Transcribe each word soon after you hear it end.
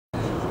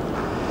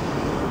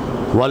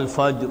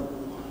والفجر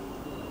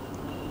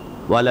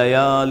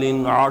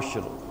وليال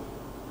عشر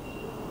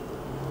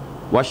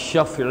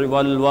والشفع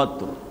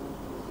والوتر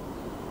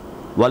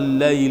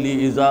والليل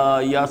إذا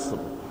يسر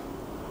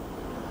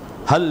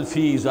هل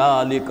في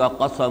ذلك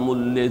قسم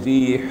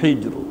لذي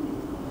حجر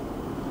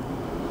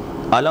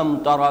ألم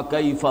تر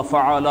كيف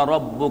فعل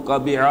ربك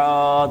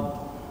بعاد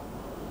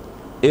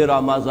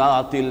إرم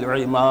ذات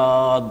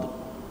العماد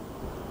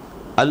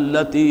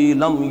التي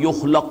لم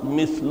يخلق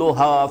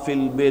مثلها في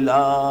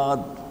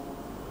البلاد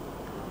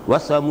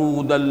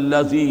وثمود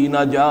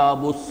الذين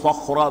جابوا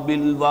الصخر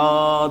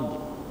بالواد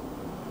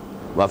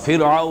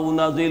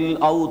وفرعون ذي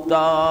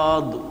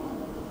الأوتاد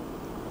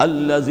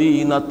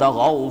الذين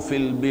طغوا في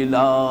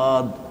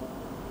البلاد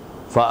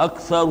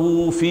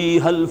فأكثروا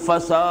فيها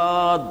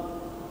الفساد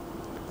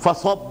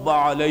فصب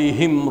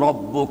عليهم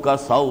ربك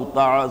صوت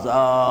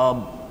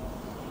عذاب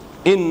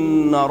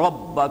إن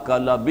ربك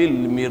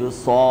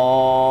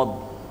لبالمرصاد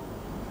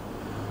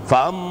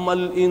فأما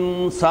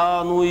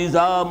الإنسان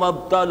إذا ما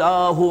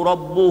ابتلاه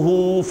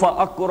ربه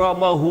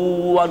فأكرمه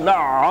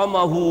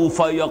ونعمه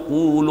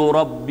فيقول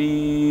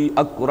ربي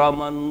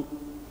أكرمن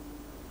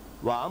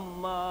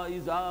وأما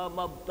إذا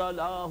ما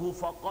ابتلاه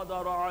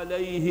فقدر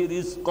عليه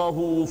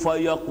رزقه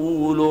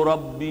فيقول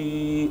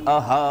ربي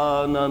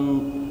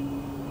أهانن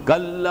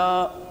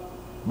كلا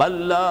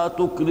بل لا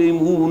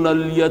تكرمون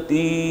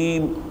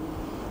اليتيم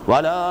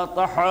ولا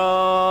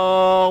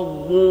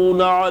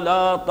تحاضون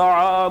على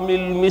طعام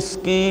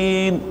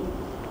المسكين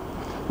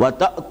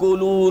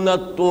وتأكلون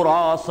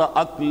التراث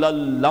أكلا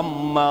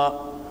لما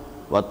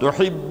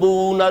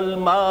وتحبون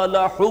المال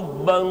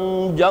حبا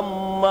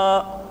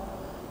جما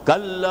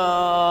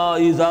كلا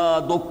إذا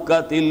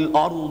دكت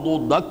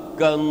الأرض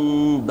دكا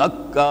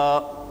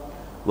دكا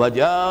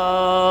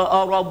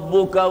وجاء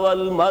ربك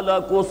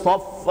والملك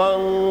صفا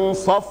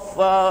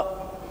صفا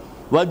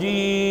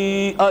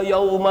وجيء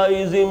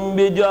يومئذ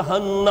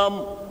بجهنم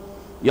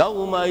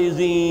يومئذ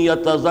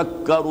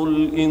يتذكر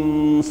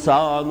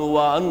الإنسان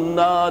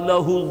وأنى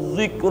له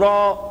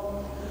الذكرى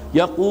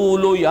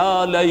يقول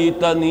يا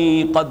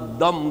ليتني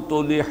قدمت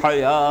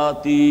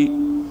لحياتي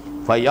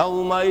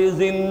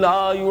فيومئذ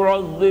لا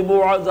يعذب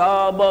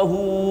عذابه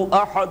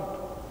أحد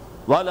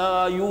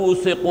ولا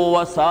يوثق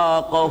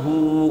وثاقه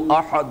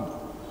أحد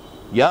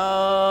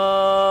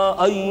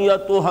يا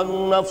أيتها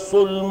النفس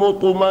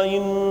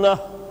المطمئنة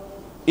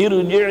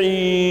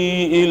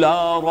ارجعي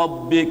إلى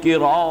ربك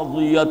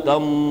راضية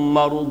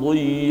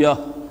مرضية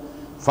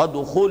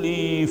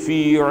فادخلي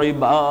في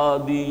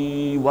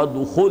عبادي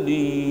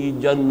وادخلي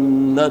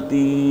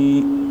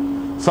جنتي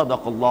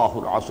صدق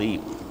الله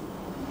العظيم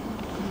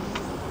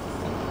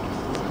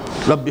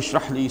رب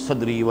اشرح لي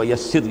صدري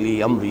ويسر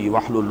لي أمري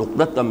واحلل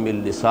عقدة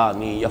من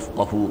لساني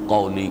يفقهوا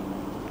قولي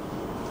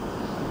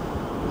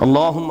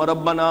اللهم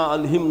ربنا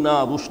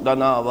ألهمنا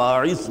رشدنا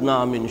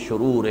واعذنا من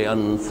شرور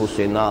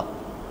أنفسنا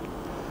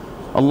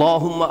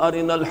اللهم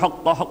أرنا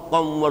الحق حقا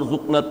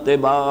وارزقنا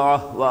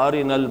اتباعه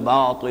وأرنا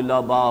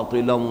الباطل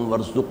باطلا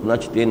وارزقنا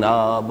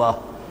اجتنابه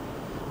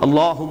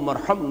اللهم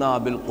ارحمنا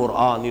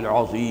بالقرآن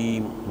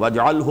العظيم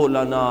واجعله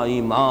لنا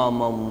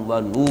إماما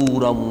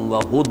ونورا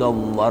وهدى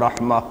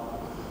ورحمة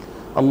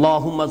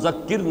اللهم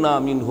ذكرنا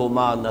منه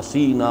ما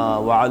نسينا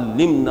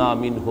وعلمنا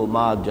منه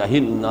ما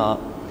جهلنا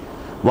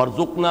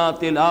وارزقنا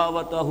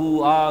تلاوته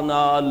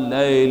آناء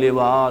الليل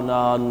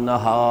وآناء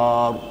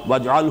النهار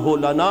واجعله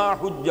لنا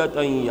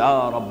حجة يا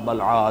رب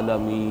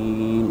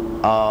العالمين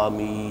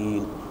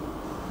آمین۔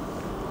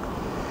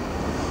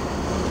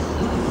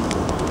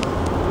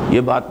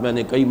 یہ بات میں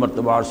نے کئی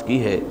مرتبہ عرض کی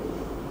ہے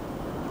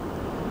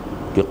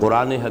کہ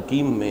قرآن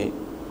حکیم میں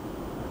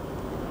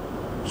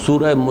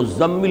سورہ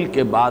مزمل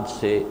کے بعد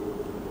سے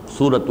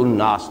سورۃ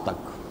الناس تک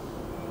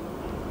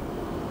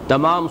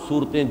تمام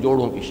صورتیں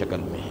جوڑوں کی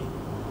شکل میں ہیں۔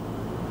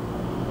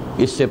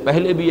 اس سے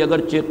پہلے بھی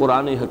اگرچہ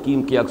قرآن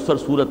حکیم کی اکثر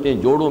صورتیں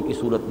جوڑوں کی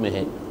صورت میں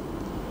ہیں،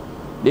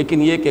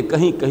 لیکن یہ کہ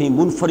کہیں کہیں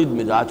منفرد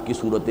مزاج کی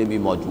صورتیں بھی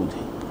موجود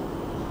ہیں۔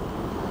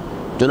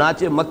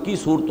 چنانچہ مکی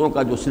صورتوں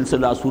کا جو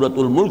سلسلہ سورۃ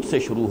الملک سے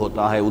شروع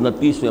ہوتا ہے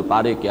 29ویں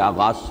پارے کے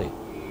آغاز سے،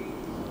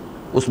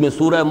 اس میں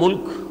سورہ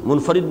ملک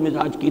منفرد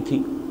مزاج کی تھی،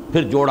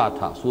 پھر جوڑا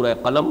تھا سورہ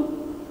قلم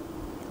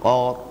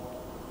اور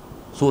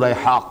سورہ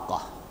حاقہ،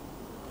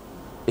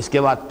 اس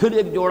کے بعد پھر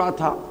ایک جوڑا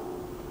تھا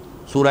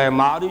سورہ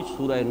معارج،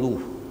 سورہ نوح،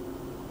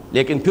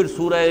 لیکن پھر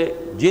سورہ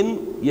جن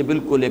یہ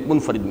بالکل ایک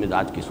منفرد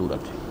مزاج کی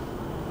صورت ہے۔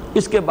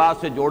 اس کے بعد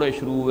سے جوڑے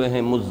شروع ہوئے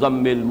ہیں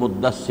مزمل،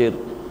 مدثر،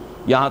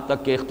 یہاں تک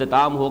کہ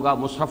اختتام ہوگا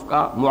مصحف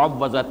کا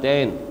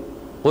معوذتین،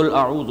 قل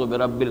اعوذ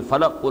برب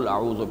الفلق قل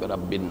اعوذ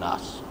برب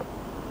الناس۔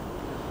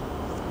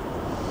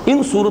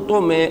 ان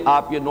صورتوں میں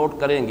آپ یہ نوٹ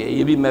کریں گے،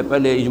 یہ بھی میں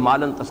پہلے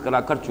اجمالاً تذکرہ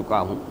کر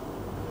چکا ہوں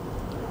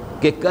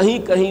کہ کہیں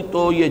کہیں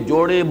تو یہ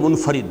جوڑے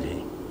منفرد ہیں،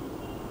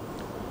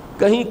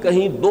 کہیں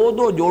کہیں دو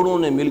دو جوڑوں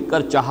نے مل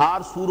کر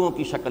 4 سوروں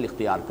کی شکل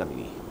اختیار کر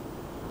لی۔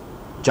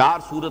 4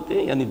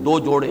 صورتیں یعنی 2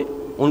 جوڑے،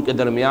 ان کے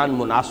درمیان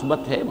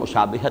مناسبت ہے،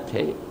 مشابہت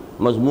ہے،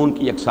 مضمون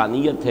کی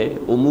یکسانیت ہے،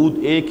 عمود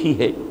ایک ہی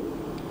ہے،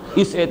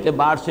 اس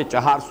اعتبار سے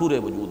 4 سورے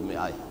وجود میں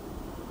آئے۔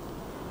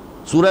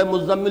 سورہ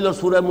مزمل اور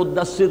سورہ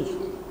مدثر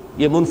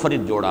یہ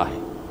منفرد جوڑا ہے۔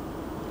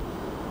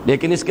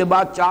 لیکن اس کے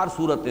بعد 4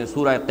 سورتیں،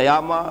 سورہ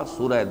قیامہ،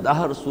 سورہ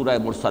دہر، سورہ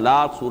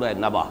مرسلات، سورہ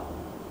نبا،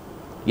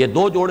 یہ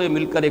 2 جوڑے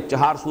مل کر ایک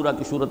 4 سورہ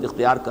کی صورت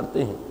اختیار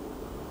کرتے ہیں،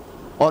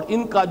 اور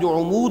ان کا جو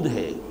عمود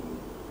ہے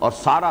اور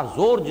سارا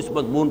زور جس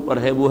مضمون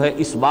پر ہے وہ ہے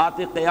اثبات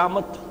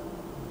قیامت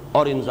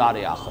اور انذار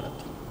آخرت۔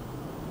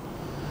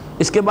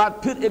 اس کے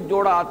بعد پھر ایک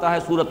جوڑا آتا ہے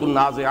سورۃ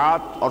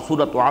النازعات اور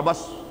سورۃ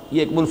عبس، یہ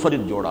ایک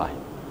منفرد جوڑا ہے۔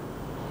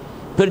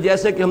 پھر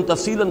جیسے کہ ہم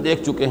تفصیلاً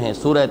دیکھ چکے ہیں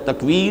سورہ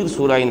تکویر،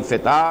 سورہ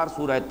انفطار،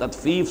 سورہ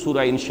تطفیف،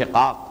 سورہ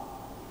انشقاق،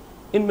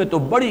 ان میں تو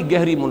بڑی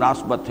گہری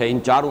مناسبت ہے ان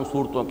 4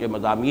 صورتوں کے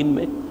مضامین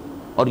میں،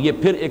 اور یہ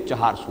پھر ایک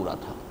 4 سورہ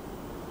تھا۔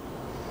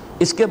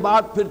 اس کے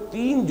بعد پھر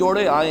 3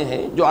 جوڑے آئے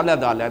ہیں جو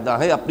علیحدہ علیحدہ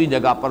ہیں، اپنی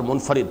جگہ پر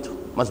منفرد،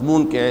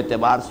 مضمون کے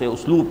اعتبار سے،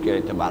 اسلوب کے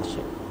اعتبار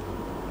سے۔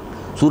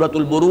 سورۃ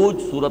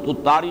البروج، سورۃ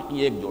الطارق،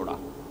 یہ ایک جوڑا،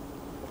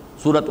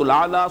 سورۃ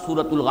الاعلیٰ،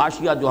 سورۃ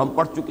الغاشیہ جو ہم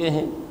پڑھ چکے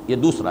ہیں، یہ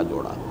دوسرا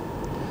جوڑا۔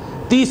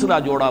 تیسرا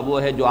جوڑا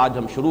وہ ہے جو آج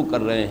ہم شروع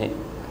کر رہے ہیں،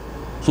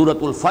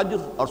 سورۃ الفجر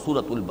اور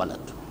سورۃ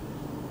البلد۔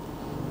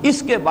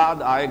 اس کے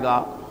بعد آئے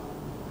گا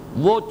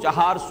وہ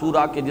 4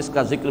 سورہ کے جس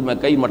کا ذکر میں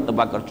کئی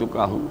مرتبہ کر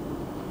چکا ہوں،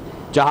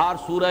 4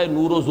 سورہ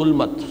نور و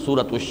ظلمت،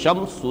 سورۃ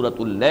الشمس، سورۃ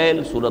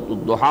اللیل، سورۃ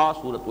الضحیٰ،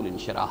 سورۃ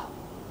الانشراح۔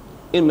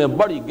 ان میں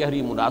بڑی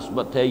گہری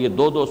مناسبت ہے، یہ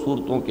 2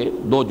 صورتوں کے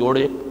 2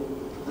 جوڑے۔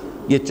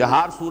 یہ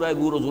 4 سورہ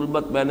نور و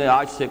ظلمت میں نے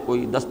آج سے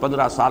کوئی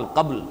 10-15 سال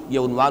قبل یہ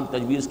عنوان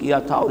تجویز کیا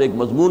تھا اور ایک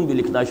مضمون بھی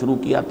لکھنا شروع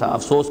کیا تھا،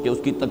 افسوس کہ اس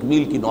کی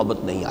تکمیل کی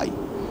نوبت نہیں آئی۔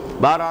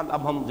 بہرحال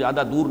اب ہم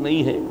زیادہ دور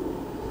نہیں ہیں،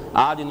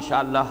 آج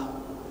انشاءاللہ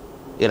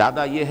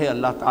ارادہ یہ ہے،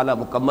 اللہ تعالیٰ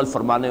مکمل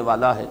فرمانے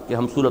والا ہے کہ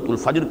ہم سورۃ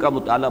الفجر کا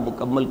مطالعہ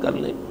مکمل کر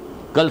لیں،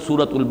 کل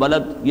سورۃ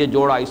البلد، یہ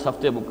جوڑا اس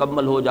ہفتے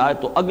مکمل ہو جائے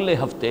تو اگلے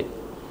ہفتے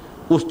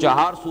اس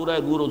 4 سورہ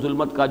نور و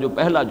ظلمت کا جو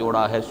پہلا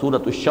جوڑا ہے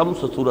سورۃ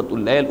الشمس، سورۃ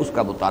اللیل، اس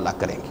کا مطالعہ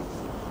کریں گے۔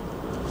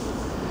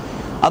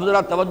 اب ذرا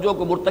توجہ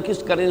کو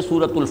مرتکز کریں،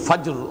 سورۃ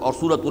الفجر اور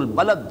سورۃ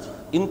البلد،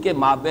 ان کے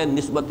مابین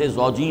نسبت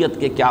زوجیت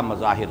کے کیا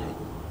مظاہر ہیں۔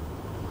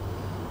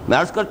 میں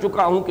عرض کر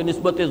چکا ہوں کہ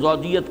نسبت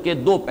زوجیت کے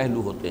 2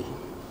 پہلو ہوتے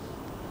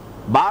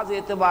ہیں، بعض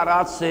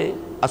اعتبارات سے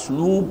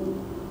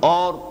اسلوب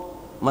اور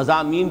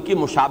مضامین کی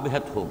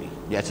مشابہت ہوگی،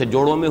 جیسے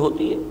جوڑوں میں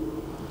ہوتی ہے،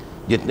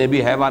 جتنے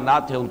بھی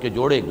حیوانات ہیں ان کے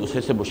جوڑے ایک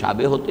دوسرے سے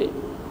مشابہ ہوتے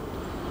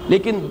ہیں،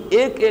 لیکن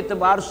ایک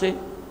اعتبار سے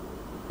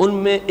ان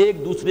میں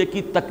ایک دوسرے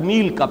کی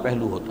تکمیل کا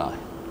پہلو ہوتا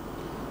ہے۔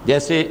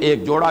 جیسے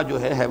ایک جوڑا جو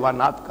ہے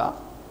حیوانات کا،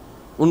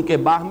 ان کے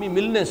باہمی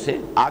ملنے سے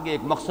آگے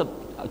ایک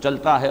مقصد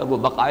چلتا ہے، وہ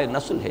بقائے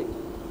نسل ہے،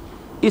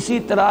 اسی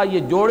طرح یہ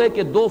جوڑے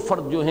کے 2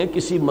 فرد جو ہیں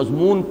کسی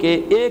مضمون کے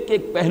ایک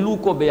پہلو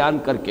کو بیان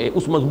کر کے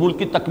اس مضمون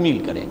کی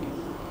تکمیل کریں گے۔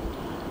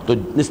 تو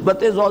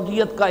نسبت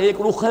زوجیت کا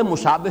ایک رخ ہے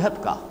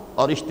مشابہت کا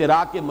اور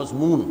اشتراک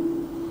مضمون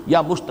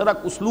یا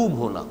مشترک اسلوب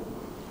ہونا،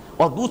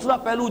 اور دوسرا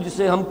پہلو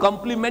جسے ہم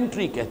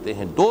کمپلیمنٹری کہتے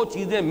ہیں، 2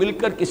 چیزیں مل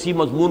کر کسی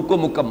مضمون کو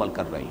مکمل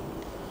کر رہی ہیں،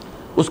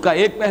 اس کا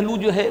ایک پہلو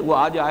جو ہے وہ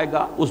آ جائے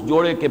گا اس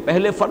جوڑے کے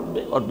پہلے فرد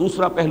میں، اور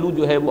دوسرا پہلو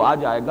جو ہے وہ آ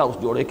جائے گا اس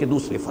جوڑے کے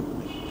دوسرے فرد میں۔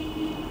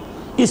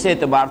 اس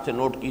اعتبار سے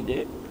نوٹ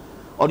کیجئے،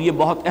 اور یہ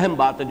بہت اہم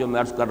بات ہے جو میں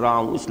عرض کر رہا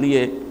ہوں، اس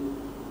لیے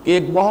کہ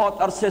ایک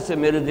بہت عرصے سے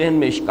میرے ذہن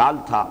میں اشکال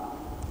تھا،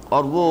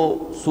 اور وہ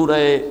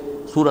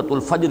سورۃ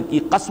الفجر کی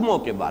قسموں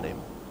کے بارے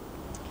میں۔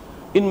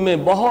 ان میں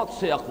بہت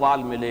سے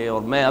اقوال ملے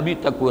اور میں ابھی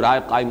تک کوئی رائے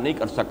قائم نہیں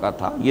کر سکا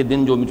تھا۔ یہ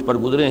دن جو مجھ پر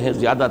گزرے ہیں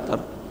زیادہ تر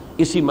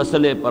اسی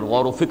مسئلے پر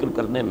غور و فکر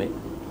کرنے میں،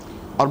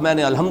 اور میں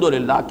نے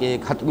الحمدللہ کہ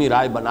ایک حتمی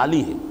رائے بنا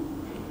لی ہے،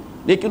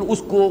 لیکن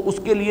اس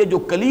کے لیے جو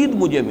کلید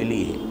مجھے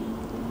ملی ہے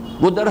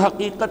وہ در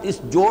حقیقت اس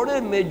جوڑے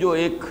میں جو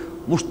ایک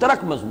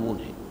مشترک مضمون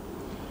ہے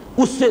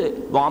اس سے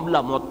معاملہ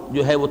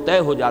جو ہے وہ طے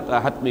ہو جاتا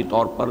ہے حتمی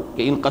طور پر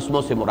کہ ان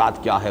قسموں سے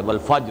مراد کیا ہے،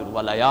 والفجر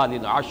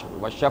ولیال عشر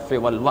والشفع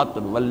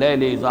والوتر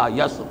واللیل اذا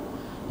یسر،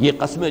 یہ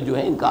قسمیں جو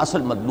ہیں ان کا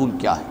اصل مدلول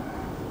کیا ہے۔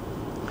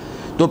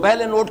 تو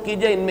پہلے نوٹ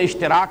کیجئے ان میں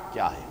اشتراک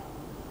کیا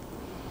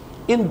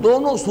ہے۔ ان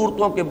دونوں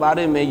صورتوں کے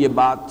بارے میں یہ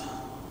بات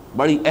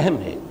بڑی اہم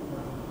ہے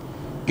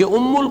کہ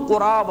ام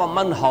القریٰ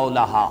ومن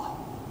حولہا،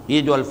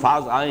 یہ جو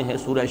الفاظ آئے ہیں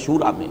سورہ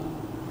شورى میں،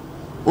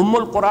 ام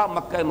القریٰ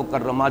مکہ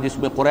مکرمہ جس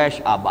میں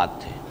قریش آباد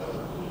تھے،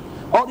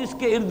 اور اس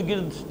کے ارد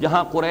گرد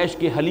جہاں قریش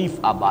کے حلیف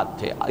آباد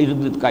تھے،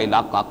 ارد گرد کا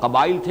علاقہ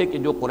قبائل تھے کہ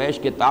جو قریش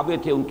کے تابع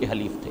تھے، ان کے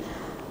حلیف تھے۔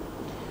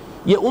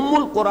 یہ ام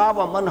القریٰ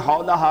ومن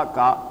حولہا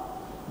کا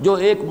جو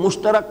ایک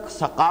مشترک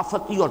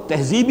ثقافتی اور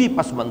تہذیبی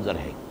پس منظر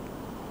ہے،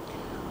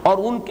 اور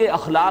ان کے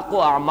اخلاق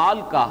و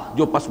اعمال کا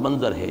جو پس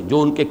منظر ہے،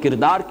 جو ان کے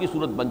کردار کی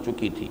صورت بن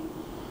چکی تھی،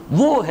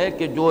 وہ ہے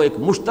کہ جو ایک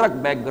مشترک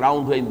بیک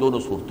گراؤنڈ ہے ان دونوں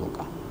صورتوں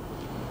کا۔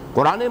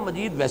 قرآن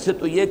مجید ویسے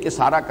تو یہ کہ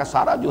سارا کا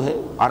سارا جو ہے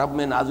عرب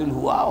میں نازل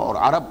ہوا، اور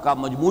عرب کا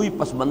مجموعی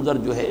پس منظر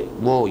جو ہے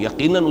وہ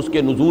یقیناً اس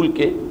کے نزول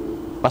کے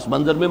پس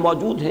منظر میں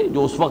موجود ہے،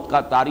 جو اس وقت کا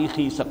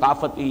تاریخی،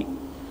 ثقافتی،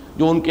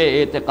 جو ان کے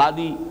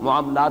اعتقادی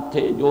معاملات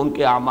تھے، جو ان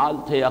کے اعمال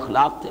تھے،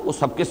 اخلاق تھے، وہ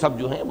سب کے سب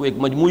جو ہیں وہ ایک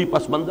مجموعی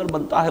پس منظر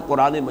بنتا ہے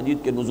قرآن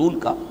مجید کے نزول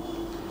کا۔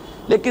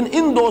 لیکن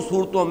ان 2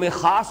 صورتوں میں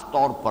خاص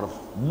طور پر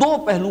 2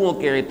 پہلوؤں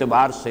کے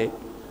اعتبار سے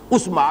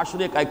اس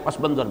معاشرے کا ایک پس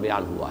منظر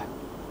بیان ہوا ہے۔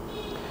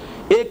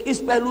 ایک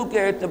اس پہلو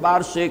کے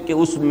اعتبار سے کہ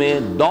اس میں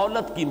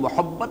دولت کی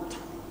محبت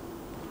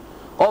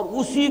اور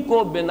اسی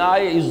کو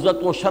بنائے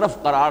عزت و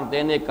شرف قرار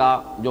دینے کا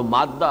جو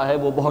مادہ ہے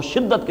وہ بہت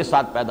شدت کے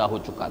ساتھ پیدا ہو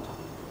چکا تھا۔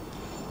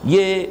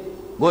 یہ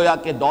گویا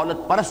کہ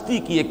دولت پرستی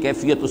کی ایک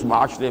کیفیت اس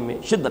معاشرے میں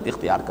شدت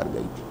اختیار کر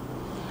گئی تھی،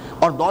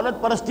 اور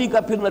دولت پرستی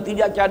کا پھر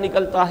نتیجہ کیا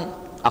نکلتا ہے؟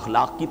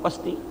 اخلاق کی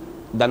پستی،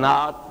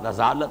 دنات،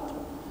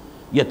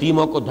 رذالت،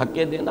 یتیموں کو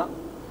دھکے دینا،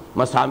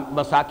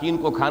 مساکین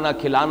کو کھانا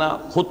کھلانا،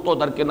 خود تو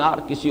درکنار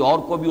کسی اور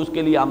کو بھی اس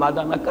کے لیے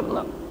آمادہ نہ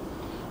کرنا۔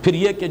 پھر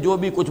یہ کہ جو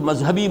بھی کچھ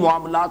مذہبی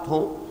معاملات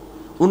ہوں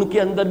ان کے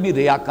اندر بھی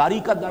ریاکاری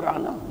کا در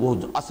آنا، وہ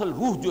اصل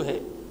روح جو ہے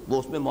وہ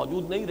اس میں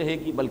موجود نہیں رہے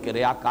گی، بلکہ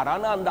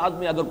ریاکارانہ انداز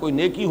میں اگر کوئی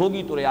نیکی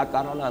ہوگی تو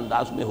ریاکارانہ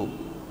انداز میں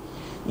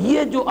ہوگی۔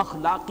 یہ جو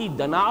اخلاقی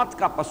دنات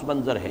کا پس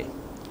منظر ہے،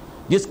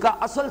 جس کا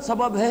اصل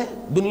سبب ہے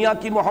دنیا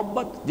کی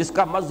محبت، جس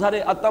کا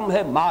مظہر عتم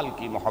ہے مال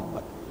کی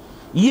محبت،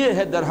 یہ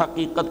ہے در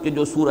حقیقت کہ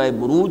جو سورہ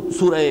بروج،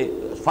 سورہ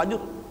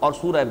فجر اور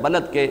سورہ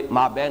بلد کے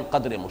مابین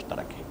قدر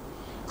مشترک ہے۔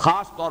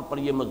 خاص طور پر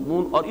یہ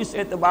مضمون، اور اس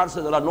اعتبار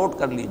سے ذرا نوٹ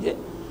کر لیجئے،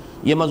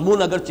 یہ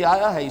مضمون اگرچہ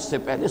آیا ہے اس سے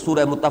پہلے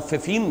سورہ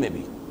مطففین میں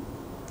بھی،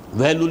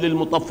 وَيْلٌ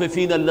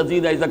لِّلْمُطَفِّفِينَ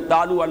الَّذِينَ إِذَا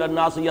اكْتَالُوا عَلَى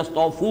النَّاسِ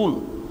يَسْتَوْفُونَ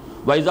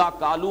وَإِذَا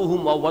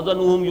كَالُوهُمْ أَوْ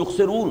وَزَنُوهُمْ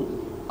يُخْسِرُونَ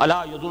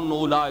أَلَا يَظُنُّ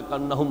أُولَٰئِكَ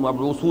أَنَّهُمْ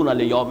مَبْعُوثُونَ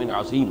لِيَوْمٍ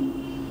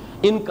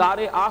عَظِيمٍ۔ انکار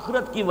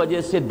آخرت کی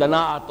وجہ سے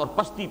دنات اور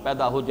پستی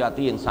پیدا ہو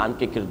جاتی ہے انسان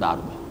کے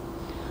کردار میں۔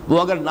 وہ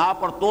اگر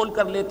ناپ اور تول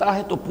کر لیتا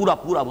ہے تو پورا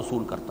پورا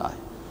وصول کرتا ہے،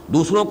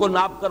 دوسروں کو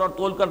ناپ کر اور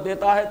تول کر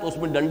دیتا ہے تو اس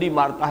میں ڈنڈی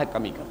مارتا ہے،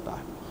 کمی کرتا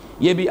ہے۔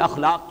 یہ بھی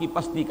اخلاق کی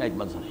پستی کا ایک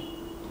مظہر ہے۔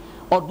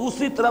 اور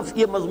دوسری طرف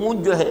یہ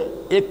مضمون جو ہے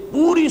ایک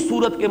پوری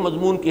سورت کے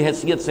مضمون کی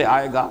حیثیت سے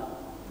آئے گا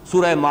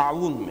سورہ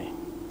ماعون میں،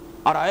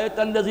 ارأیت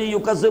الذی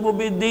یکذب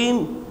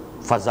بالدین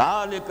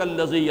فذلک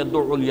الذی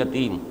یدع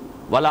الیتیم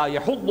ولا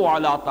یحض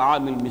علی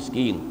طعام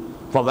المسکین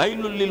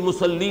فویل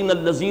للمصلین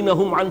الذین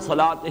هم عن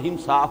صلاتهم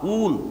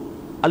ساہون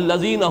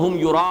الذین هم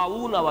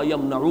یراؤون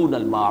ویمنعون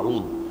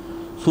الماعون۔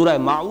 سورہ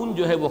ماعون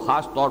جو ہے وہ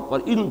خاص طور پر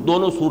ان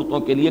دونوں صورتوں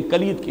کے لیے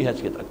کلید کی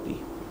حیثیت رکھتی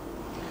ہے۔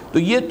 تو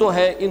یہ تو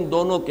ہے ان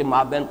دونوں کے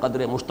مابین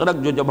قدر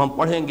مشترک، جو جب ہم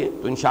پڑھیں گے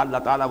تو انشاءاللہ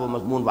تعالی وہ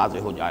مضمون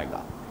واضح ہو جائے گا۔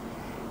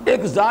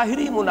 ایک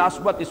ظاہری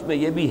مناسبت اس میں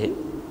یہ بھی ہے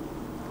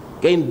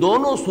کہ ان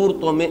دونوں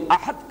صورتوں میں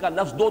احد کا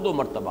لفظ دو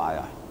مرتبہ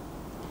آیا ہے،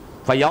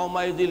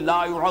 فَيَوْمَئِذٍ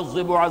لَا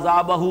يُعَذِّبُ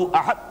عَذَابَهُ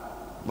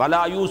أَحَدٌ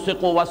وَلَا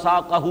يُوثِقُ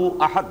وَثَاقَهُ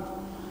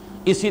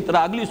أَحَدٌ۔ اسی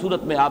طرح اگلی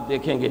صورت میں آپ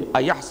دیکھیں گے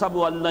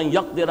أَيَحْسَبُ أَن لَّن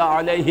يَقْدِرَ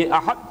عَلَيْهِ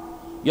أَحَدٌ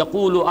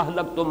يَقُولُ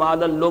أَهْلَكْتُ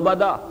مَالًا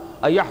لُبَدًا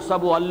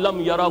أَيَحْسَبُ أَن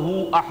لَّمْ يَرَهُ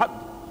أَحَدٌ۔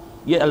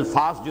 یہ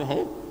الفاظ جو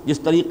ہیں جس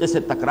طریقے سے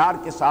تکرار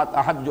کے ساتھ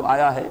احد جو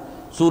آیا ہے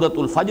سورۃ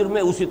الفجر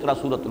میں، اسی طرح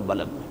سورۃ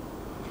البلد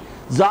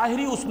میں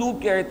ظاہری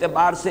اسلوب کے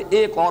اعتبار سے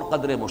ایک اور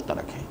قدر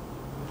مشترک ہے۔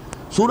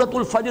 سورۃ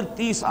الفجر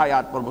 30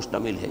 آیات پر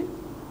مشتمل ہے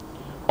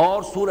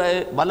اور سورہ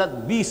بلد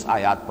 20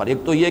 آیات پر۔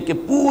 ایک تو یہ کہ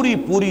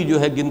پوری جو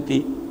ہے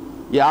گنتی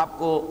یہ آپ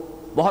کو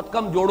بہت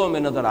کم جوڑوں میں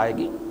نظر آئے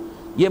گی۔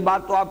 یہ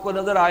بات تو آپ کو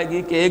نظر آئے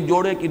گی کہ ایک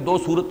جوڑے کی دو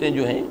صورتیں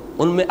جو ہیں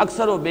ان میں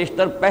اکثر و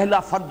بیشتر پہلا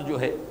فرد جو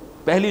ہے،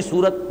 پہلی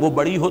صورت وہ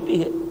بڑی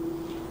ہوتی ہے،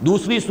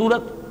 دوسری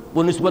صورت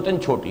وہ نسبتاً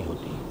چھوٹی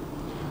ہوتی ہے۔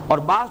 اور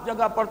بعض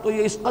جگہ پر تو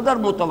یہ اس قدر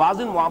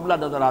متوازن معاملہ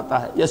نظر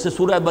آتا ہے، جیسے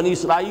سورہ بنی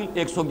اسرائیل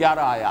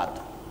 111 آیات،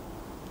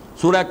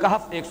 سورہ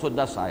کہف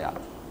 110 آیات،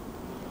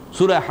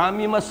 سورہ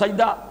حامیمہ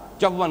سجدہ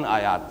 54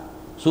 آیات،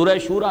 سورہ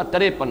شورى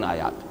 53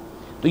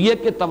 آیات۔ تو یہ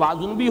کہ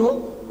توازن بھی ہو،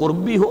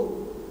 قرب بھی ہو،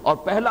 اور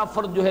پہلا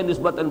فرد جو ہے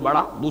نسبتاً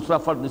بڑا، دوسرا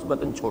فرد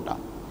نسبتاً چھوٹا۔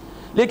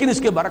 لیکن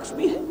اس کے برعکس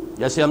بھی ہے،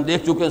 جیسے ہم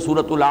دیکھ چکے ہیں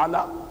سورۃ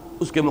الاعلیٰ،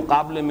 اس کے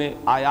مقابلے میں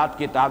آیات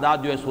کی تعداد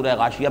جو ہے سورہ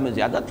غاشیہ میں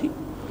زیادہ تھی،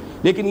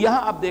 لیکن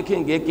یہاں آپ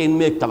دیکھیں گے کہ ان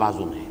میں ایک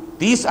توازن ہے،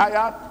 30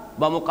 آیات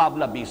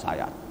بمقابلہ 20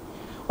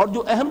 آیات۔ اور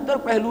جو اہم تر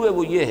پہلو ہے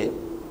وہ یہ ہے،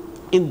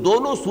 ان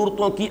دونوں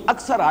صورتوں کی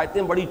اکثر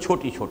آیتیں بڑی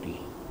چھوٹی چھوٹی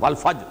ہیں،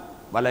 والفجر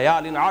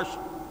ولیال عشر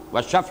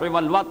والشفع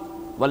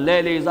والوتر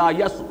واللیل اذا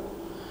یسر۔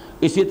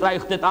 اسی طرح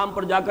اختتام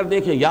پر جا کر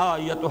دیکھیں، یا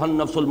ایتھا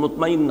النفس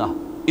المطمئنہ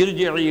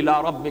ارجعی الی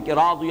ربک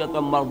راضیۃ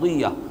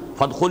مرضیہ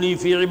فادخلی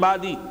فی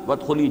عبادی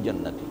وادخلی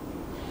جنتی۔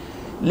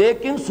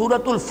 لیکن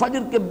سورۃ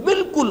الفجر کے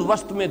بالکل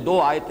وسط میں 2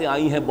 آیتیں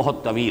آئی ہیں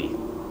بہت طویل،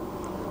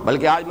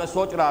 بلکہ آج میں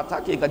سوچ رہا تھا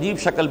کہ ایک عجیب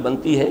شکل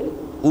بنتی ہے،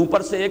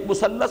 اوپر سے ایک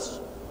مثلث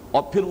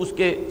اور پھر اس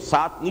کے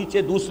ساتھ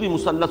نیچے دوسری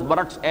مثلث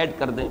برعکس ایڈ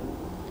کر دیں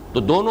تو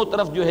دونوں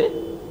طرف جو ہے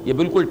یہ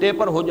بالکل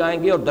ٹیپر ہو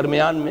جائیں گے اور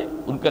درمیان میں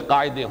ان کے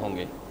قاعدے ہوں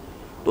گے۔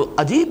 تو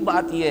عجیب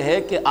بات یہ ہے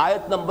کہ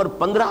آیت نمبر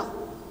 15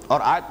 اور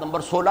آیت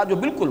نمبر 16 جو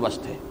بالکل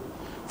وسط ہے،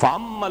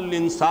 فَأَمَّا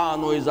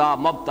الْإِنسَانُ إِذَا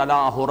مَا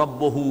ابْتَلَاهُ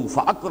رَبُّهُ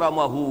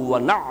فَأَكْرَمَهُ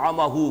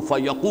وَنَعَّمَهُ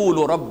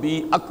فَيَقُولُ رَبِّي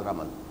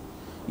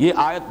أَكْرَمَنِ۔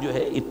 یہ آیت جو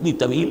ہے اتنی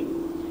طویل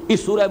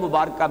اس سورہ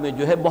مبارکہ میں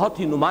جو ہے بہت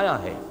ہی نمایاں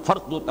ہے،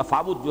 فرق و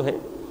تفاوت جو ہے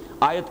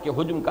آیت کے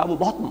حجم کا وہ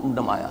بہت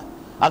نمایاں ہے۔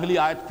 اگلی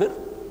آیت پھر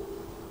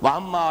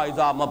وَأَمَّا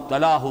إِذَا مَا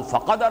ابْتَلَاهُ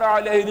فَقَدَرَ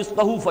عَلَيْهِ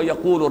رِزْقَهُ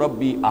فَيَقُولُ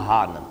رَبِّي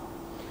أَهَانَنِ۔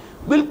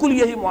 بالکل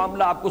یہی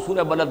معاملہ آپ کو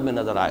سورہ بلد میں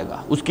نظر آئے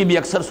گا، اس کی بھی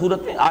اکثر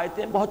صورتیں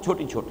آیتیں بہت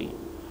چھوٹی چھوٹی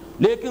ہیں،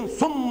 لیکن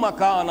ثم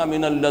کان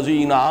من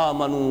الذین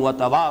آمنوا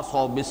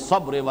وتواصوا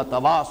بالصبر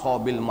وتواصوا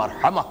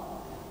بالمرحمہ،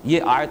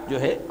 یہ آیت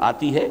جو ہے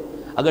آتی ہے،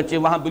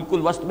 اگرچہ وہاں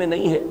بالکل وسط میں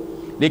نہیں ہے،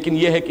 لیکن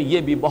یہ ہے کہ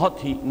یہ بھی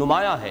بہت ہی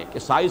نمایاں ہے کہ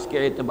سائز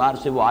کے اعتبار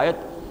سے وہ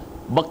آیت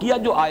بقیہ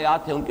جو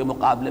آیات ہیں ان کے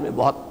مقابلے میں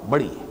بہت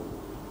بڑی ہے۔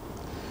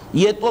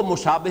 یہ تو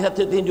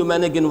مشابہتیں تھیں جو میں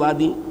نے گنوا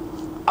دیں۔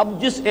 اب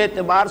جس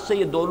اعتبار سے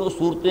یہ دونوں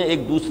صورتیں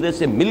ایک دوسرے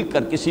سے مل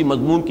کر کسی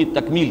مضمون کی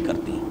تکمیل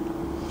کرتی ہیں،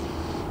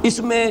 اس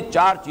میں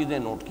 4 چیزیں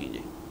نوٹ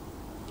کیجئے۔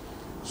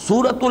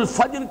 سورۃ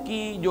الفجر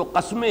کی جو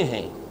قسمیں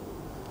ہیں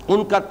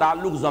ان کا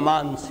تعلق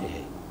زمان سے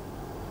ہے۔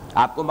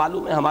 آپ کو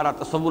معلوم ہے ہمارا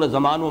تصور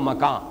زمان و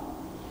مکان،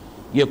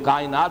 یہ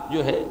کائنات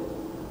جو ہے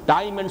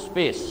ٹائم اینڈ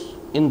سپیس،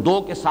 ان دو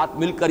کے ساتھ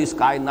مل کر اس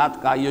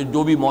کائنات کا یہ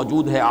جو بھی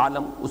موجود ہے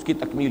عالم، اس کی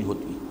تکمیل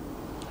ہوتی ہے۔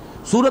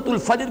 سورۃ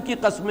الفجر کی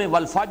قسمیں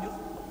والفجر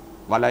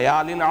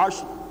ولیال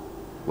عشر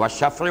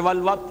والشفع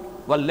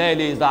والوتر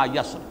واللیل اذا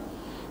یسر،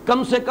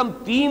 کم سے کم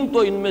 3 تو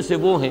ان میں سے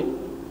وہ ہیں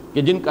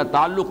کہ جن کا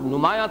تعلق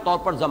نمایاں طور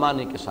پر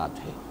زمانے کے ساتھ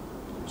ہے۔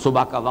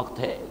 صبح کا وقت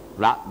ہے،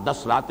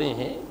 10 راتیں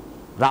ہیں،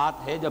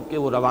 رات ہے جبکہ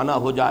وہ روانہ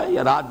ہو جائے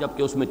یا رات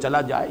جبکہ اس میں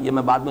چلا جائے، یہ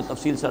میں بعد میں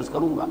تفصیل سے عرض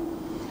کروں گا۔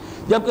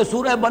 جبکہ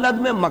سورہ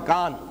بلد میں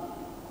مکان،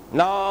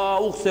 لا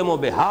اقسم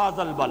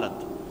بہذا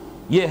البلد،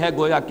 یہ ہے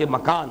گویا کہ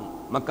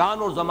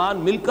مکان اور زمان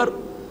مل کر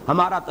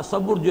ہمارا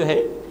تصور جو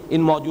ہے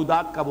ان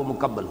موجودات کا وہ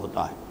مکمل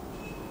ہوتا ہے۔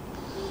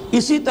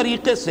 اسی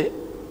طریقے سے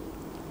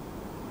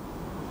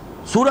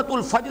سورۃ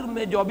الفجر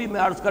میں جو ابھی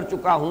میں عرض کر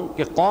چکا ہوں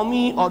کہ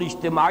قومی اور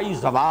اجتماعی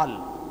زوال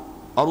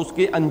اور اس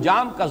کے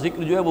انجام کا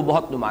ذکر جو ہے وہ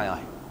بہت نمایاں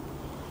ہے۔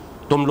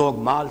 تم لوگ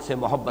مال سے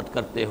محبت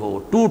کرتے ہو،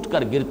 ٹوٹ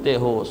کر گرتے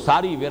ہو،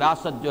 ساری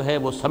وراثت جو ہے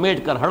وہ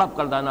سمیٹ کر ہڑپ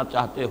کر لانا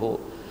چاہتے ہو،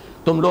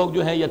 تم لوگ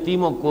جو ہے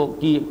یتیموں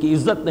کی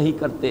عزت نہیں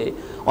کرتے،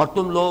 اور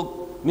تم لوگ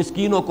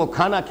مسکینوں کو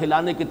کھانا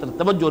کھلانے کی طرف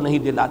توجہ نہیں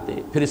دلاتے،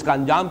 پھر اس کا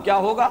انجام کیا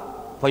ہوگا؟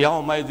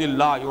 فَيَوْمَئِذٍ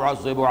لَا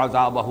يُعَذِّبُ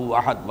عَذَابَهُ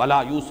أَحَدٌ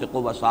وَلَا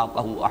يُوثِقُ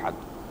وَثَاقَهُ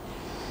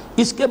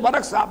أَحَدٌ۔ اس کے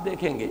برعکس آپ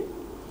دیکھیں گے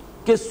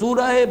کہ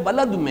سورہ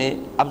بلد میں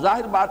اب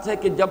ظاہر بات ہے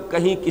کہ جب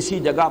کہیں کسی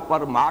جگہ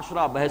پر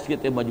معاشرہ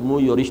بحیثیت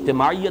مجموعی اور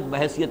اجتماعیت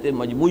بحیثیت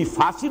مجموعی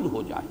فاسد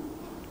ہو جائے،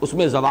 اس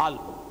میں زوال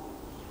ہو،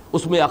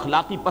 اس میں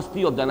اخلاقی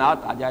پستی اور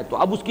دنات آ جائے، تو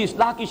اب اس کی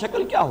اصلاح کی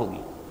شکل کیا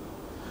ہوگی؟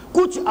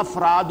 کچھ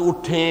افراد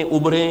اٹھیں،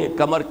 ابھریں،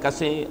 کمر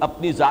کسیں،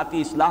 اپنی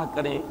ذاتی اصلاح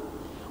کریں،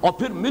 اور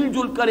پھر مل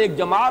جل کر ایک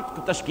جماعت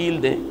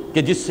تشکیل دیں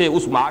کہ جس سے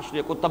اس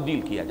معاشرے کو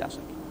تبدیل کیا جا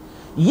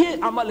سکے۔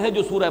 یہ عمل ہے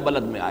جو سورہ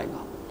بلد میں آئے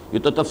گا، یہ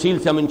تو تفصیل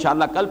سے ہم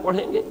انشاءاللہ کل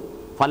پڑھیں گے۔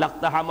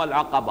 فَلَقْتَحَمَ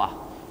الْعَقَبَةَ،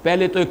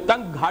 پہلے تو ایک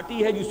تنگ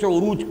گھاٹی ہے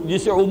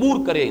جسے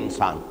عبور کرے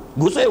انسان،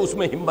 گھسے اس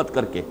میں ہمت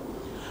کر کے۔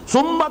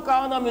 ثُمَّ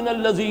كَانَ مِنَ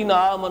الَّذِينَ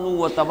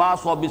آمَنُوا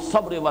وَتَوَاصَوْا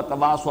بِالصَّبْرِ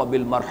وَتَوَاصَوْا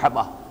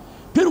بِالْمَرْحَمَةِ،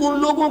 پھر ان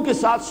لوگوں کے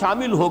ساتھ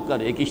شامل ہو کر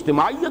ایک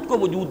اجتماعیت کو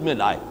وجود میں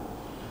لائے،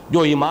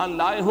 جو ایمان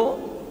لائے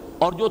ہوں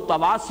اور جو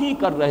تواصی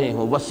کر رہے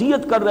ہوں،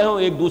 وصیت کر رہے ہوں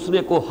ایک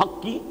دوسرے کو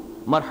حق کی،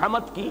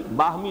 مرحمت کی،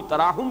 باہمی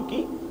تراحم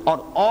کی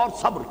اور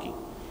صبر کی۔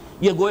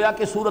 یہ گویا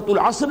کہ سورۃ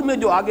العصر میں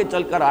جو آگے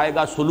چل کر آئے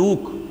گا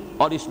سلوک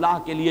اور اصلاح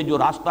کے لیے جو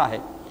راستہ ہے،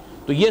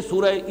 تو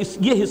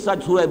یہ حصہ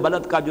سورہ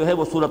بلد کا جو ہے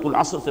وہ سورۃ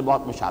العصر سے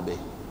بہت مشابہ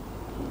ہے۔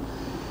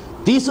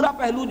 تیسرا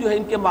پہلو جو ہے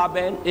ان کے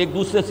مابین ایک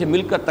دوسرے سے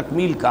مل کر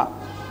تکمیل کا،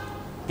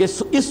 کہ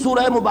اس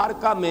سورہ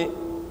مبارکہ میں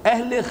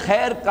اہل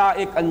خیر کا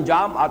ایک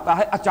انجام آتا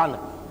ہے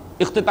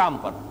اچانک اختتام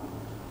پر۔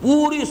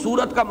 پوری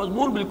سورت کا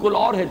مضمون بالکل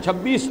اور ہے،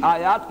 26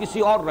 آیات کسی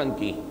اور رنگ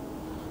کی،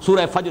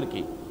 سورہ فجر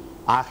کی،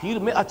 آخر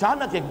میں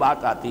اچانک ایک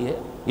بات آتی ہے،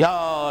 یا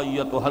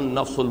ایتھا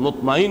النفس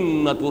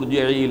المطمئنۃ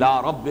ارجعی الی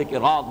ربک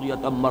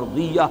راضیۃ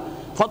مرضیہ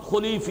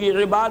فادخلی فی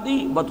عبادی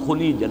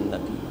وادخلی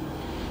جنتی۔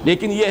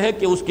 لیکن یہ ہے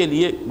کہ اس کے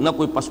لیے نہ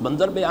کوئی پس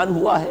منظر بیان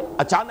ہوا ہے،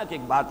 اچانک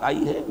ایک بات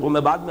آئی ہے، وہ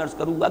میں بعد میں عرض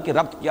کروں گا کہ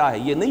ربط کیا ہے۔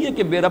 یہ نہیں ہے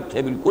کہ بے ربط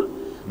ہے، بالکل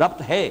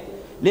ربط ہے،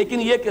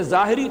 لیکن یہ کہ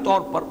ظاہری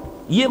طور پر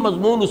یہ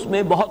مضمون اس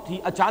میں بہت ہی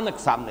اچانک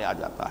سامنے آ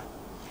جاتا ہے،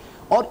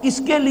 اور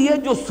اس کے لیے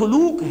جو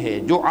سلوک ہے،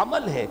 جو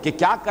عمل ہے کہ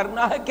کیا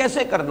کرنا ہے،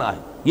 کیسے کرنا ہے،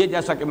 یہ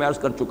جیسا کہ میں عرض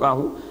کر چکا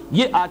ہوں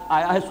یہ آج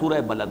آیا ہے سورہ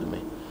بلد میں۔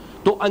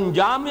 تو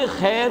انجام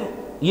خیر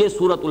یہ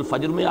سورۃ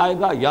الفجر میں آئے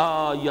گا، یا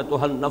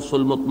ایتھا النفس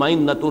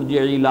المطمئنۃ ارجعی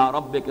الی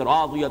ربک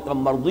راضیۃ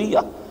مرضیہ،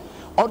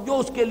 اور جو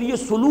اس کے لیے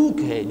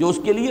سلوک ہے، جو اس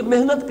کے لیے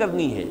محنت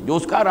کرنی ہے، جو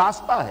اس کا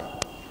راستہ ہے،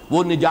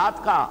 وہ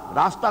نجات کا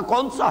راستہ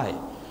کون سا ہے،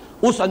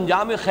 اس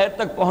انجام خیر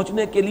تک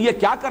پہنچنے کے لیے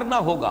کیا کرنا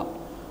ہوگا،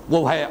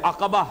 وہ ہے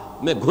عقبہ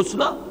میں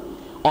گھسنا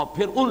اور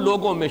پھر ان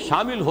لوگوں میں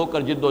شامل ہو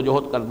کر جد و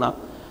جہد کرنا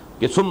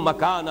کہ ثم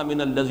کان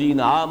من الذین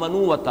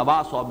آمنوا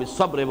وتواصوا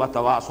بالصبر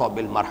وتواصوا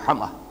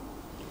بالمرحمہ۔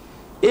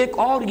 ایک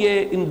اور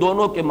یہ ان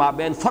دونوں کے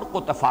مابین فرق و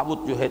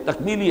تفاوت جو ہے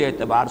تکمیلی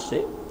اعتبار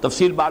سے،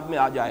 تفصیل بعد میں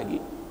آ جائے گی۔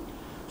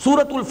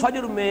 سورۃ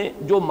الفجر میں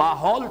جو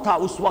ماحول تھا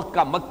اس وقت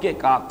کا، مکے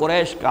کا،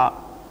 قریش کا،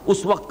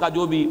 اس وقت کا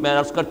جو بھی میں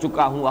عرض کر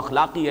چکا ہوں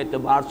اخلاقی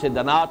اعتبار سے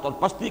دنات اور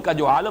پستی کا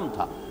جو عالم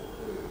تھا،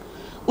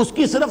 اس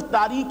کی صرف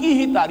تاریکی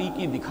ہی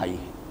تاریکی دکھائی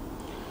ہے،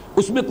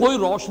 اس میں کوئی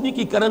روشنی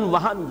کی کرن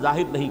وہاں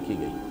ظاہر نہیں کی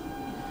گئی۔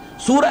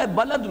 سورہ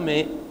بلد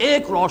میں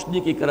ایک روشنی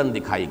کی کرن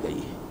دکھائی گئی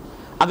ہے،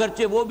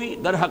 اگرچہ وہ بھی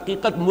در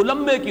حقیقت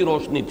ملمے کی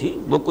روشنی تھی،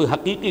 وہ کوئی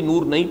حقیقی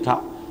نور نہیں تھا،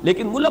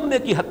 لیکن ملمے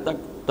کی حد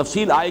تک،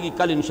 تفصیل آئے گی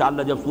کل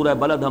انشاءاللہ جب سورہ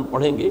بلد ہم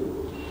پڑھیں گے۔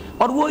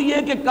 اور وہ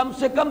یہ کہ کم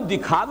سے کم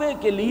دکھاوے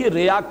کے لیے،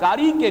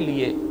 ریاکاری کے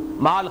لیے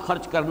مال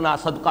خرچ کرنا،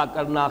 صدقہ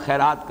کرنا،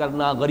 خیرات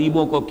کرنا،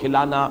 غریبوں کو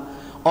کھلانا،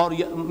 اور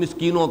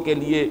مسکینوں کے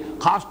لیے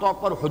خاص طور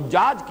پر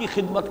حجاج کی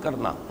خدمت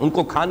کرنا، ان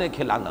کو کھانے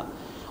کھلانا،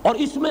 اور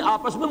اس میں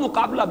آپس میں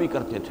مقابلہ بھی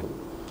کرتے تھے۔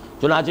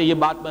 چنانچہ یہ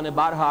بات میں نے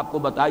بارہا آپ کو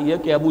بتائی ہے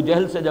کہ ابو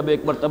جہل سے جب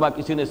ایک مرتبہ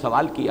کسی نے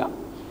سوال کیا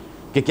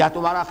کہ کیا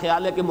تمہارا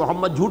خیال ہے کہ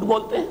محمد جھوٹ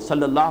بولتے ہیں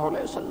صلی اللہ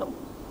علیہ وسلم؟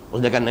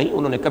 اس نے کہا نہیں،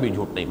 انہوں نے کبھی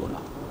جھوٹ نہیں بولا۔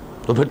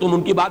 تو پھر تم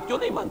ان کی بات کیوں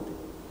نہیں مانتے؟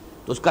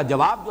 تو اس کا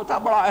جواب جو تھا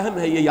بڑا اہم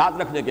ہے، یہ یاد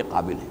رکھنے کے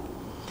قابل ہے۔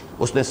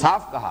 اس نے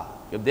صاف کہا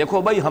کہ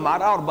دیکھو بھائی،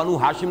 ہمارا اور بنو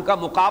ہاشم کا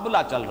مقابلہ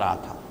چل رہا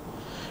تھا،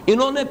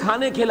 انہوں نے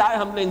کھانے کھلائے،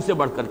 ہم نے ان سے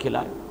بڑھ کر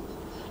کھلائے،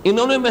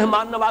 انہوں نے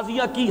مہمان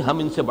نوازیاں کی، ہم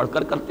ان سے بڑھ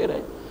کر کرتے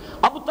رہے،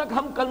 اب تک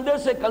ہم کندھے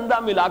سے کندھا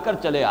ملا کر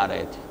چلے آ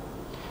رہے تھے،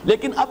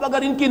 لیکن اب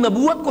اگر ان کی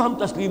نبوت کو ہم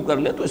تسلیم کر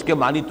لیں تو اس کے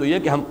معنی تو یہ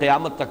کہ ہم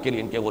قیامت تک کے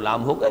لیے ان کے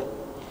غلام ہو گئے۔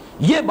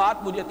 یہ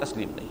بات مجھے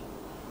تسلیم نہیں۔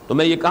 تو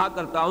میں یہ کہا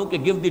کرتا ہوں کہ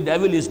give the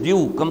devil his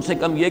due, کم سے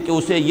کم یہ کہ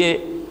اسے یہ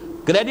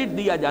کریڈٹ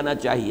دیا جانا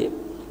چاہیے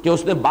کہ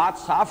اس نے بات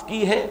صاف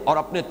کی ہے اور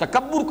اپنے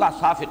تکبر کا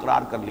صاف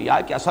اقرار کر لیا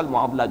ہے کہ اصل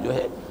معاملہ جو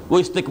ہے وہ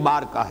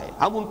استکبار کا ہے،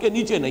 ہم ان کے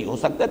نیچے نہیں ہو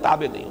سکتے،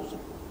 تابع نہیں ہو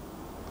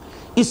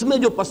سکتے۔ اس میں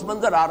جو پس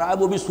منظر آ رہا ہے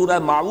وہ بھی سورہ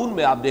ماعون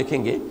میں آپ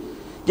دیکھیں گے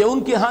کہ ان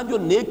کے ہاں جو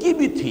نیکی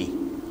بھی تھی،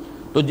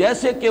 تو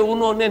جیسے کہ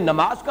انہوں نے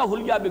نماز کا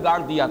حلیہ بگاڑ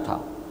دیا تھا،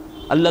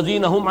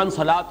 الذین هم عن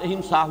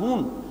صلاتهم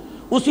ساہون،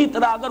 اسی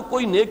طرح اگر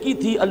کوئی نیکی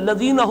تھی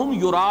الذین هم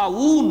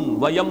یراؤون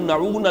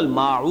ویمنعون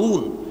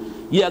الماعون،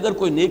 یہ اگر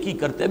کوئی نیکی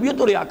کرتے بھی ہے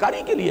تو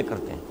ریاکاری کے لیے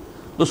کرتے ہیں۔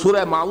 تو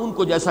سورہ ماعون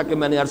کو جیسا کہ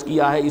میں نے عرض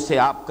کیا ہے، اسے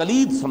آپ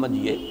کلید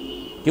سمجھیے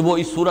کہ وہ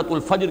اس سورۃ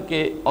الفجر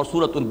کے اور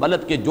سورۃ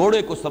البلد کے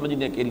جوڑے کو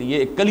سمجھنے کے لیے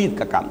ایک کلید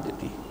کا کام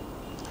دیتی ہے۔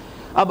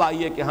 اب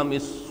آئیے کہ ہم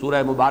اس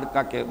سورہ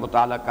مبارکہ کے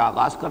مطالعہ کا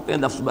آغاز کرتے ہیں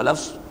لفظ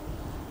بلفظ،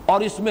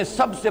 اور اس میں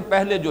سب سے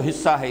پہلے جو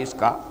حصہ ہے اس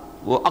کا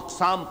وہ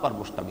اقسام پر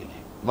مشتمل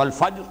ہے۔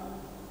 والفجر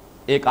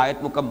ایک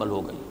آیت مکمل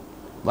ہو گئی،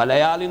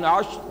 ولیال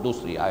عشر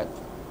دوسری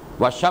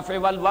آیت، والشفع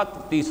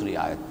والوتر تیسری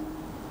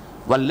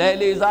آیت،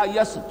 واللیل اذا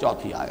یسر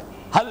چوتھی آیت،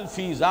 هل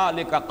فی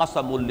ذلک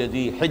قسم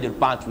لذی حجر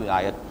پانچویں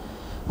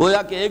آیت۔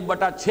 گویا کہ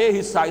 1/6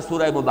 حصہ اس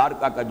سورہ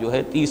مبارکہ کا جو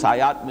ہے 30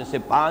 آیات میں سے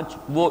 5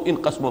 وہ ان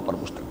قسموں پر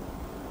مشتمل ہے۔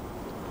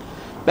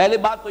 پہلے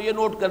بات تو یہ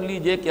نوٹ کر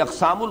لیجئے کہ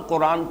اقسام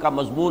القرآن کا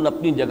مضمون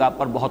اپنی جگہ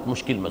پر بہت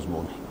مشکل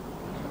مضمون ہے۔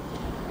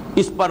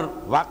 اس پر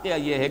واقعہ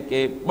یہ ہے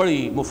کہ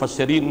بڑی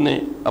مفسرین نے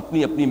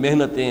اپنی اپنی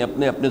محنتیں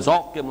اپنے اپنے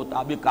ذوق کے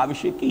مطابق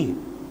کاوشیں کی ہیں،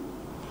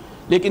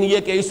 لیکن یہ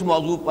کہ اس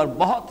موضوع پر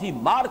بہت ہی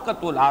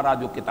مارکۃ الآراء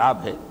جو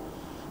کتاب ہے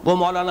وہ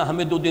مولانا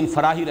حمید الدین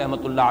فراہی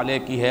رحمۃ اللہ علیہ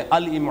کی ہے،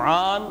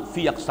 الامعان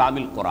فی اقسام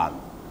القرآن۔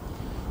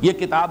 یہ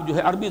کتاب جو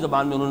ہے عربی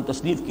زبان میں انہوں نے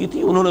تصنیف کی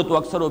تھی۔ انہوں نے تو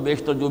اکثر و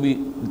بیشتر جو بھی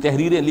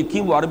تحریریں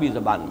لکھی وہ عربی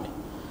زبان میں،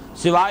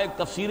 سوائے ایک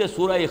تفسیر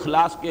سورہ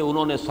اخلاص کے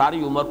انہوں نے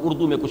ساری عمر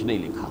اردو میں کچھ نہیں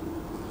لکھا،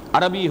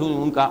 عربی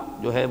ان کا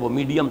جو ہے وہ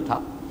میڈیم تھا۔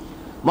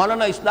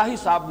 مولانا اصلاحی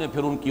صاحب نے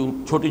پھر ان کی ان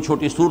چھوٹی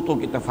چھوٹی صورتوں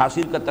کی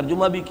تفاسیر کا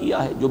ترجمہ بھی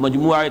کیا ہے جو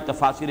مجموعہ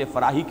تفاسیر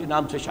فراہی کے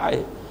نام سے شائع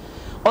ہے،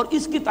 اور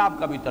اس کتاب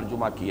کا بھی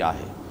ترجمہ کیا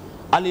ہے،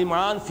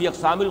 الامعان فی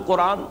اقسام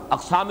القرآن،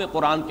 اقسام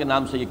قرآن کے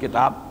نام سے یہ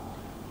کتاب۔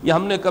 یہ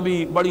ہم نے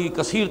کبھی بڑی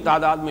کثیر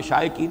تعداد میں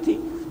شائع کی تھی۔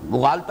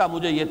 مغالطہ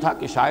مجھے یہ تھا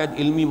کہ شاید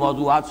علمی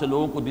موضوعات سے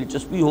لوگوں کو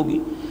دلچسپی ہوگی،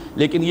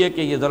 لیکن یہ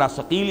کہ یہ ذرا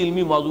ثقیل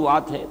علمی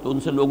موضوعات ہیں تو ان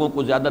سے لوگوں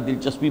کو زیادہ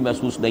دلچسپی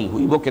محسوس نہیں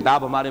ہوئی۔ وہ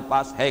کتاب ہمارے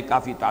پاس ہے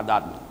کافی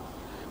تعداد میں،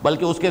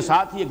 بلکہ اس کے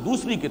ساتھ ہی ایک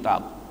دوسری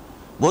کتاب،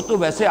 وہ تو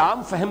ویسے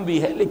عام فہم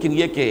بھی ہے لیکن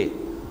یہ کہ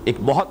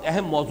ایک بہت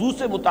اہم موضوع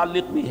سے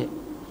متعلق بھی ہے،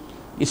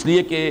 اس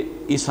لیے کہ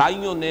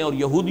عیسائیوں نے اور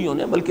یہودیوں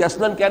نے، بلکہ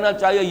اصلاً کہنا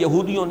چاہیے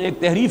یہودیوں نے ایک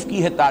تحریف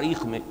کی ہے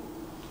تاریخ میں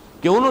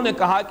کہ انہوں نے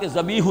کہا کہ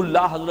ذبیح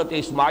اللہ حضرت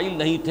اسماعیل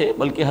نہیں تھے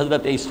بلکہ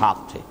حضرت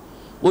اسحاق تھے۔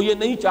 وہ یہ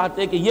نہیں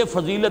چاہتے کہ یہ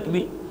فضیلت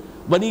بھی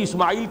بنی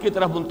اسماعیل کی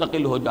طرف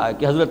منتقل ہو جائے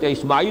کہ حضرت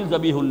اسماعیل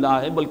ذبیح اللہ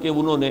ہے، بلکہ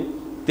انہوں نے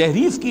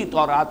تحریف کی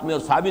تورات میں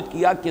اور ثابت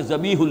کیا کہ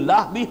ذبیح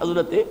اللہ بھی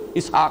حضرت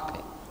اسحاق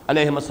ہے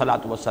علیہم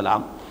الصلاۃ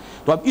والسلام۔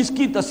 تو اب اس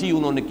کی تصحیح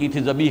انہوں نے کی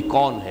تھی، ذبیح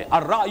کون ہے،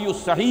 الرأی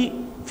الصحیح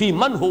فی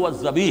من هو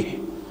الذبیح،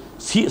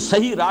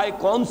 صحیح رائے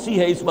کون سی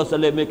ہے اس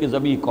مسئلے میں کہ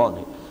ذبیح کون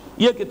ہے۔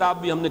 یہ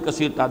کتاب بھی ہم نے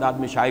کثیر تعداد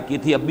میں شائع کی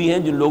تھی، اب بھی ہیں،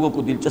 جن لوگوں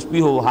کو دلچسپی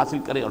ہو وہ حاصل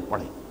کریں اور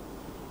پڑھیں۔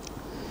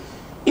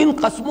 ان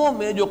قسموں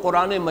میں جو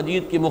قرآن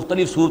مجید کی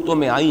مختلف صورتوں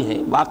میں آئی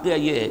ہیں، واقعہ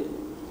یہ ہے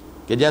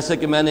کہ جیسے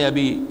کہ میں نے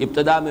ابھی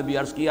ابتدا میں بھی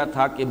عرض کیا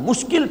تھا کہ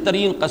مشکل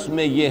ترین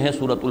قسمیں یہ ہیں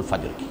سورۃ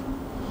الفجر کی،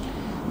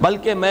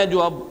 بلکہ میں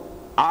جو اب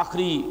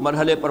آخری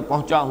مرحلے پر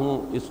پہنچا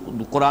ہوں اس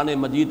قرآن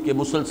مجید کے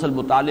مسلسل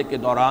مطالعے کے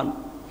دوران،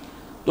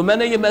 تو میں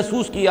نے یہ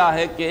محسوس کیا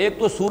ہے کہ ایک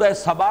تو سورہ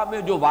سبا میں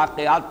جو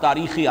واقعات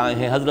تاریخی آئے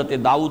ہیں، حضرت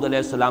داؤد علیہ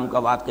السلام کا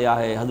واقعہ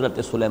ہے، حضرت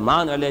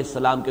سلیمان علیہ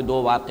السلام کے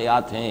 2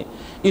 واقعات ہیں،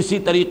 اسی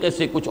طریقے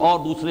سے کچھ اور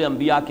دوسرے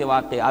انبیاء کے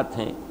واقعات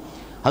ہیں،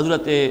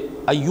 حضرت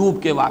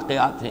ایوب کے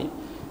واقعات ہیں۔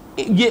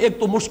 یہ ایک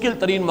تو مشکل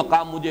ترین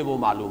مقام مجھے وہ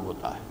معلوم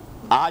ہوتا ہے،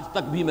 آج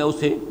تک بھی میں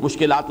اسے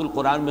مشکلات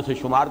القرآن میں سے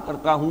شمار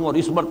کرتا ہوں، اور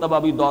اس مرتبہ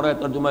بھی دورہ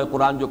ترجمہ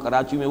قرآن جو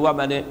کراچی میں ہوا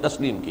میں نے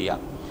تسلیم کیا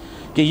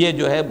کہ یہ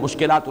جو ہے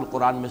مشکلات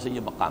القرآن میں سے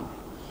یہ مقام ہے۔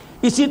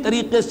 اسی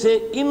طریقے سے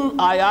ان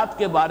آیات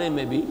کے بارے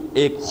میں بھی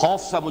ایک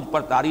خوف سا مجھ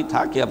پر طاری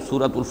تھا کہ اب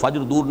سورۃ الفجر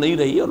دور نہیں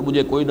رہی اور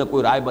مجھے کوئی نہ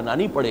کوئی رائے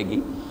بنانی پڑے گی،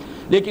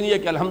 لیکن یہ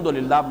کہ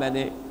الحمدللہ میں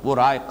نے وہ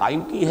رائے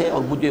قائم کی ہے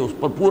اور مجھے اس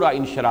پر پورا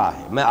انشراح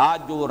ہے۔ میں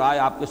آج جو وہ رائے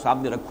آپ کے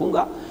سامنے رکھوں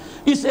گا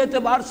اس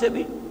اعتبار سے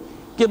بھی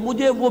کہ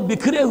مجھے وہ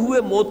بکھرے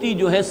ہوئے موتی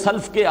جو ہے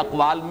سلف کے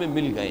اقوال میں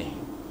مل گئے ہیں،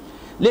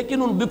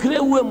 لیکن ان بکھرے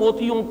ہوئے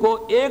موتیوں کو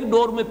ایک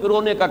ڈور میں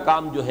پرونے کا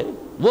کام جو ہے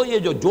وہ یہ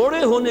جو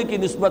جوڑے ہونے کی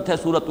نسبت ہے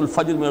سورۃ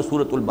الفجر میں اور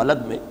سورۃ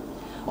البلد میں،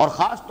 اور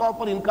خاص طور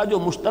پر ان کا جو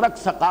مشترک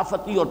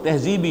ثقافتی اور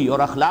تہذیبی اور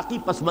اخلاقی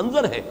پس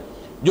منظر ہے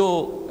جو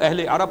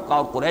اہل عرب کا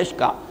اور قریش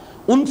کا،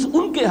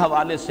 ان کے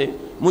حوالے سے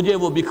مجھے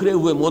وہ بکھرے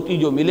ہوئے موتی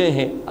جو ملے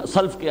ہیں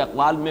سلف کے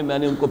اقوال میں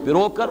نے ان کو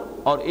پرو کر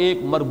اور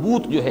ایک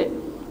مربوط جو ہے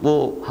وہ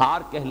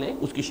ہار کہہ لیں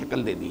اس کی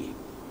شکل دے دی ہے۔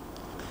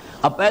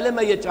 اب پہلے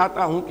میں یہ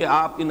چاہتا ہوں کہ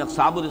آپ ان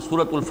اقسام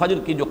سورۃ الفجر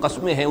کی جو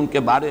قسمیں ہیں ان کے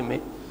بارے میں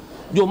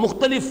جو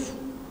مختلف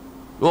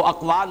وہ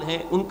اقوال ہیں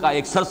ان کا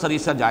ایک سرسری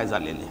سا جائزہ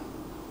لے لیں۔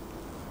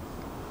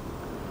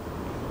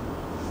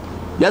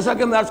 جیسا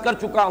کہ میں عرض کر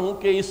چکا ہوں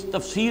کہ اس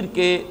تفسیر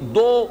کے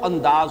دو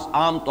انداز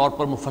عام طور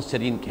پر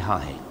مفسرین کے ہاں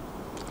ہیں۔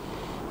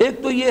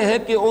 ایک تو یہ ہے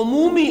کہ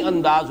عمومی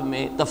انداز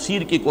میں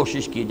تفسیر کی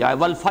کوشش کی جائے،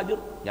 والفجر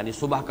یعنی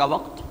صبح کا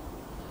وقت،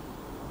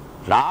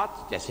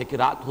 رات جیسے کہ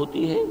رات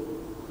ہوتی ہے،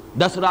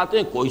 10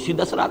 راتیں کوئی سی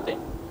 10 راتیں،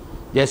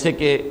 جیسے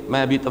کہ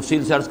میں ابھی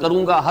تفصیل سے عرض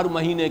کروں گا، ہر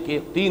مہینے کے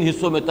 3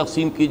 حصوں میں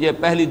تقسیم کیجئے،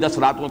 پہلی 10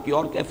 راتوں کی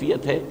اور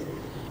کیفیت ہے،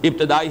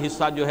 ابتدائی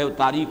حصہ جو ہے وہ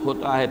تاریک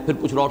ہوتا ہے، پھر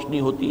کچھ روشنی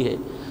ہوتی ہے،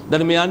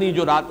 درمیانی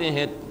جو راتیں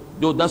ہیں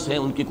جو 10 ہیں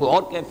ان کی کوئی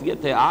اور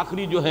کیفیت ہے،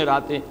 آخری جو ہے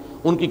راتیں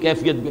ان کی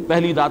کیفیت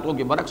پہلی راتوں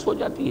کے برعکس ہو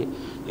جاتی ہے۔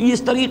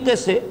 اس طریقے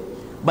سے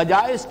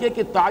بجائے اس کے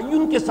کہ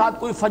تعین کے ساتھ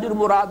کوئی فجر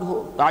مراد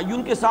ہو،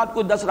 تعین کے ساتھ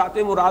کوئی 10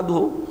 راتیں مراد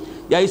ہو،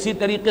 یا اسی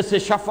طریقے سے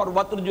شفع اور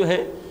وتر جو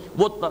ہے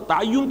وہ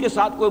تعین کے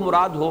ساتھ کوئی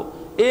مراد ہو،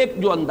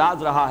 ایک جو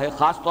انداز رہا ہے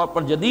خاص طور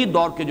پر جدید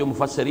دور کے جو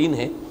مفسرین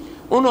ہیں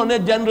انہوں نے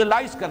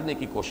جنرلائز کرنے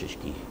کی کوشش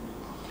کی ہے۔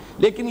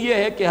 لیکن یہ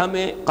ہے کہ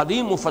ہمیں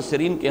قدیم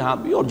مفسرین کے ہاں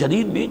بھی اور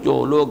جدید بھی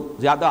جو لوگ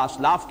زیادہ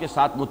اسلاف کے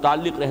ساتھ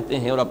متعلق رہتے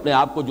ہیں اور اپنے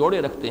آپ کو جوڑے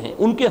رکھتے ہیں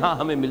ان کے ہاں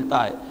ہمیں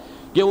ملتا ہے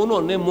کہ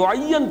انہوں نے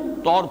معین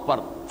طور پر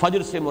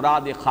فجر سے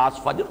مراد ایک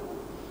خاص فجر،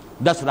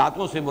 10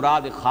 راتوں سے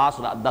مراد ایک خاص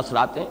 10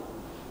 راتیں،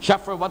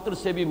 شفع وتر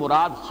سے بھی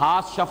مراد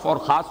خاص شفع اور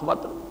خاص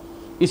وتر،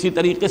 اسی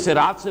طریقے سے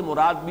رات سے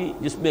مراد بھی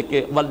جس میں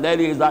کہ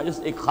واللیل اذا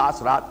یسر ایک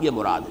خاص رات یہ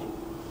مراد ہے۔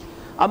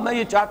 اب میں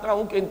یہ چاہتا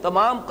ہوں کہ ان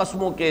تمام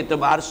قسموں کے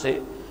اعتبار سے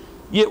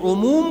یہ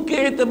عموم کے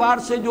اعتبار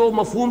سے جو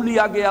مفہوم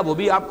لیا گیا وہ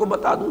بھی آپ کو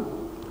بتا دوں،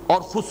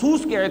 اور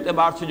خصوص کے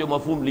اعتبار سے جو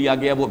مفہوم لیا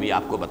گیا وہ بھی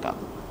آپ کو بتا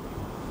دوں۔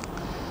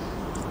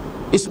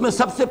 اس میں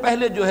سب سے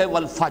پہلے جو ہے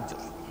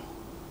والفجر،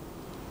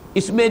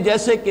 اس میں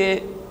جیسے کہ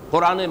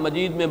قرآن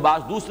مجید میں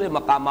بعض دوسرے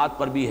مقامات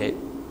پر بھی ہے،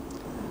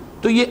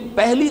 تو یہ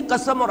پہلی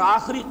قسم اور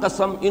آخری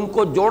قسم ان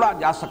کو جوڑا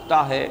جا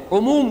سکتا ہے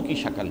عموم کی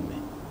شکل میں،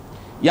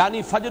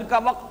 یعنی فجر کا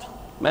وقت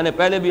میں نے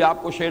پہلے بھی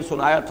آپ کو شعر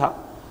سنایا تھا،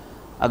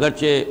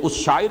 اگرچہ اس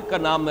شاعر کا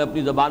نام میں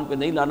اپنی زبان پہ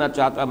نہیں لانا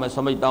چاہتا، میں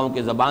سمجھتا ہوں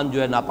کہ زبان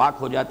جو ہے ناپاک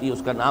ہو جاتی ہے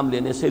اس کا نام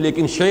لینے سے،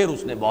 لیکن شعر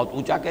اس نے بہت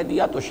اونچا کہہ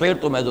دیا، تو شعر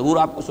تو میں ضرور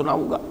آپ کو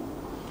سناؤں گا۔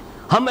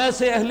 ہم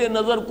ایسے اہل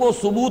نظر کو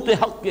ثبوت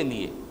حق کے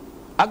لیے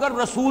اگر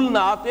رسول نہ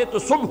آتے تو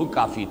صبح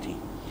کافی تھی،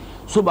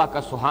 صبح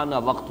کا سہانا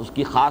وقت، اس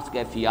کی خاص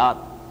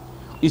کیفیات،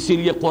 اسی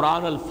لیے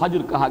قرآن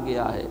الفجر کہا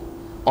گیا ہے،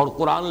 اور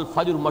قرآن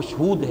الفجر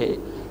مشہود ہے،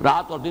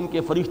 رات اور دن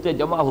کے فرشتے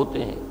جمع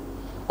ہوتے ہیں۔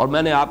 اور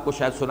میں نے آپ کو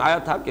شاید سنایا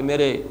تھا کہ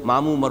میرے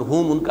ماموں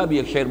مرحوم ان کا بھی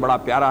ایک شعر بڑا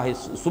پیارا ہے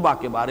صبح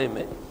کے بارے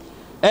میں،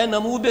 اے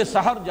نمود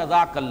سحر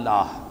جزاک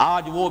اللہ،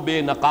 آج وہ بے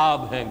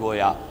نقاب ہیں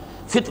گویا،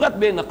 فطرت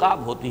بے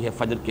نقاب ہوتی ہے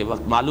فجر کے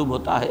وقت، معلوم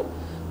ہوتا ہے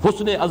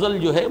حسن ازل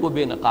جو ہے وہ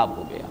بے نقاب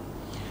ہو گیا۔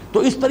 تو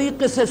اس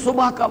طریقے سے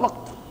صبح کا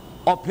وقت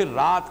اور پھر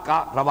رات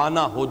کا روانہ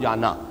ہو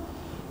جانا،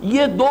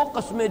 یہ دو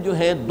قسمیں جو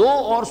ہیں، دو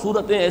اور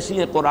صورتیں ایسی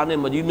ہیں قرآن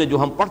مجید میں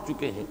جو ہم پڑھ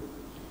چکے ہیں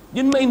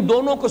جن میں ان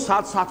دونوں کو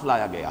ساتھ ساتھ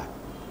لایا گیا ہے۔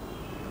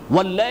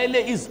 واللیل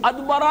اذ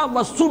ادبر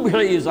والصبح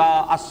اذا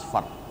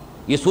اسفر،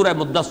 یہ سورہ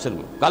مدثر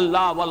میں،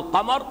 کلا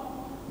والقمر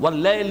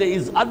واللیل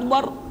اذ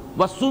ادبر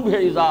والصبح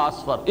اذا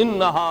اسفر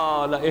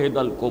انہا لإحدی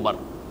الکبر،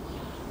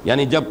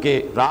 یعنی جب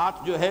کہ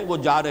رات جو ہے وہ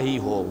جا رہی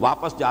ہو،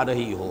 واپس جا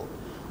رہی ہو،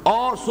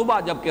 اور صبح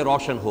جب کہ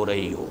روشن ہو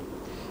رہی ہو۔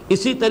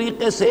 اسی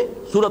طریقے سے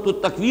سورۃ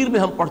التکویر میں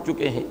ہم پڑھ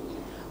چکے ہیں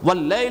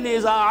واللیل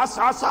اذا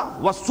عسعس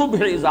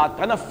والصبح اذا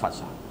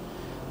تنفس،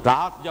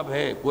 رات جب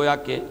ہے گویا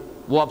کہ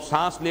وہ اب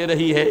سانس لے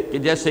رہی ہے کہ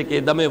جیسے کہ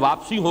دم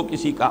واپسی ہو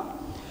کسی کا،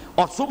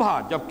 اور صبح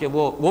جب کہ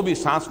وہ بھی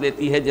سانس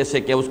لیتی ہے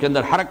جیسے کہ اس کے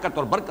اندر حرکت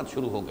اور برکت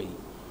شروع ہو گئی۔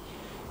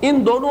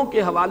 ان دونوں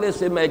کے حوالے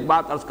سے میں ایک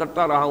بات عرض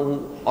کرتا رہا ہوں،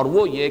 اور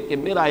وہ یہ کہ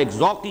میرا ایک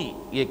ذوقی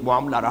ایک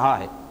معاملہ رہا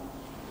ہے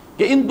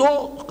کہ ان دو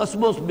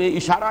قسموں میں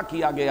اشارہ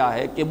کیا گیا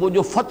ہے کہ وہ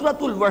جو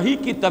فترۃ الوحی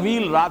کی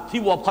طویل رات تھی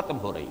وہ اب ختم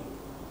ہو رہی ہے۔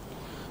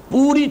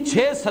 پوری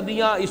 6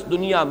 صدیاں اس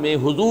دنیا میں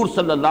حضور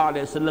صلی اللہ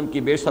علیہ وسلم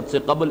کی بعثت سے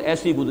قبل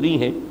ایسی گزری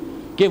ہیں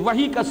کہ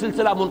وحی کا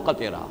سلسلہ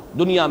منقطع رہا،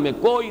 دنیا میں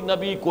کوئی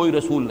نبی کوئی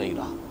رسول نہیں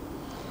رہا۔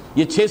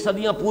 یہ 6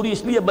 صدیاں پوری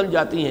اس لیے بن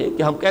جاتی ہیں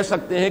کہ ہم کہہ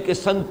سکتے ہیں کہ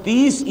سن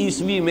 30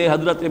 عیسوی میں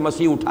حضرت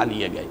مسیح اٹھا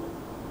لیے گئے،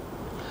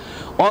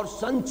 اور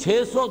سن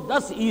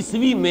 610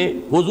 عیسوی میں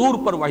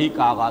حضور پر وحی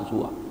کا آغاز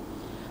ہوا۔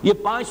 یہ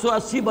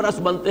 580 برس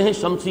بنتے ہیں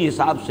شمسی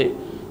حساب سے،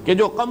 کہ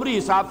جو قمری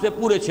حساب سے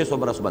پورے 600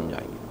 برس بن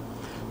جائیں گے۔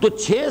 تو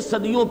 6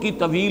 صدیوں کی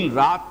طویل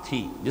رات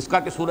تھی جس کا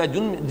کہ سورہ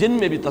جن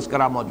میں بھی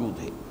تذکرہ موجود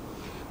ہے،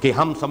 کہ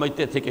ہم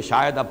سمجھتے تھے کہ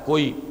شاید اب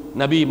کوئی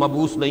نبی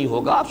مبعوث نہیں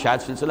ہوگا، اب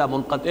شاید سلسلہ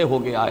منقطع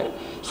ہو گیا ہے۔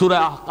 سورہ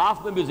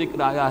احقاف میں بھی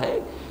ذکر آیا ہے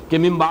کہ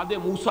من بعد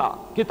موسیٰ،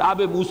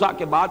 کتاب موسیٰ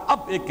کے بعد اب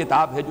ایک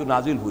کتاب ہے جو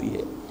نازل ہوئی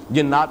ہے،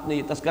 جنات نے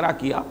یہ تذکرہ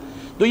کیا،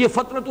 تو یہ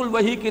فترۃ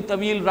الوحی کی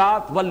طویل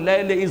رات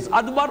واللیل اذ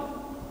ادبر،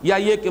 یا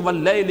یہ کہ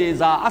واللیل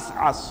اذا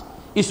عسعس،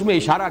 اس میں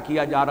اشارہ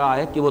کیا جا رہا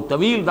ہے کہ وہ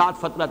طویل رات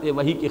فترت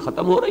وحی کی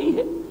ختم ہو رہی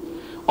ہے،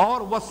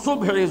 اور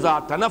والصبح اذا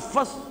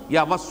تنفس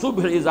یا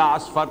والصبح اذا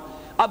اسفر،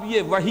 اب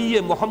یہ وحی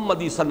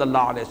محمدی صلی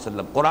اللہ علیہ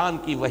وسلم، قرآن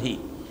کی وحی،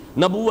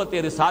 نبوت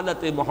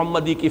رسالت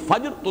محمدی کی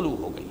فجر طلوع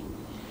ہو گئی۔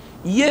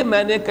 یہ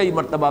میں نے کئی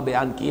مرتبہ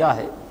بیان کیا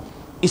ہے،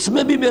 اس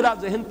میں بھی میرا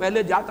ذہن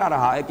پہلے جاتا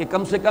رہا ہے کہ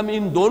کم سے کم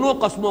ان دونوں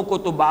قسموں کو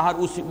تو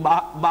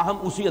باہم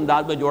اسی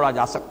انداز میں جوڑا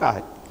جا سکتا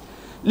ہے،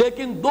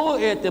 لیکن دو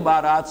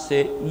اعتبارات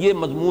سے یہ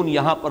مضمون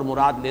یہاں پر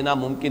مراد لینا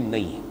ممکن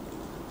نہیں ہے،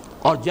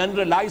 اور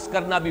جنرلائز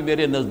کرنا بھی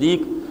میرے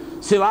نزدیک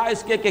سوائے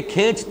اس کے کہ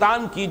کھینچ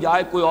تان کی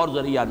جائے کوئی اور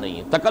ذریعہ نہیں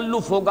ہے،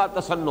 تکلف ہوگا،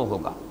 تصنع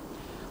ہوگا۔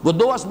 وہ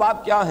دو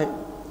اسباب کیا ہیں؟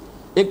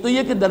 ایک تو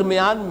یہ کہ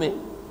درمیان میں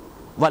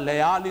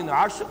وَلَيَالٍ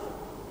عَشْرٍ،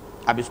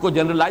 اب اس کو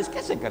جنرلائز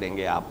کیسے کریں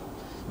گے آپ؟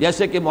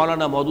 جیسے کہ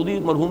مولانا مودودی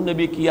مرحوم نے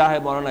بھی کیا ہے،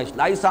 مولانا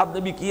اصلاحی صاحب نے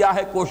بھی کیا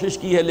ہے، کوشش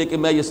کی ہے،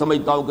 لیکن میں یہ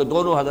سمجھتا ہوں کہ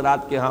دونوں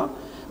حضرات کے ہاں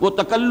وہ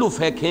تکلف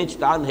ہے، کھینچ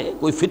تان ہے،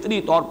 کوئی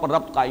فطری طور پر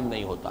ربط قائم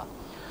نہیں ہوتا۔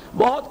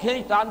 بہت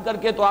کھینچ تان کر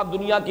کے تو آپ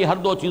دنیا کی ہر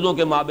دو چیزوں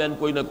کے مابین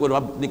کوئی نہ کوئی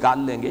ربط نکال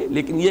لیں گے،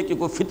 لیکن یہ کہ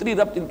کوئی فطری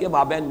ربط ان کے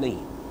مابین نہیں۔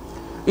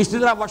 اسی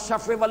طرح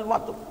والشفع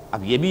والوتر،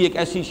 اب یہ بھی ایک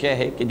ایسی شے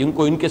ہے کہ جن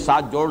کو ان کے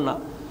ساتھ جوڑنا،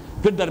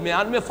 پھر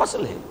درمیان میں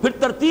فصل ہے، پھر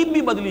ترتیب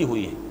بھی بدلی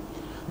ہوئی ہے۔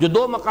 جو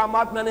دو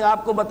مقامات میں نے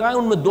آپ کو بتائے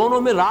ان میں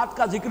دونوں میں رات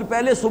کا ذکر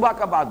پہلے، صبح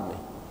کا بعد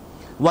میں،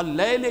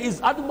 واللیل اذ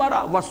ادبر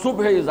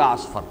والصبح اذا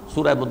اسفر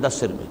سورہ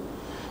مدثر میں،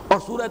 اور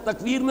سورہ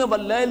تکویر میں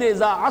واللیل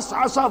اذا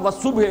عسعس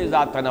والصبح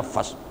اذا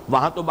تنفس،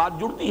 وہاں تو بات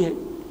جڑتی ہے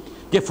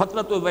کہ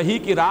فترت وحی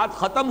کی رات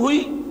ختم ہوئی،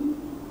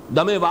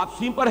 دم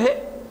واپسی پر ہے،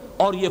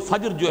 اور یہ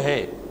فجر جو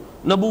ہے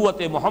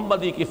نبوت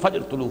محمدی کی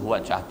فجر طلوع ہوا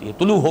چاہتی ہے،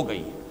 طلوع ہو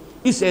گئی ہے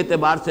اس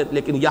اعتبار سے۔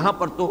 لیکن یہاں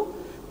پر تو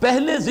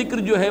پہلے ذکر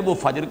جو ہے وہ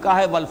فجر کا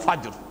ہے،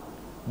 والفجر،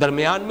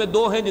 درمیان میں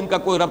دو ہیں جن کا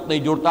کوئی ربط نہیں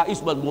جڑتا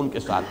اس مضمون کے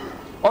ساتھ،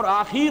 اور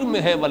آخر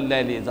میں ہے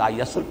واللیل اذا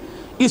یسر۔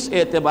 اس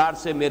اعتبار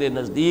سے میرے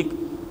نزدیک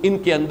ان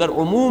کے اندر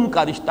عموم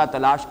کا رشتہ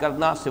تلاش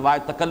کرنا سوائے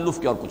تکلف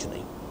کے اور کچھ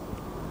نہیں۔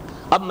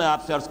 اب میں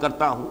آپ سے عرض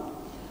کرتا ہوں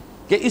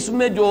کہ اس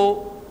میں جو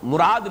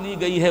مراد لی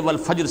گئی ہے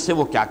والفجر سے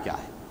وہ کیا کیا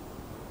ہے۔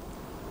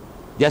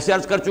 جیسے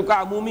عرض کر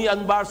چکا، عمومی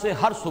انبار سے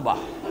ہر صبح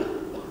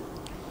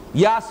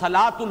یا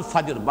صلاۃ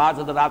الفجر، بعض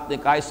حضرات نے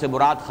کہا اس سے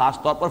مراد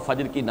خاص طور پر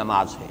فجر کی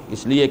نماز ہے،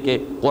 اس لیے کہ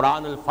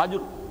قرآن الفجر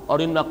اور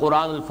ان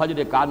قرآن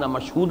الفجر کان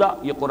مشہودا،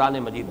 یہ قرآن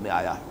مجید میں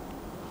آیا ہے۔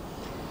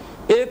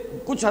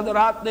 کچھ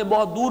حضرات نے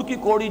بہت دور کی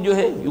کوڑی جو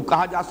ہے، یوں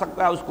کہا جا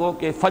سکتا ہے اس کو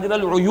کہ فجر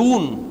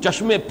العیون،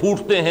 چشمے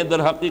پھوٹتے ہیں،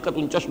 در حقیقت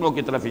ان چشموں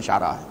کی طرف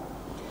اشارہ ہے۔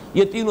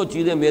 یہ تینوں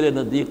چیزیں میرے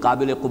نزدیک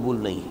قابل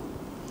قبول نہیں ہیں،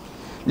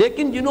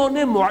 لیکن جنہوں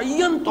نے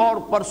معین طور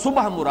پر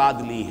صبح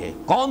مراد لی ہے،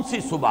 کون سی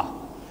صبح؟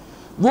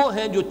 وہ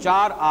ہیں جو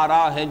چار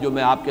آراء ہیں جو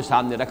میں آپ کے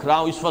سامنے رکھ رہا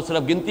ہوں، اس وقت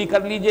صرف گنتی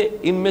کر لیجئے۔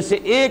 ان میں سے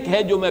ایک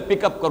ہے جو میں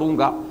پک اپ کروں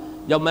گا،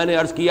 جب میں نے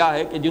عرض کیا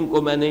ہے کہ جن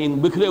کو میں نے ان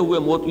بکھرے ہوئے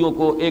موتیوں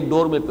کو ایک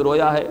ڈور میں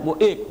پرویا ہے، وہ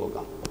ایک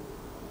ہوگا۔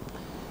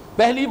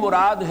 پہلی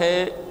مراد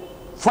ہے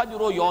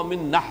فجر یوم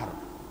النحر،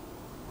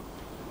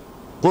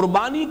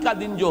 قربانی کا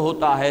دن جو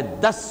ہوتا ہے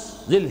 10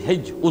 ذی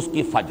الحج، اس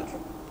کی فجر۔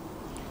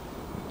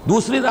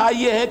 دوسری رائے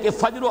یہ ہے کہ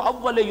فجر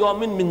اول یوم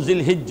من ذی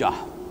الحجہ،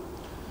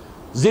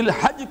 ذی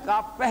الحج کا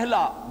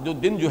پہلا جو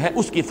دن جو ہے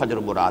اس کی فجر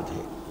مراد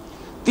ہے۔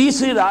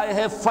 تیسری رائے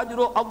ہے فجر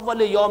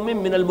اول یوم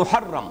من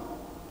المحرم،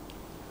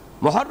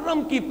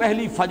 محرم کی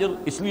پہلی فجر،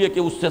 اس لیے کہ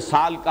اس سے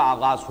سال کا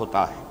آغاز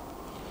ہوتا ہے۔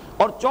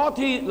 اور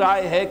چوتھی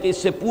رائے ہے کہ اس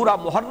سے پورا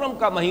محرم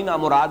کا مہینہ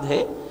مراد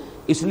ہے،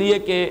 اس لیے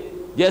کہ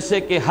جیسے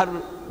کہ ہر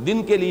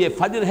دن کے لیے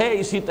فجر ہے،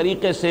 اسی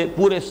طریقے سے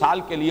پورے سال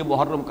کے لیے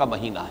محرم کا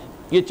مہینہ ہے۔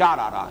 یہ چار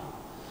آراء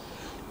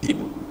ہیں۔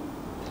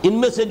 ان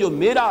میں سے جو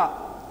میرا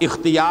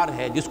اختیار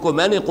ہے، جس کو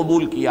میں نے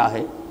قبول کیا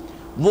ہے،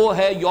 وہ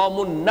ہے یوم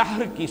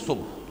النحر کی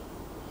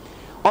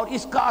صبح، اور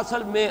اس کا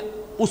اصل میں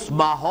اس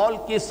ماحول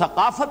کے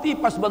ثقافتی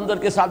پس منظر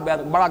کے ساتھ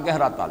بڑا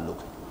گہرا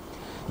تعلق ہے۔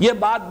 یہ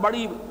بات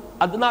بڑی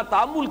ادنا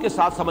تعامل کے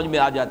ساتھ سمجھ میں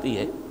آ جاتی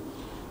ہے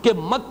کہ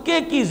مکے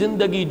کی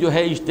زندگی جو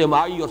ہے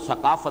اجتماعی اور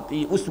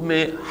ثقافتی، اس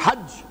میں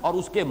حج اور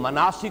اس کے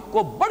مناسک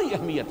کو بڑی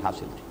اہمیت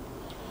حاصل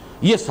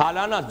تھی۔ یہ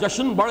سالانہ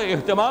جشن بڑے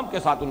اہتمام کے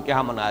ساتھ ان کے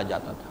ہاں منایا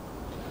جاتا تھا۔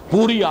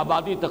 پوری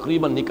آبادی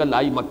تقریباً نکل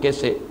آئی مکے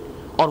سے،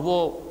 اور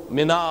وہ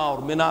منا اور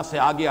منا سے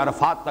آگے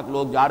عرفات تک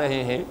لوگ جا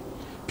رہے ہیں۔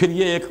 پھر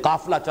یہ ایک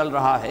قافلہ چل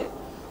رہا ہے،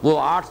 وہ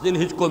 8 ذی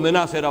الحج کو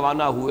منا سے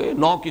روانہ ہوئے،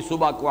 9 کی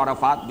صبح کو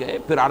عرفات گئے،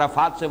 پھر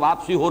عرفات سے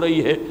واپسی ہو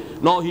رہی ہے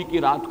 9 ہی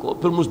کی رات کو،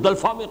 پھر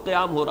مزدلفہ میں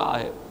قیام ہو رہا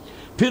ہے،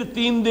 پھر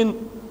 3 دن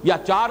یا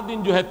 4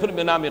 دن جو ہے پھر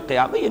منا میں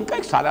قیام ہے۔ ان کا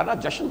ایک سالانہ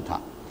جشن تھا،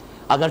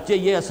 اگرچہ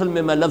یہ اصل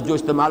میں لفظ جو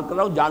استعمال کر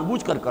رہا ہوں جان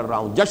بوجھ کر رہا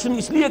ہوں، جشن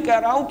اس لیے کہہ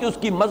رہا ہوں کہ اس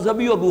کی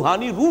مذہبی اور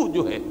روحانی روح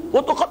جو ہے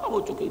وہ تو ختم ہو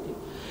چکی تھی،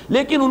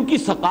 لیکن ان کی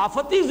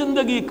ثقافتی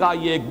زندگی کا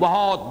یہ ایک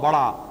بہت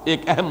بڑا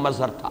ایک اہم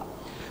مظہر تھا۔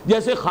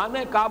 جیسے خانہ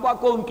کعبہ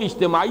کو ان کی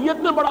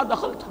اجتماعیت میں بڑا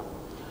دخل تھا،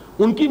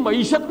 ان کی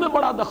معیشت میں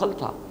بڑا دخل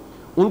تھا،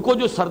 ان کو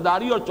جو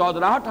سرداری اور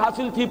چودراہٹ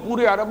حاصل تھی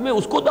پورے عرب میں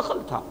اس کو دخل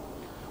تھا،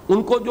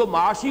 ان کو جو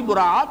معاشی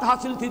مراعات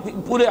حاصل تھی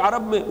پورے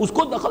عرب میں اس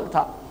کو دخل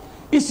تھا۔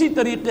 اسی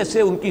طریقے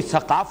سے ان کی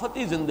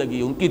ثقافتی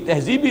زندگی، ان کی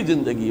تہذیبی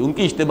زندگی، ان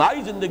کی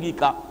اجتماعی زندگی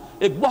کا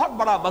ایک بہت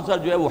بڑا مظہر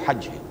جو ہے وہ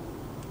حج ہے۔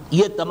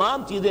 یہ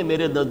تمام چیزیں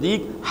میرے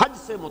نزدیک حج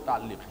سے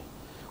متعلق ہیں،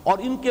 اور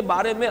ان کے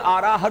بارے میں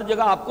آراء ہر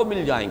جگہ آپ کو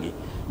مل جائیں گی،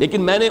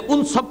 لیکن میں نے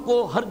ان سب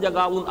کو ہر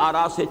جگہ ان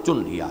آراء سے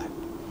چن لیا ہے۔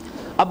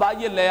 اب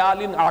آئیے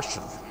لیال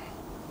عشر۔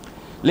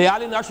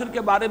 لیال عشر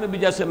کے بارے میں بھی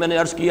جیسے میں نے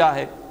عرض کیا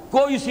ہے،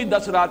 کوئی سی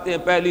 10 راتیں،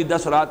 پہلی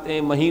 10 راتیں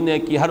مہینے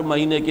کی، ہر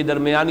مہینے کی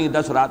درمیانی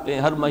 10 راتیں،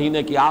 ہر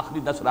مہینے کی آخری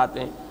 10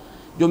 راتیں،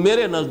 جو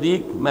میرے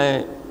نزدیک،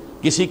 میں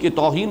کسی کی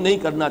توہین نہیں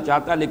کرنا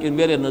چاہتا، لیکن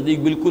میرے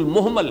نزدیک بالکل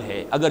مہمل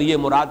ہے اگر یہ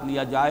مراد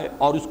لیا جائے،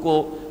 اور اس کو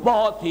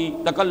بہت ہی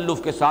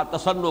تکلف کے ساتھ،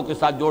 تصنع کے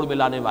ساتھ جوڑ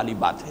ملانے والی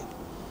بات ہے۔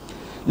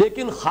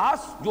 لیکن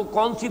خاص جو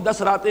کون سی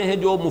 10 راتیں ہیں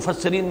جو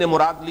مفسرین نے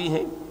مراد لی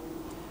ہیں،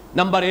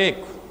 نمبر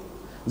 1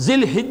 ذی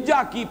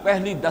الحجہ کی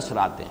پہلی 10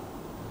 راتیں،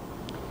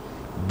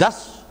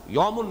 10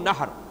 یوم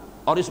النحر،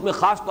 اور اس میں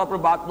خاص طور پر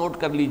بات نوٹ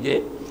کر لیجئے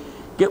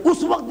کہ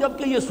اس وقت جب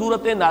کہ یہ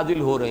صورتیں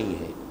نازل ہو رہی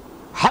ہیں،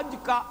 حج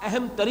کا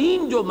اہم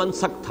ترین جو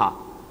منسک تھا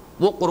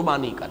وہ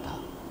قربانی کا تھا۔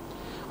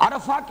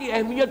 عرفہ کی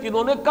اہمیت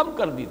انہوں نے کم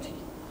کر دی تھی،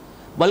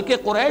 بلکہ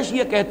قریش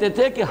یہ کہتے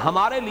تھے کہ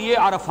ہمارے لیے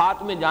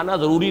عرفات میں جانا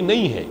ضروری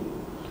نہیں ہے،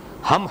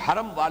 ہم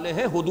حرم والے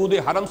ہیں، حدود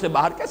حرم سے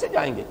باہر کیسے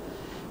جائیں گے؟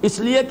 اس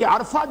لیے کہ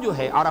عرفہ جو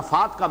ہے،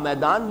 عرفات کا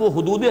میدان، وہ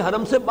حدود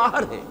حرم سے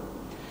باہر ہے،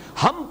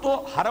 ہم تو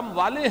حرم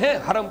والے ہیں،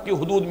 حرم کی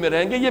حدود میں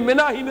رہیں گے۔ یہ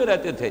منی ہی میں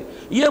رہتے تھے،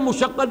 یہ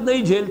مشقت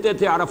نہیں جھیلتے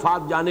تھے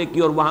عرفات جانے کی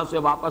اور وہاں سے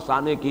واپس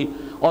آنے کی،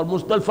 اور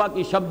مزدلفہ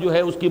کی شب جو ہے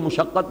اس کی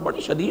مشقت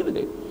بڑی شدید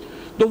ہے،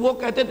 تو وہ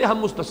کہتے تھے ہم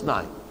مستثنیٰ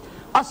ہیں۔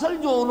 اصل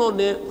جو انہوں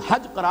نے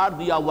حج قرار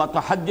دیا ہوا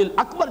تھا، حج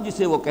الاکبر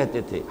جسے وہ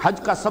کہتے تھے، حج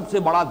کا سب سے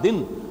بڑا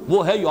دن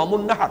وہ ہے یوم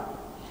النحر،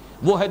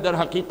 وہ ہے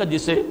در حقیقت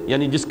جسے،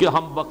 یعنی جس کے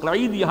ہم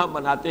بقرعید یہاں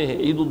مناتے ہیں،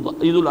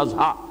 عید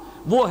الاضحیٰ،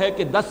 وہ ہے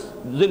کہ 10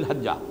 ذی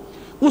الحجہ،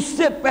 اس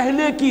سے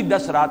پہلے کی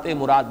 10 راتیں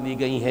مراد لی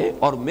گئی ہیں،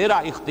 اور میرا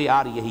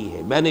اختیار یہی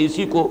ہے، میں نے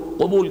اسی کو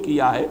قبول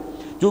کیا ہے،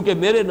 کیونکہ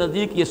میرے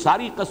نزدیک یہ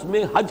ساری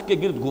قسمیں حج کے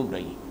گرد گھوم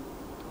رہی ہیں۔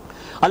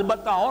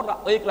 البتہ اور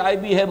ایک رائے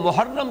بھی ہے،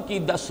 محرم کی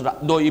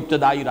 2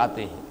 ابتدائی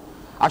راتیں ہیں،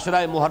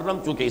 عشرہ محرم،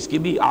 چونکہ اس کی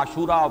بھی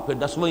عاشورہ اور پھر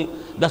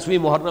 10ویں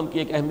محرم کی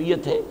ایک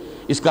اہمیت ہے،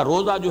 اس کا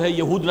روزہ جو ہے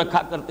یہود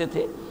رکھا کرتے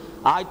تھے۔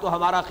 آج تو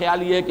ہمارا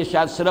خیال یہ ہے کہ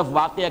شاید صرف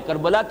واقعہ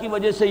کربلا کی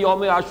وجہ سے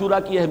یوم عاشورہ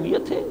کی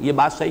اہمیت ہے، یہ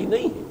بات صحیح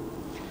نہیں ہے،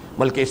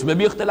 بلکہ اس میں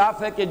بھی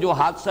اختلاف ہے کہ جو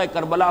حادثہ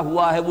کربلا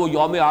ہوا ہے وہ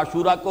یوم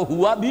عاشورہ کو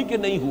ہوا بھی کہ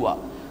نہیں ہوا۔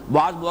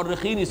 بعض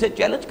مورخین اسے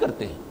چیلنج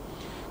کرتے ہیں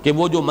کہ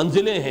وہ جو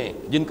منزلیں ہیں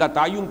جن کا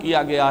تعین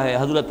کیا گیا ہے،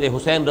 حضرت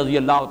حسین رضی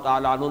اللہ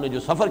تعالیٰ عنہ نے جو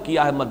سفر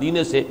کیا ہے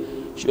مدینے سے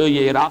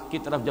یہ عراق کی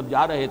طرف جب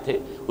جا رہے تھے،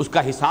 اس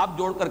کا حساب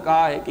جوڑ کر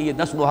کہا ہے کہ یہ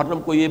 10 محرم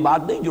کو یہ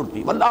بات نہیں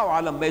جڑتی، واللہ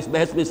عالم، میں اس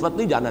بحث میں اس وقت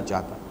نہیں جانا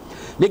چاہتا،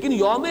 لیکن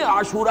یوم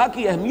عاشورہ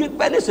کی اہمیت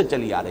پہلے سے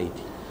چلی آ رہی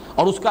تھی،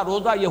 اور اس کا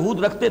روزہ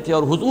یہود رکھتے تھے،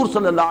 اور حضور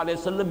صلی اللہ علیہ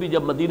وسلم بھی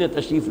جب مدینہ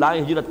تشریف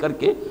لائے ہجرت کر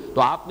کے،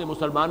 تو آپ نے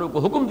مسلمانوں کو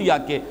حکم دیا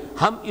کہ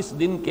ہم اس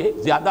دن کے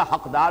زیادہ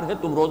حقدار ہیں،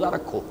 تم روزہ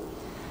رکھو،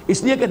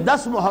 اس لیے کہ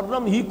 10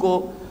 محرم ہی کو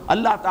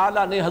اللہ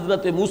تعالیٰ نے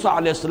حضرت موسیٰ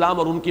علیہ السلام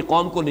اور ان کی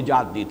قوم کو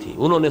نجات دی تھی۔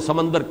 انہوں نے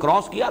سمندر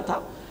کراس کیا تھا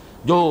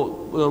جو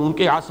ان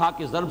کے عصا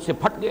کے ضرب سے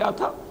پھٹ گیا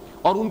تھا،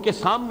 اور ان کے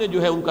سامنے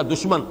جو ہے ان کا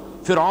دشمن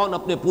فرعون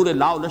اپنے پورے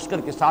لاؤ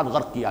لشکر کے ساتھ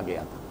غرق کیا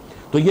گیا تھا۔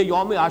 تو یہ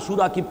یوم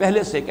عاشورہ کی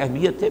پہلے سے ایک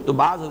اہمیت ہے۔ تو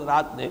بعض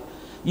حضرات نے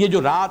یہ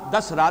جو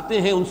 10 راتیں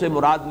ہیں ان سے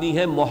مراد لی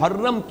ہے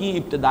محرم کی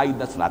ابتدائی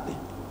 10 راتیں،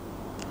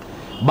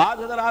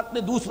 بعض حضرات نے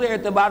دوسرے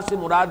اعتبار سے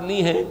مراد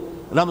لی ہیں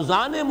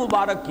رمضان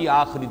مبارک کی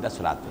آخری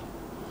 10 راتیں،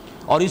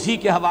 اور اسی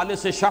کے حوالے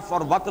سے شف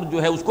اور وتر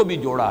جو ہے اس کو بھی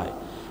جوڑا ہے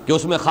کہ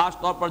اس میں خاص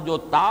طور پر جو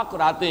طاق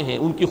راتیں ہیں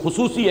ان کی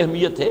خصوصی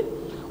اہمیت ہے،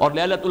 اور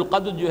لیلۃ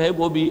القدر جو ہے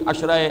وہ بھی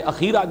عشرہ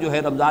اخیرہ جو ہے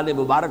رمضان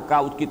مبارک کا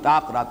اس کی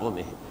طاق راتوں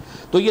میں ہے۔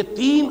 تو یہ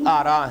 3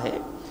 آراء ہیں،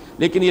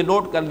 لیکن یہ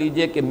نوٹ کر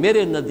لیجئے کہ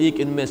میرے نزدیک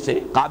ان میں سے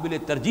قابل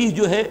ترجیح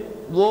جو ہے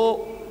وہ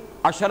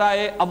عشرہ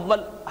اول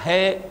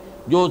ہے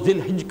جو ذی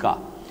الحجہ کا،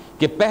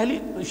 کہ پہلی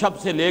شب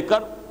سے لے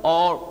کر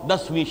اور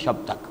 10ویں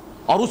شب تک،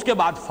 اور اس کے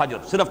بعد فجر،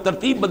 صرف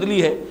ترتیب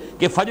بدلی ہے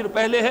کہ فجر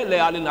پہلے ہے،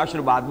 لیال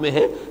عشر بعد میں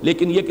ہے،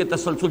 لیکن یہ کہ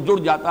تسلسل جڑ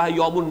جاتا ہے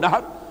یوم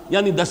النحر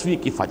یعنی 10ویں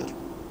کی فجر۔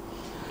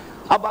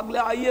 اب اگلے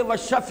آئیے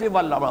والشفع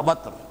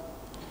والوتر،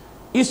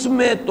 اس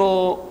میں تو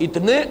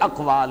اتنے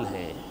اقوال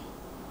ہیں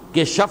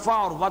کہ شفع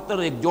اور وتر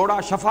ایک جوڑا،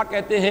 شفع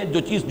کہتے ہیں جو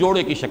چیز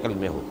جوڑے کی شکل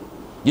میں ہو،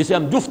 جسے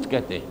ہم جفت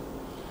کہتے ہیں،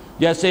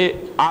 جیسے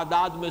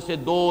اعداد میں سے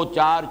 2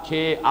 4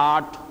 6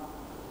 8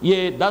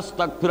 یہ 10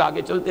 تک پھر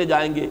آگے چلتے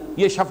جائیں گے،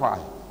 یہ شفع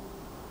ہے۔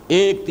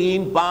 1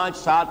 3 5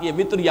 7 یہ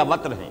وتر یا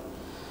وتر ہیں۔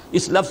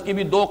 اس لفظ کی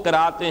بھی 2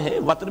 قراتیں ہیں،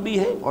 وتر بھی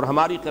ہے، اور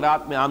ہماری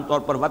قرات میں عام طور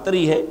پر وتر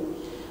ہی ہے۔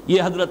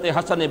 یہ حضرت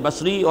حسن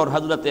بصری اور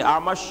حضرت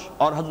اعمش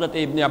اور حضرت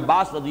ابن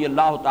عباس رضی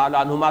اللہ تعالی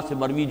عنہما سے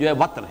مروی جو ہے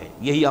وتر ہے،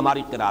 یہی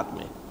ہماری قرات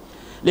میں ہے۔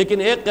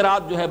 لیکن ایک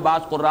قرات جو ہے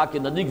بعض قراء کے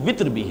نزدیک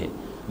وتر بھی ہے۔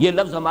 یہ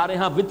لفظ ہمارے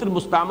ہاں وتر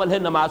مستعمل ہے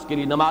نماز کے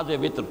لیے، نماز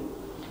وتر،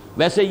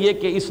 ویسے یہ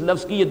کہ اس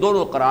لفظ کی یہ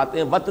دونوں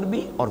قراتیں وتر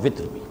بھی اور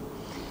وتر بھی۔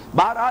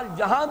 بہرحال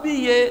جہاں بھی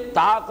یہ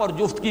طاق اور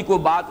جفت کی کوئی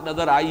بات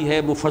نظر آئی ہے،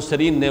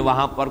 مفسرین نے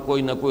وہاں پر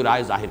کوئی نہ کوئی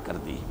رائے ظاہر کر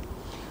دی۔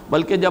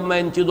 بلکہ جب میں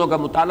ان چیزوں کا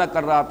مطالعہ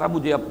کر رہا تھا،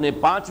 مجھے اپنے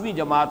 5ویں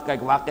جماعت کا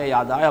ایک واقعہ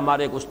یاد آیا۔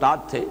 ہمارے ایک استاد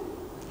تھے،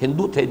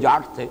 ہندو تھے،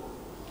 جاٹ تھے،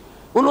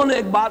 انہوں نے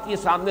ایک بات یہ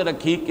سامنے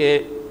رکھی کہ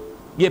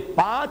یہ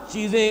 5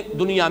 چیزیں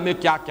دنیا میں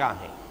کیا کیا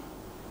ہیں،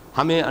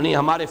 ہمیں یعنی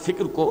ہمارے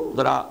فکر کو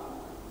ذرا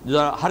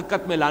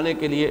حرکت میں لانے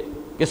کے لیے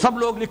کہ سب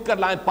لوگ لکھ کر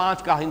لائیں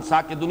 5 کا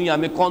ہنسا کہ دنیا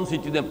میں کون سی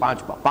چیزیں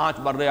 5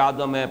 بر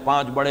اعظم ہیں،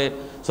 5 بڑے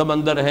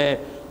سمندر ہیں،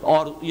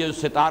 اور یہ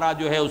ستارہ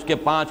جو ہے اس کے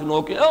 5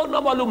 نوکے، نہ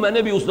معلوم، میں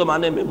نے بھی اس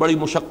زمانے میں بڑی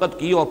مشقت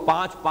کی اور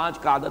 5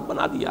 کا عدد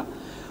بنا دیا۔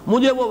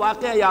 مجھے وہ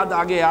واقعہ یاد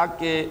آ گیا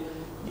کہ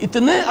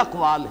اتنے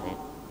اقوال ہیں،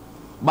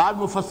 بعض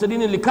مفسرین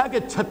نے لکھا کہ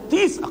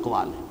 36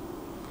 اقوال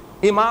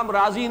ہیں، امام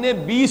راضی نے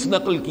 20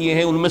 نقل کیے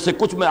ہیں، ان میں سے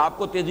کچھ میں آپ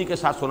کو تیزی کے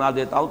ساتھ سنا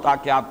دیتا ہوں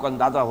تاکہ آپ کو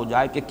اندازہ ہو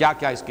جائے کہ کیا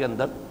کیا اس کے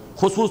اندر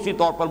خصوصی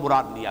طور پر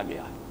مراد لیا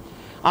گیا ہے۔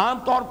 عام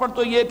طور پر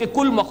تو یہ کہ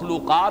کل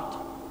مخلوقات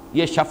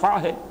یہ شفع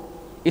ہے،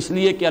 اس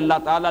لیے کہ اللہ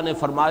تعالیٰ نے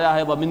فرمایا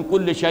ہے وَمِن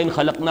كُلِّ شَيْءٍ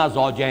خَلَقْنَا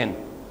زَوْجَيْن،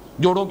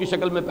 جوڑوں کی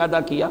شکل میں پیدا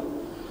کیا،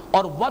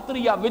 اور وتر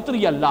یا وطر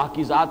یا اللہ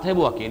کی ذات ہے،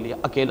 وہ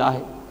اکیلا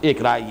ہے۔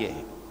 ایک رائے یہ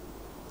ہے،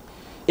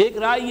 ایک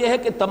رائے یہ ہے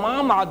کہ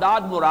تمام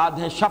اعداد مراد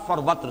ہیں شفع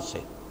اور وتر سے،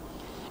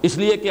 اس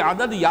لیے کہ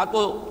عدد یا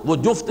تو وہ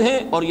جفت ہیں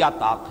اور یا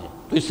طاق ہیں،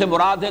 تو اس سے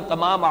مراد ہے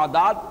تمام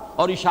اعداد،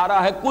 اور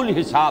اشارہ ہے کل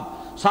حساب،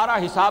 سارا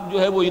حساب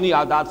جو ہے وہ انہی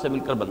اعداد سے مل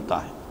کر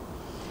بنتا ہے۔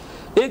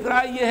 ایک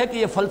رائے یہ ہے کہ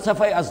یہ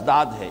فلسفہ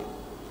ازداد ہے،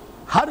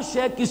 ہر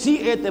شے کسی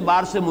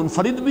اعتبار سے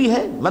منفرد بھی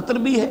ہے، وتر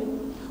بھی ہے،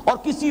 اور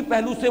کسی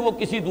پہلو سے وہ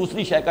کسی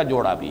دوسری شے کا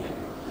جوڑا بھی ہے۔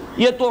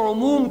 یہ تو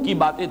عموم کی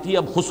باتیں تھی،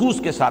 اب خصوص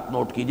کے ساتھ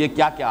نوٹ کیجئے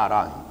کیا کیا آ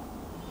رہا ہے۔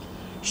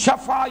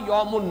 شفع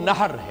یوم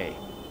النحر ہے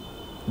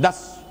 10،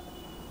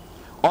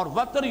 اور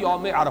وتر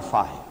یوم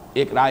عرفہ ہے،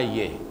 ایک رائے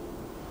یہ ہے۔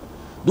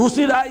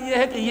 دوسری رائے یہ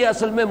ہے کہ یہ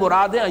اصل میں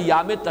مراد ہے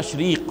ایام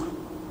تشریق،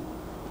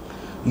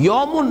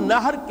 یوم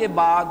النحر کے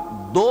بعد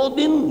 2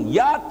 دن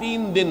یا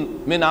 3 دن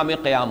میں نام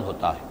قیام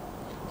ہوتا ہے،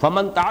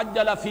 فمن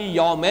تعجل فی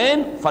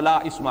یومین فلا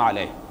اسم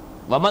علیہ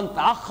ومن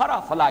تاخر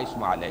فلا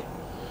اسم علیہ،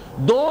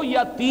 2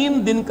 یا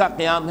 3 دن کا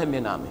قیام ہے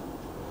مینا میں،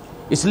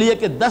 اس لیے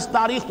کہ 10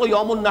 تاریخ تو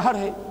یوم النحر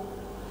ہے،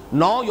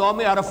 9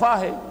 یوم عرفہ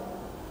ہے،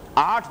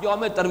 8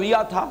 یوم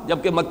ترویہ تھا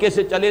جبکہ مکے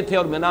سے چلے تھے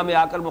اور مینا میں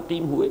آ کر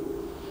مقیم ہوئے،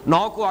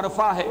 9 کو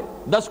عرفہ ہے،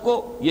 10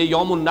 کو یہ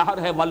یوم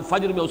النحر ہے،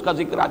 والفجر میں اس کا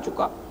ذکر آ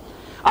چکا۔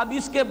 اب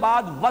اس کے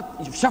بعد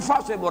شفع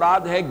سے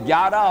مراد ہے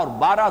 11 اور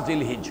 12 ذی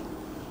الحج،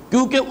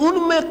 کیونکہ ان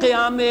میں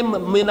قیام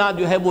مینا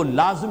جو ہے وہ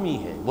لازمی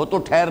ہے، وہ تو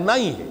ٹھہرنا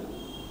ہی ہے۔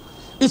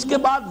 اس کے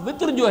بعد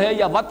وطر جو ہے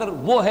یا وتر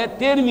وہ ہے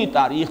 13ویں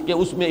تاریخ کے،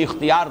 اس میں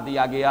اختیار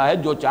دیا گیا ہے،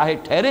 جو چاہے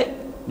ٹھہرے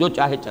جو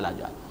چاہے چلا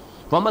جائے۔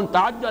 وَمَن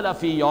تَعَجَّلَ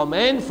فِي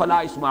يَوْمَيْنِ فَلَا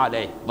إِثْمَ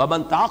عَلَيْهِ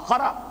وَمَن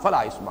تَأَخَّرَ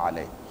فَلَا إِثْمَ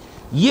عَلَيْهِ،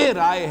 یہ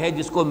رائے ہے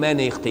جس کو میں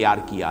نے اختیار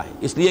کیا ہے،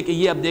 اس لیے کہ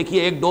یہ اب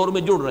دیکھیے ایک دور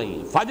میں جڑ رہی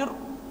ہیں۔ فجر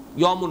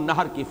یوم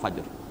النحر کی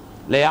فجر،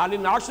 لیال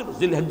عشر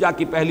ذی الحجہ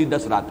کی پہلی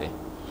 10 راتیں،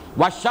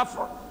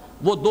 والشفع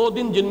وہ 2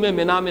 دن جن میں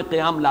مینا میں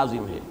قیام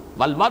لازم ہے،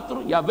 والوتر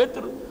یا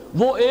وطر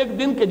وہ 1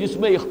 دن کے جس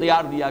میں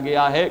اختیار دیا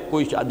گیا ہے،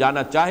 کوئی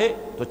جانا چاہے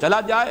تو چلا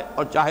جائے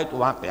اور چاہے تو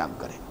وہاں قیام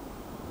کرے۔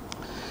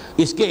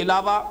 اس کے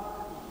علاوہ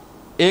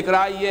ایک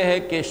رائے یہ ہے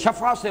کہ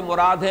شفع سے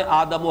مراد ہے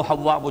آدم و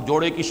حوا، وہ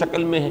جوڑے کی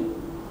شکل میں ہیں،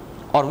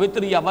 اور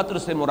وطر یا وتر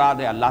سے مراد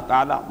ہے اللہ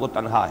تعالیٰ، وہ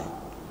تنہا ہے۔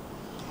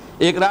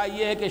 ایک رائے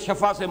یہ ہے کہ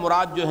شفع سے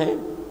مراد جو ہیں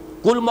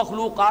کل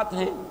مخلوقات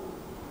ہیں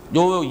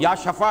جو یا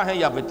شفع ہیں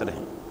یا وطر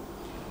ہیں۔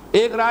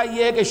 ایک رائے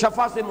یہ ہے کہ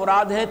شفع سے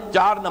مراد ہے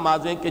 4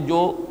 نمازیں کہ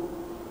جو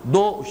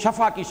 2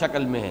 شفع کی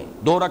شکل میں ہیں،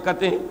 2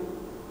 رکعتیں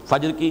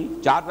فجر کی،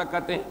 4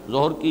 رکعتیں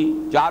ظہر کی،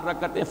 4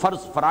 رکعتیں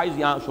فرائض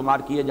یہاں شمار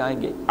کیے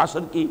جائیں گے،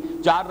 عصر کی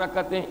 4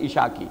 رکعتیں،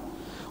 عشاء کی۔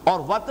 اور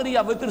وتر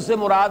یا وطر سے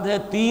مراد ہے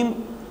 3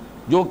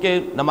 جو کہ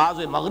نماز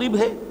مغرب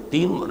ہے،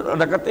 3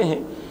 رکعتیں ہیں،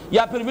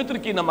 یا پھر وطر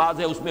کی نماز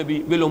ہے، اس میں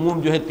بھی بالعموم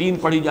جو ہے 3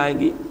 پڑھی جائیں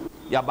گی،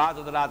 یا بعض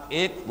حضرات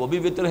 1 وہ بھی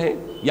وطر ہے،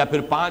 یا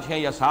پھر 5 ہیں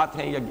یا 7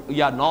 ہیں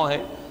یا 9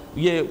 ہے،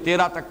 یہ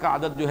 13 تک کا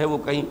عدد جو ہے وہ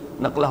کہیں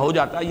نقل ہو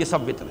جاتا ہے، یہ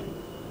سب وطر ہے۔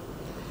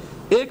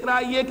 ایک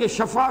رائے یہ کہ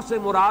شفع سے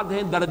مراد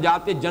ہیں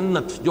درجات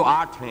جنت جو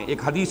 8 ہیں،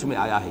 ایک حدیث میں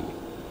آیا ہے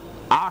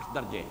یہ 8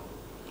 درجے ہیں،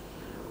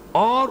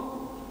 اور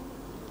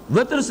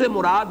وطر سے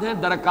مراد ہیں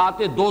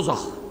درکات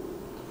دوزخ،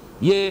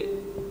 یہ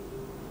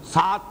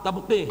 7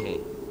 طبقے ہیں،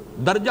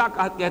 درجہ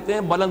کہتے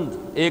ہیں بلند،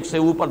 ایک سے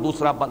اوپر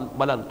دوسرا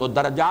بلند، تو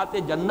درجات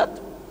جنت،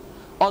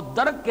 اور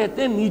درک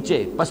کہتے ہیں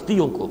نیچے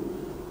پستیوں کو،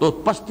 تو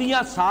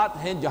پستیاں 7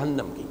 ہیں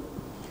جہنم کی۔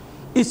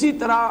 اسی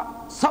طرح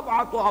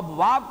 7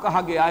 ابواب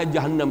کہا گیا ہے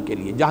جہنم کے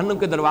لیے، جہنم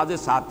کے دروازے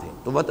 7 ہیں،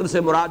 تو وطر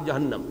سے مراد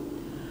جہنم،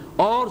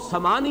 اور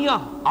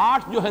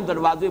 8 جو ہیں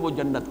دروازے وہ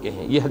جنت کے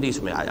ہیں، یہ حدیث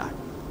میں آیا ہے۔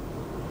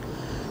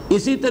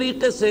 اسی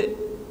طریقے سے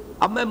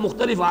اب میں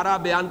مختلف آراء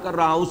بیان کر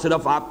رہا ہوں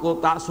صرف آپ کو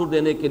تاثر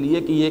دینے کے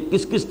لیے کہ یہ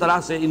کس کس طرح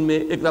سے ان میں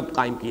ایک ربط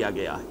قائم کیا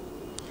گیا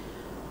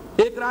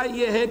ہے۔ ایک رائے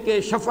یہ ہے کہ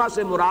شفع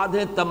سے مراد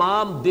ہے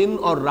تمام دن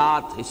اور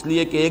رات، اس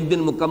لیے کہ ایک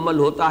دن مکمل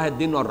ہوتا ہے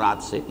دن اور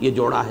رات سے، یہ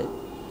جوڑا ہے،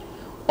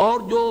 اور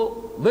جو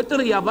وطر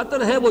یا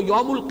وتر ہے وہ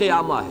یوم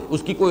القیامہ ہے،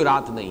 اس کی کوئی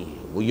رات نہیں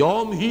ہے، وہ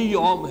یوم ہی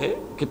یوم ہے،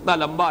 کتنا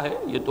لمبا ہے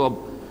یہ تو اب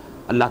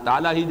اللہ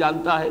تعالیٰ ہی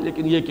جانتا ہے،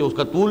 لیکن یہ کہ اس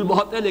کا طول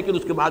بہت ہے، لیکن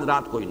اس کے بعد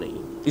رات کوئی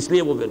نہیں، اس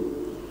لیے وہ وطر۔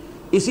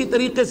 اسی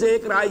طریقے سے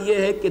ایک رائے یہ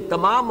ہے کہ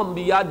تمام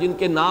انبیاء جن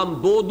کے نام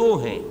 2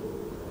 ہیں،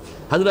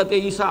 حضرت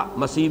عیسیٰ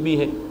مسیح بھی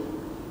ہیں،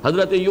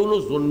 حضرت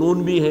یونس ذو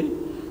النون بھی ہیں،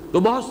 تو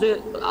بہت سے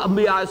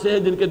انبیاء ایسے ہیں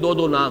جن کے دو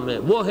دو نام ہیں،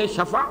 وہ ہے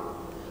شفع،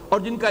 اور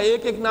جن کا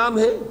ایک ایک نام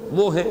ہے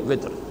وہ ہے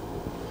وتر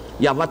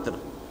یا وتر۔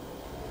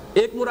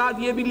 ایک مراد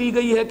یہ بھی لی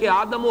گئی ہے کہ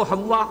آدم و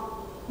حوا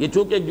یہ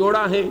چونکہ ایک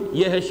جوڑا ہے،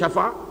 یہ ہے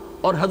شفع،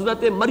 اور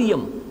حضرت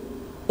مریم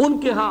ان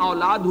کے ہاں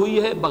اولاد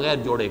ہوئی ہے بغیر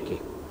جوڑے کے،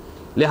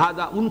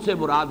 لہذا ان سے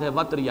مراد ہے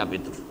وتر یا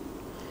وتر۔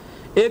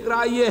 ایک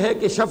رائے یہ ہے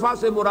کہ شفع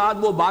سے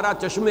مراد وہ 12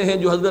 چشمے ہیں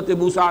جو حضرت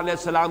موسیٰ علیہ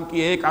السلام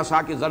کی ایک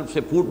عصا کے ضرب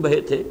سے پھوٹ بہے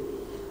تھے،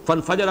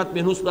 فانفجرت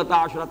منہ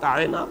 12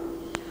 عینا،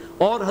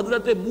 اور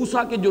حضرت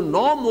موسیٰ کے جو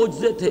 9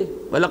 معجزے تھے،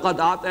 وَلَقَدْ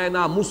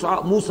آتَيْنَا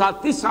مُوسَىٰ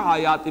 9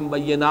 آیات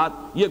بینات،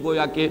 یہ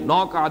گویا کہ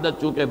 9 کا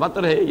عدد چونکہ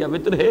وتر ہے یا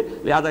وتر ہے،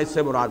 لہذا اس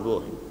سے مراد وہ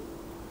ہے۔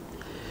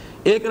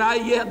 ایک رائے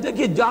یہ ہے،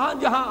 دیکھیے جہاں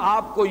جہاں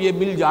آپ کو یہ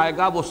مل جائے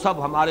گا وہ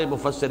سب ہمارے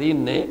مفسرین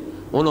نے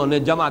انہوں نے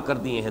جمع کر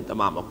دیے ہیں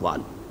تمام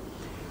اقوال۔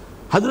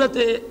 حضرت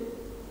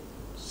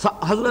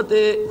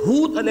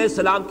ہود علیہ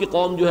السلام کی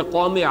قوم جو ہے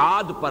قوم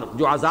عاد پر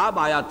جو عذاب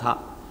آیا تھا،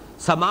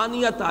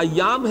 8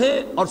 ایام ہے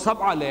اور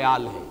 7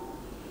 لیال ہے،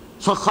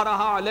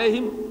 سخرها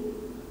علیہم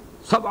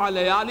 7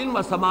 لیال و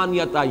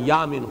 8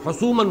 ایام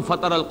حسوما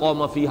فطر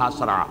القوم فیہا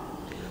سرعا،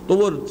 تو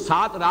وہ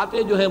 7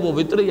 راتیں جو ہیں وہ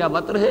وتر یا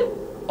وتر ہے،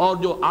 اور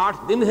جو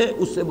 8 دن ہے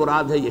اس سے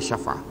مراد ہے یہ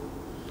شفع۔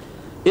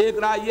 ایک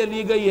رائے یہ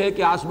لی گئی ہے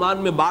کہ آسمان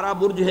میں 12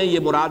 برج ہیں، یہ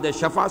مراد ہے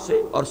شفع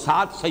سے، اور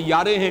 7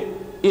 سیارے ہیں،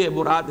 یہ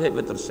مراد ہے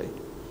وتر سے۔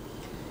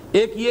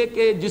 ایک یہ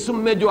کہ جسم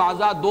میں جو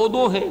اعضاء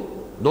 2 ہیں،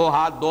 2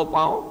 ہاتھ 2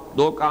 پاؤں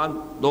 2 کان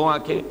 2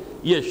 آنکھیں،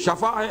 یہ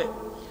شفع ہے،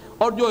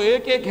 اور جو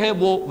ایک ایک ہیں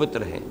وہ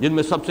وتر ہیں، جن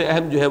میں سب سے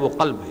اہم جو ہے وہ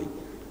قلب ہے۔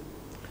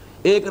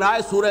 ایک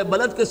رائے سورہ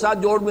بلد کے ساتھ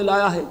جوڑ میں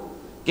لایا ہے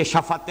کہ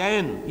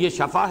شفتین یہ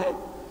شفع ہے،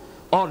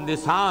 اور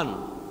لسان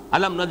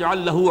الم نجعل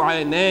لہ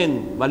عینین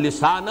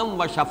ولسانا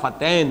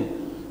وشفتین،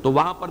 تو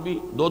وہاں پر بھی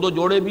 2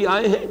 جوڑے بھی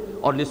آئے ہیں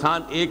اور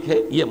لسان ایک ہے،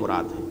 یہ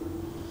مراد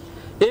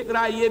ہے۔ ایک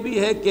رائے یہ بھی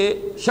ہے کہ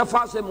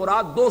شفع سے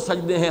مراد 2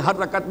 سجدے ہیں، ہر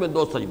رکعت میں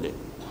 2 سجدے،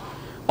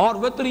 اور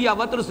وتر یا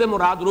وتر سے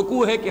مراد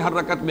رکوع ہے کہ ہر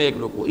رکعت میں 1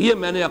 رکوع۔ یہ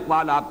میں نے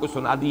اقوال آپ کو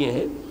سنا دیے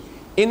ہیں،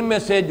 ان میں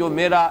سے جو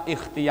میرا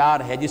اختیار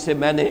ہے، جسے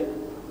میں نے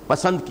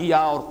پسند کیا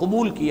اور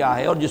قبول کیا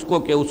ہے اور جس کو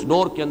کہ اس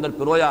نور کے اندر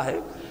پرویا ہے،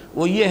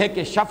 وہ یہ ہے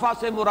کہ شفع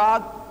سے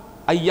مراد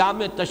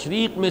ایام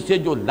تشریق میں سے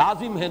جو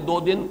لازم ہیں 2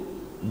 دن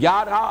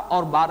 11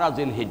 اور 12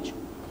 ذی الحج،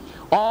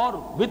 اور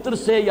وتر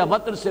سے یا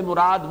وتر سے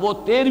مراد وہ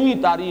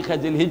 13ویں تاریخ ہے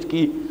ذی الحج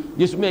کی،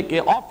 جس میں کہ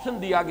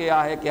آپشن دیا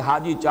گیا ہے کہ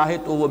حاجی چاہے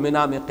تو وہ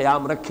منی میں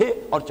قیام رکھے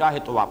اور چاہے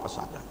تو واپس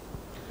آ جائے۔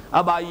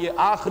 اب آئیے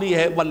آخری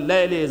ہے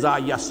واللیل اذا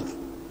یسر،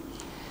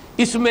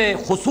 اس میں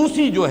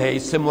خصوصی جو ہے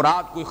اس سے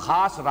مراد کوئی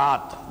خاص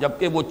رات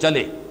جبکہ وہ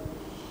چلے،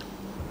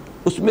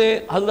 اس میں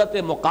حضرت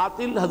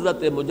مقاتل،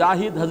 حضرت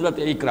مجاہد، حضرت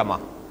اکرمہ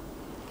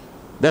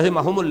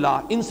رحمہم اللہ،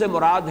 ان سے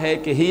مراد ہے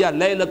کہ ہی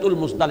لیلۃ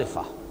المزدلفہ،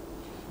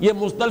 یہ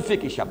مزدلفے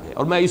کی شب ہے،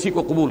 اور میں اسی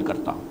کو قبول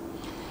کرتا ہوں،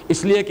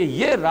 اس لیے کہ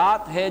یہ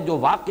رات ہے جو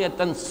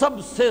واقعتاً سب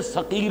سے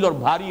ثقیل اور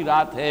بھاری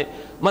رات ہے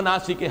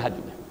مناسک حج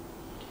میں۔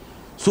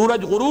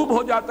 سورج غروب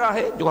ہو جاتا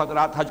ہے، جو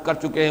حضرات حج کر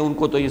چکے ہیں ان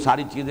کو تو یہ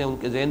ساری چیزیں ان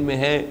کے ذہن میں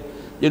ہیں،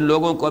 جن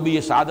لوگوں کو ابھی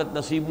یہ سعادت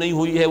نصیب نہیں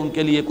ہوئی ہے ان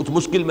کے لیے کچھ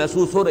مشکل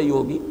محسوس ہو رہی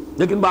ہوگی،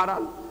 لیکن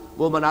بہرحال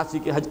وہ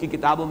مناسک حج کی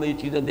کتابوں میں یہ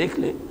چیزیں دیکھ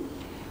لیں۔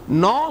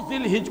 9 ذی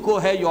الحج کو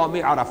ہے یوم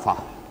عرفہ،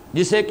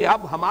 جسے کہ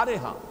اب ہمارے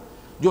ہاں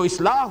جو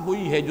اصلاح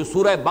ہوئی ہے، جو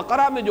سورہ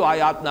بقرہ میں جو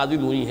آیات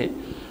نازل ہوئی ہیں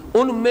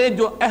ان میں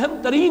جو اہم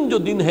ترین جو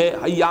دن ہے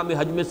ایام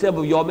حج میں سے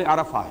اب یوم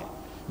عرفہ ہے،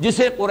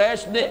 جسے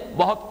قریش نے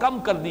بہت کم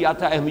کر دیا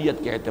تھا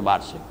اہمیت کے اعتبار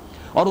سے،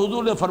 اور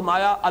حضور نے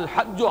فرمایا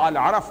الحج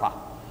العرفہ،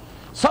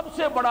 سب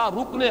سے بڑا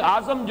رکن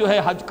اعظم جو ہے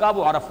حج کا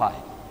وہ عرفہ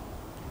ہے۔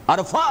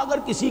 عرفہ اگر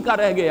کسی کا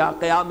رہ گیا،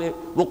 قیام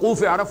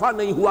وقوف عرفہ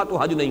نہیں ہوا تو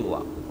حج نہیں ہوا۔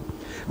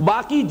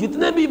 باقی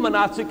جتنے بھی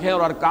مناسک ہیں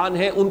اور ارکان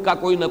ہیں ان کا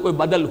کوئی نہ کوئی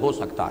بدل ہو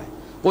سکتا ہے،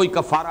 کوئی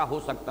کفارہ ہو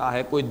سکتا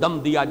ہے، کوئی دم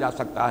دیا جا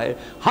سکتا ہے،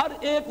 ہر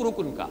ایک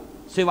رکن کا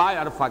سوائے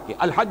عرفہ کے،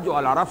 الحج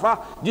العرفہ،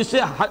 جس سے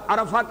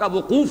عرفہ کا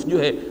وقوف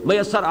جو ہے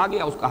میسر آ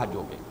گیا اس کا حج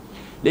ہو گیا۔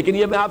 لیکن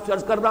یہ میں آپ سے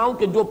عرض کر رہا ہوں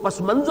کہ جو پس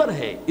منظر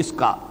ہے اس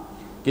کا،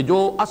 کہ جو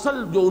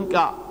اصل جو ان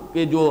کا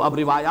کہ جو اب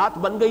روایات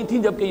بن گئی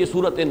تھیں جبکہ یہ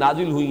صورتیں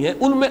نازل ہوئی ہیں،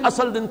 ان میں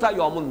اصل دن تھا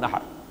یوم النحر،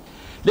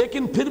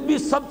 لیکن پھر بھی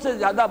سب سے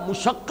زیادہ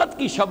مشقت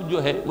کی شب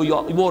جو ہے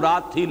وہ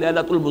رات تھی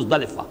لیلۃ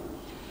المزدلفہ،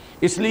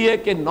 اس لیے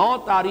کہ 9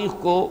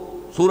 تاریخ کو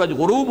سورج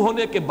غروب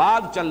ہونے کے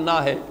بعد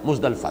چلنا ہے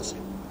مزدلفہ سے،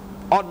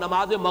 اور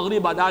نماز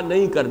مغرب ادا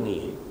نہیں کرنی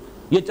ہے،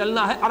 یہ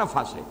چلنا ہے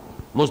عرفہ سے،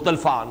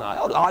 مزدلفہ آنا ہے۔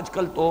 اور آج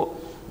کل تو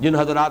جن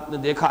حضرات نے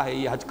دیکھا ہے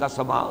یہ حج کا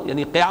سما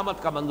یعنی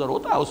قیامت کا منظر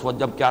ہوتا ہے اس وقت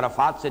جب کہ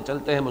عرفات سے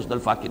چلتے ہیں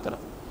مزدلفہ کی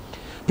طرف،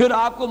 پھر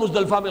آپ کو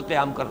مزدلفہ میں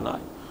قیام کرنا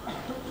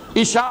ہے،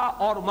 عشاء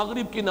اور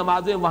مغرب کی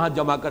نمازیں وہاں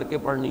جمع کر کے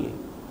پڑھنی ہے۔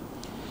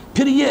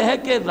 پھر یہ ہے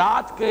کہ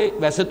رات کے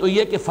ویسے تو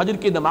یہ کہ فجر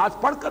کی نماز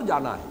پڑھ کر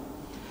جانا ہے،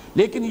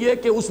 لیکن یہ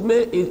کہ اس میں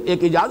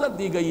ایک اجازت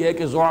دی گئی ہے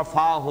کہ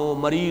ضعفاء ہوں،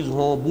 مریض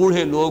ہوں،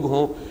 بوڑھے لوگ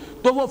ہوں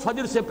تو وہ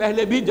فجر سے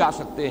پہلے بھی جا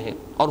سکتے ہیں،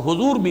 اور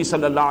حضور بھی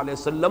صلی اللہ علیہ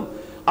وسلم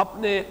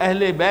اپنے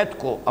اہل بیت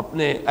کو،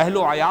 اپنے اہل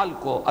و عیال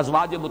کو،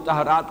 ازواج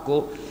مطہرات کو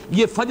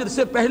یہ فجر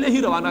سے پہلے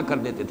ہی روانہ کر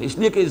دیتے تھے، اس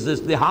لیے کہ اس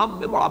ازدحام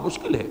میں بڑا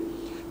مشکل ہے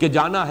کہ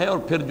جانا ہے اور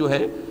پھر جو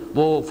ہے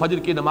وہ فجر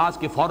کی نماز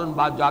کے فوراً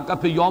بعد جا کر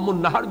پھر یوم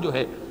النحر جو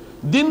ہے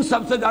دن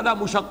سب سے زیادہ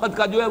مشقت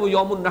کا جو ہے وہ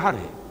یوم النحر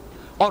ہے،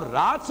 اور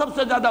رات سب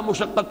سے زیادہ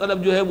مشقت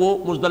طلب جو ہے وہ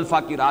مزدلفہ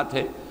کی رات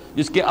ہے،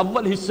 جس کے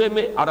اول حصے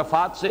میں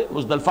عرفات سے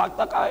مزدلفہ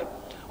تک آئے،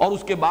 اور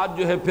اس کے بعد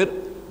جو ہے پھر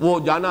وہ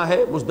جانا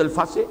ہے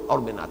مزدلفہ سے اور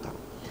مینا تک۔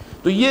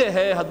 تو یہ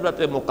ہے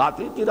حضرت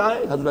مقاتل کی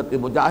رائے، حضرت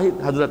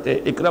مجاہد، حضرت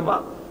اکرمہ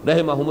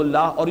رحمہم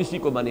اللہ، اور اسی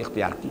کو میں نے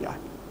اختیار کیا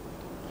ہے۔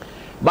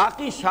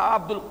 باقی شاہ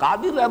عبد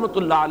القادر رحمۃ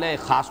اللہ علیہ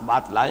خاص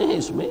بات لائے ہیں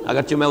اس میں،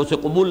 اگرچہ میں اسے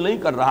قبول نہیں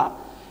کر رہا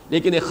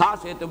لیکن ایک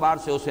خاص اعتبار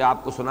سے اسے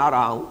آپ کو سنا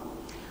رہا ہوں۔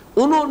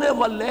 انہوں نے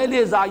واللیل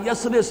اذا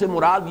یسر سے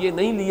مراد یہ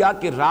نہیں لیا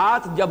کہ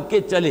رات جب کہ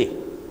چلے۔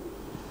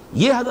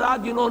 یہ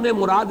حضرات جنہوں نے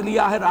مراد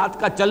لیا ہے رات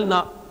کا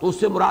چلنا، تو اس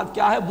سے مراد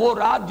کیا ہے؟ وہ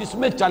رات جس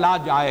میں چلا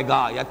جائے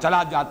گا یا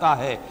چلا جاتا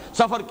ہے،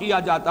 سفر کیا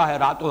جاتا ہے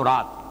راتوں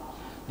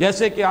رات۔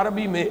 جیسے کہ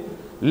عربی میں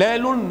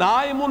لیل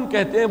نائم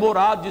کہتے ہیں وہ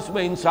رات جس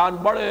میں انسان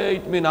بڑے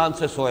اطمینان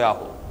سے سویا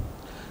ہو۔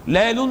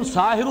 لیل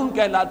ساہر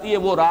کہلاتی ہے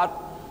وہ رات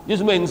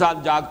جس میں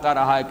انسان جاگتا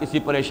رہا ہے کسی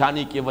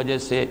پریشانی کی وجہ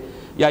سے،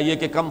 یا یہ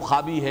کہ کم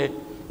خوابی ہے۔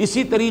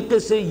 اسی طریقے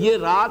سے یہ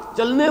رات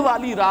چلنے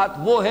والی رات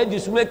وہ ہے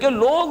جس میں کہ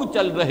لوگ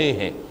چل رہے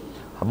ہیں،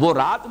 وہ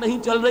رات نہیں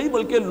چل رہی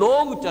بلکہ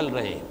لوگ چل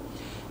رہے ہیں۔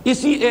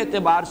 اسی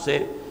اعتبار سے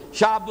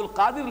شاہ عبد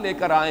القادر لے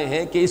کر آئے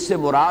ہیں کہ اس سے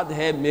مراد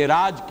ہے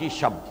معراج کی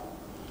شب،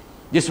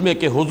 جس میں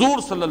کہ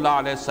حضور صلی اللہ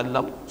علیہ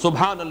وسلم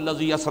سبحان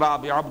الذی اسریٰ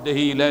بعبدہ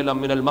لیلا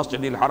من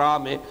المسجد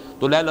الحرام،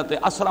 تو لیلۃ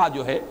اسریٰ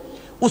جو ہے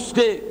اس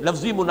کے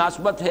لفظی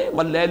مناسبت ہے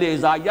واللیل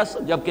اذا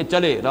یسر، جب کہ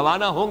چلے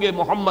روانہ ہوں گے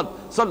محمد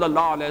صلی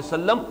اللہ علیہ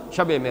وسلم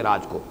شب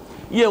معراج کو۔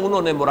 یہ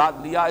انہوں نے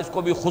مراد لیا، اس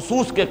کو بھی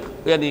خصوص کے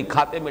یعنی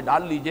کھاتے میں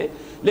ڈال لیجئے۔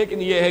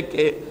 لیکن یہ ہے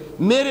کہ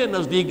میرے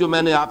نزدیک جو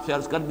میں نے آپ سے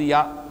عرض کر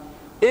دیا،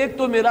 ایک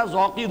تو میرا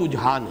ذوقی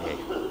رجحان ہے،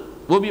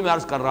 وہ بھی میں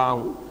عرض کر رہا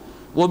ہوں،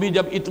 وہ بھی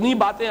جب اتنی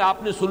باتیں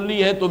آپ نے سن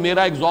لی ہیں تو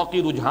میرا ایک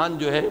ذوقی رجحان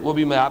جو ہے وہ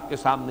بھی میں آپ کے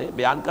سامنے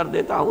بیان کر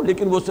دیتا ہوں،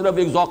 لیکن وہ صرف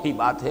ایک ذوقی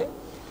بات ہے۔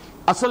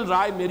 اصل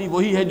رائے میری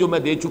وہی ہے جو میں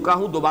دے چکا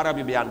ہوں، دوبارہ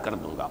بھی بیان کر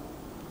دوں گا۔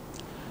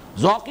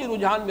 ذوقی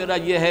رجحان میرا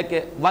یہ ہے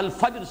کہ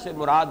والفجر سے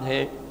مراد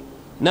ہے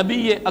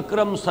نبی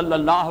اکرم صلی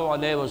اللہ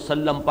علیہ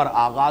وسلم پر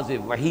آغاز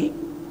وحی،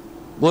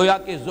 گویا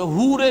کہ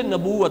ظہور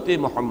نبوت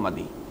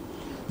محمدی،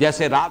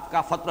 جیسے رات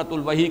کا فترۃ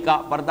الوحی کا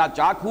پردہ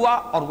چاک ہوا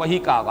اور وحی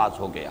کا آغاز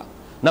ہو گیا۔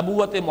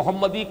 نبوت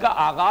محمدی کا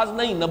آغاز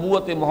نہیں،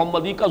 نبوت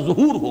محمدی کا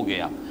ظہور ہو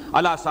گیا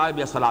علی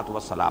صاحب صلاۃ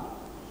وسلام۔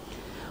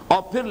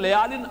 اور پھر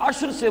لیال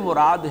عشر سے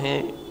مراد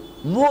ہیں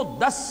وہ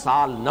 10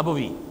 سال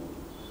نبوی،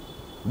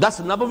 10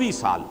 نبوی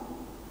سال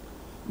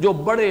جو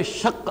بڑے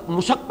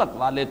مشقت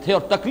والے تھے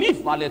اور تکلیف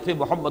والے تھے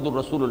محمد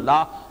الرسول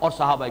اللہ اور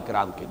صحابہ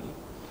کرام کے لیے،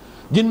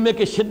 جن میں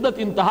کہ شدت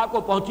انتہا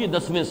کو پہنچی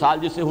 10ویں سال،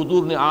 جسے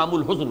حضور نے عام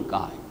الحزن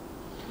کہا ہے۔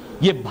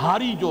 یہ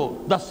بھاری جو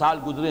 10 سال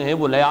گزرے ہیں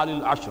وہ لیال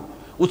العشر،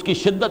 اس کی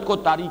شدت کو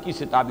تاریکی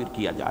سے تعبیر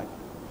کیا جائے۔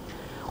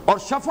 اور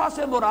شفع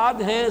سے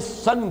مراد ہیں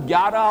سن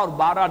 11 اور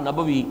 12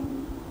 نبوی،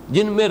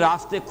 جن میں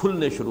راستے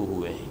کھلنے شروع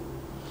ہوئے ہیں،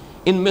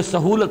 ان میں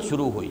سہولت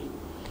شروع ہوئی۔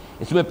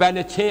 اس میں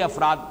پہلے 6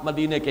 افراد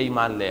مدینے کے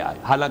ایمان لے آئے،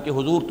 حالانکہ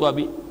حضور تو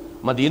ابھی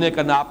مدینے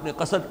کا نہ آپ نے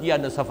قصد کیا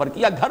نہ سفر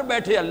کیا، گھر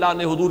بیٹھے اللہ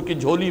نے حضور کی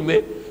جھولی میں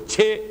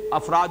 6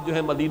 افراد جو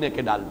ہیں مدینے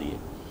کے ڈال دیے۔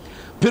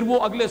 پھر وہ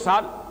اگلے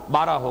سال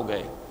 12 ہو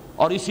گئے،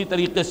 اور اسی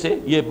طریقے سے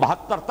یہ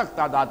 72 تک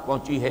تعداد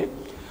پہنچی ہے۔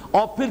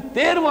 اور پھر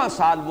 13واں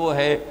سال وہ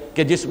ہے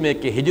کہ جس میں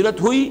کہ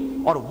ہجرت ہوئی،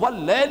 اور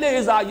واللیل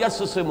اذا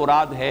یسر سے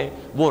مراد ہے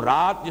وہ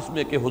رات جس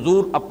میں کہ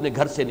حضور اپنے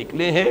گھر سے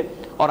نکلے ہیں،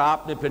 اور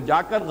آپ نے پھر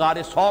جا کر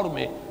غار ثور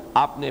میں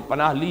آپ نے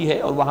پناہ لی ہے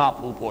اور وہاں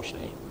آپ روح پوش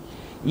رہے ہیں۔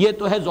 یہ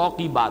تو ہے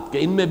ذوقی بات کہ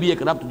ان میں بھی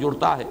ایک ربط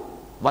جڑتا ہے۔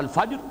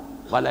 والفجر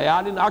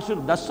ولیال عشر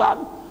 10 سال،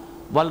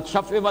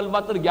 والشفع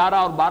والوتر 11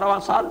 اور 12واں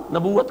سال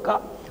نبوت کا،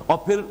 اور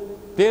پھر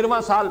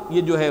 13واں سال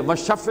یہ جو ہے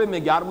والشفع میں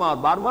 11واں اور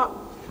 12واں،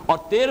 اور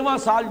 13واں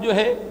سال جو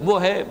ہے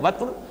وہ ہے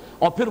وتر،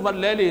 اور پھر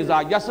واللیل اذا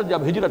یسر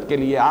جب ہجرت کے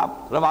لیے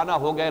آپ روانہ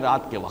ہو گئے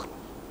رات کے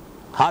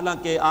وقت،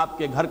 حالانکہ آپ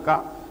کے گھر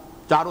کا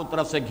چاروں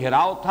طرف سے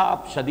گھیراؤ تھا،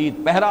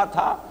 شدید پہرا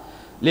تھا،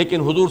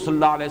 لیکن حضور صلی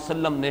اللہ علیہ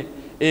وسلم نے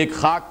ایک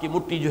خاک کی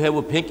مٹی جو ہے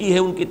وہ پھینکی ہے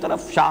ان کی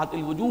طرف شاہت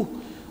الوجوہ،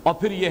 اور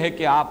پھر یہ ہے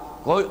کہ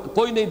آپ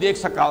کوئی نہیں دیکھ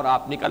سکا اور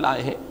آپ نکل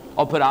آئے ہیں،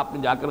 اور پھر آپ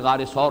نے جا کر غار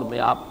ثور میں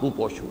آپ منہ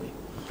پوش ہوئے۔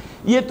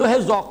 یہ تو ہے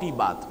ذوقی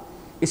بات،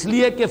 اس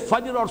لیے کہ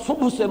فجر اور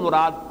صبح سے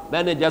مراد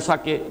میں نے جیسا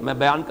کہ میں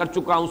بیان کر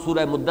چکا ہوں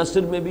سورہ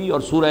مدثر میں بھی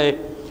اور سورہ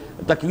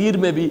تکویر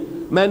میں بھی،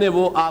 میں نے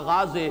وہ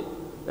آغاز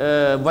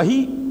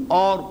وحی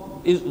اور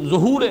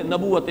ظہور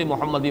نبوت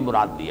محمدی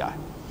مراد دیا ہے۔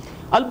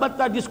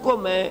 البتہ جس کو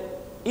میں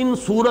ان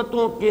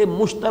صورتوں کے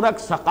مشترک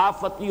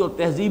ثقافتی اور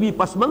تہذیبی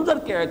پس منظر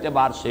کے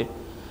اعتبار سے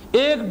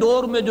ایک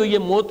ڈور میں جو یہ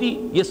موتی،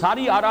 یہ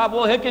ساری آراء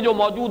وہ ہے کہ جو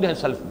موجود ہیں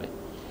سلف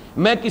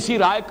میں کسی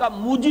رائے کا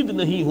موجد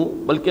نہیں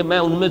ہوں، بلکہ میں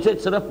ان میں سے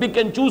صرف پک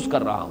اینڈ چوز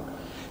کر رہا ہوں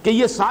کہ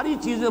یہ ساری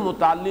چیزیں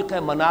متعلق ہیں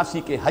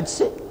مناسک حج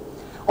سے،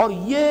 اور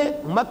یہ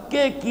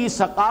مکے کی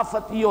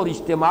ثقافتی اور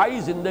اجتماعی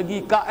زندگی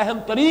کا اہم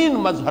ترین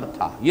مظہر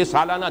تھا، یہ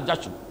سالانہ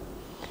جشن۔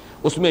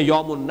 اس میں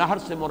یوم النحر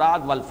سے مراد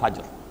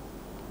والفجر۔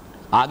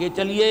 آگے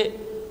چلیے،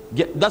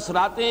 10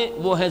 راتیں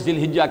وہ ہیں ذی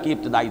الحجہ کی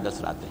ابتدائی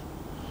 10 راتیں۔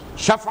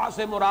 شفع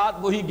سے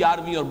مراد وہی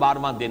 11ویں اور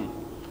 12واں دن۔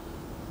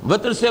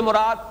 وتر سے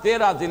مراد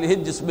 13 ذی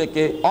الحجہ، جس میں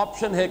کہ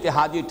آپشن ہے کہ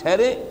حاجی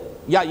ٹھہرے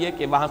یا یہ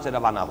کہ وہاں سے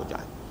روانہ ہو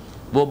جائیں۔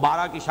 وہ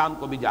 12 کی شام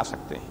کو بھی جا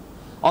سکتے ہیں.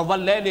 اور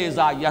واللیل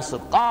اذا یسر،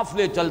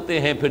 قافلے چلتے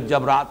ہیں پھر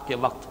جب رات کے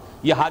وقت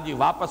یہ حاجی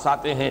واپس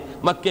آتے ہیں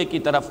مکے کی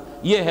طرف،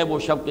 یہ ہے وہ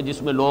شب کہ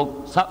جس میں لوگ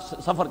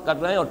سفر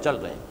کر رہے ہیں اور چل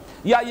رہے ہیں.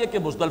 یا یہ کہ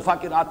مزدلفہ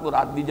کی رات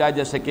مراد دی جائے،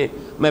 جیسے کہ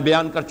میں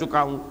بیان کر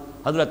چکا ہوں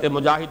حضرت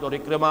مجاہد اور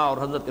اکرمہ اور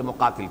حضرت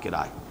مقاتل کی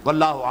رائے،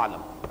 واللہ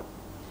عالم.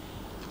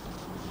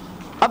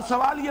 اب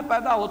سوال یہ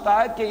پیدا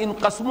ہوتا ہے کہ ان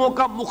قسموں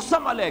کا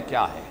مقسم علیہ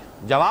کیا ہے،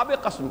 جواب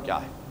قسم کیا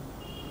ہے؟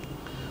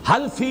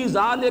 حل فی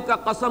ذالک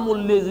قسم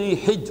الذی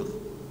حجر،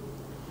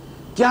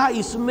 کیا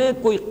اس میں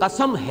کوئی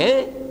قسم ہے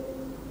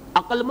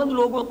عقل مند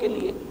لوگوں کے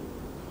لیے؟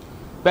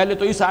 پہلے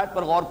تو اس آیت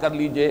پر غور کر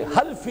لیجئے،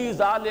 حل فی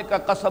ذالک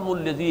قسم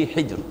الذی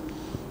حجر،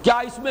 کیا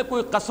اس میں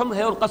کوئی قسم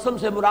ہے؟ اور قسم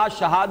سے مراد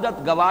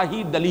شہادت،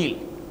 گواہی، دلیل.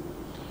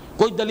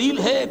 کوئی دلیل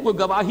ہے، کوئی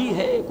گواہی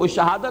ہے، کوئی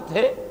شہادت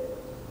ہے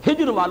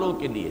ہجر والوں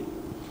کے لیے؟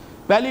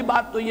 پہلی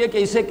بات تو یہ کہ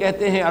اسے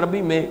کہتے ہیں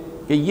عربی میں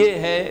کہ یہ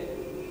ہے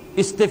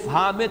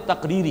استفہام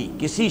تقریری،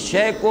 کسی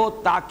شے کو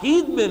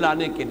تاکید میں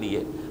لانے کے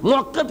لیے،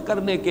 مؤکد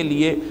کرنے کے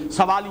لیے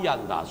سوالیہ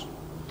انداز.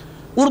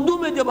 اردو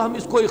میں جب ہم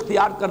اس کو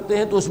اختیار کرتے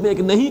ہیں تو اس میں ایک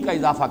نہیں کا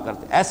اضافہ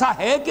کرتے ہیں. ایسا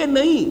ہے کہ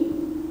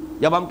نہیں؟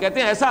 جب ہم کہتے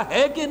ہیں ایسا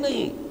ہے کہ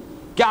نہیں،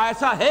 کیا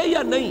ایسا ہے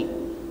یا نہیں،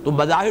 تو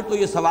بظاہر تو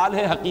یہ سوال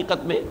ہے،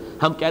 حقیقت میں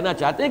ہم کہنا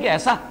چاہتے ہیں کہ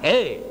ایسا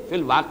ہے، فی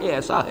الواقع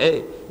ایسا ہے،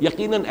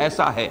 یقیناً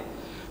ایسا ہے.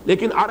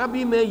 لیکن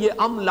عربی میں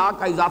یہ لا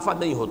کا اضافہ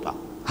نہیں ہوتا.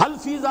 حل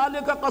فی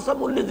ذالک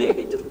قسم الذی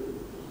حجر،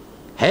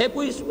 ہے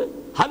کوئی اس میں؟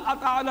 حل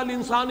اتی علی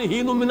الانسان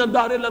حین من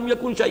الدہر لم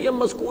یکن شیئا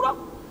مذکورا،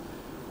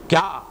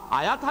 کیا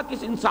آیا تھا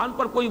کس انسان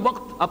پر کوئی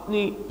وقت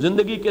اپنی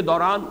زندگی کے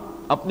دوران،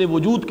 اپنے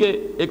وجود کے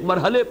ایک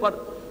مرحلے پر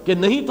کہ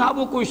نہیں تھا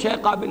وہ کوئی شے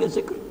قابل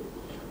ذکر؟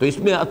 تو اس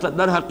میں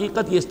در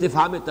حقیقت یہ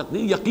استفہام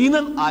تقریر،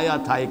 یقیناً آیا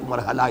تھا ایک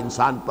مرحلہ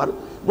انسان پر،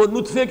 وہ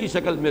نطفے کی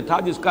شکل میں تھا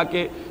جس کا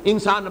کہ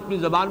انسان اپنی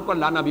زبان پر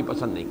لانا بھی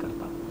پسند نہیں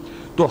کرتا.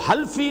 تو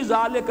حل فی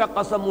ذالک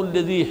قسم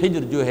الذی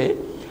حجر جو ہے،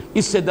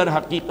 اس سے در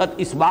حقیقت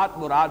اس بات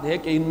مراد ہے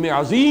کہ ان میں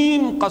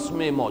عظیم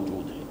قسمیں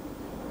موجود ہیں.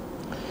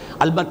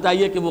 البتہ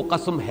یہ کہ وہ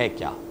قسم ہے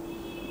کیا،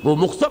 وہ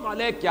مقسم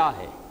علیہ کیا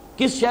ہے،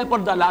 کس شے پر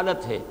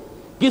دلالت ہے،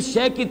 کس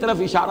شے کی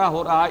طرف اشارہ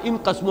ہو رہا ہے ان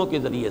قسموں کے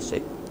ذریعے سے.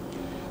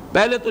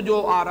 پہلے تو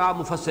جو آراء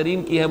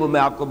مفسرین کی ہے وہ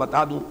میں آپ کو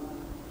بتا دوں.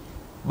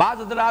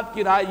 بعض حضرات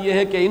کی رائے یہ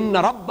ہے کہ ان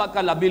ربک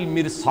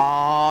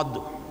لبالمرصاد،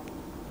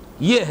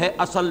 یہ ہے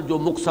اصل جو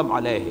مقسم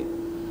علیہ ہے.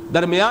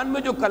 درمیان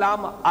میں جو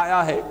کلام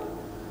آیا ہے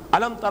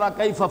الم تر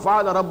کیف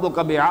فعل ربک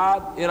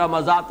بعاد ارم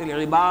ذات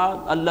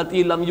العماد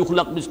التی لم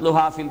یخلق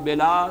مثلها فی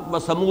البلاد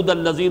وثمود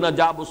الذین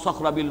جابوا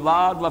الصخر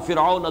بالواد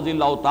وفرعون ذی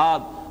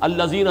الاوتاد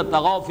الذین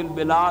طغوا فی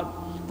البلاد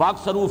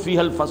فاکثروا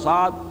فیہا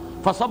الفساد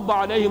فصب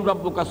علیہم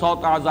ربک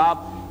صوت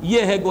عذاب.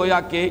 یہ ہے گویا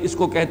کہ اس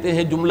کو کہتے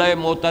ہیں جملہ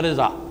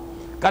معترضہ،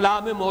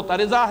 کلام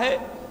معترضہ ہے.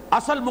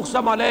 اصل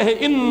مقسم علیہ ہے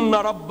ان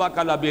ربک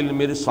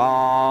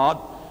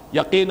لبالمرصاد،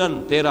 یقیناً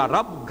تیرا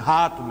رب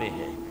گھات میں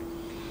ہے.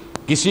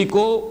 کسی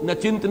کو نہ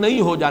چنت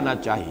نہیں ہو جانا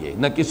چاہیے،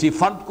 نہ کسی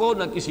فرد کو،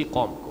 نہ کسی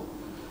قوم کو.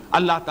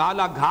 اللہ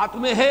تعالیٰ گھات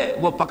میں ہے،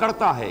 وہ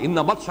پکڑتا ہے. ان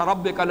بطش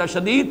ربک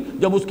لشدید،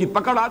 جب اس کی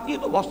پکڑ آتی ہے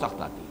تو بہت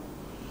سخت آتی ہے.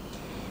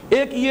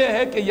 ایک یہ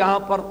ہے کہ یہاں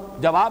پر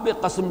جواب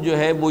قسم جو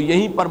ہے وہ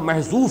یہیں پر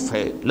محذوف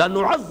ہے،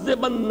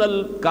 لَنُعَذِّبَنَّ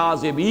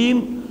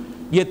الْكَاذِبِينَ.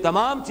 یہ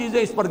تمام چیزیں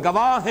اس پر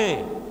گواہ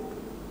ہیں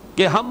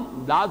کہ ہم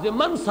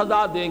لازماً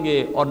سزا دیں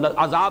گے اور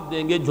عذاب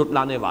دیں گے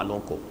جھٹلانے والوں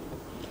کو.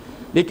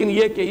 لیکن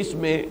یہ کہ اس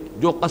میں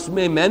جو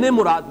قسمیں میں نے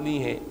مراد لی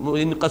ہیں،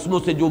 ان قسموں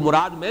سے جو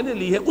مراد میں نے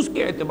لی ہے اس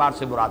کے اعتبار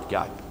سے مراد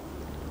کیا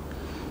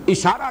ہے.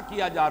 اشارہ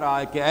کیا جا رہا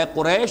ہے کہ اے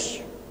قریش،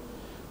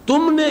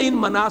 تم نے ان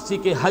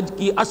مناسک حج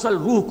کی اصل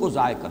روح کو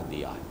ضائع کر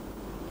دیا ہے.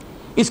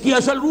 اس کی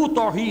اصل روح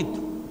توحید،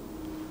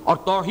 اور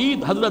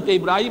توحید حضرت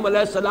ابراہیم علیہ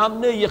السلام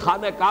نے یہ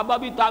خانہ کعبہ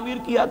بھی تعمیر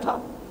کیا تھا،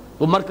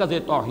 وہ مرکز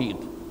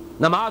توحید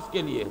نماز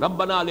کے لیے.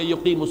 ربنا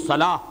لیقیموا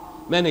الصلاۃ،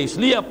 میں نے اس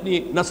لیے اپنی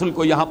نسل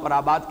کو یہاں پر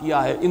آباد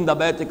کیا ہے عند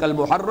بیتک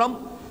المحرم،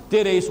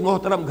 تیرے اس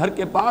محترم گھر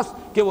کے پاس،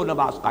 کہ وہ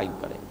نماز قائم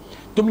کرے.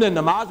 تم نے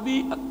نماز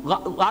بھی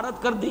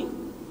غارت کر دی،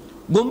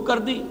 گم کر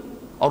دی،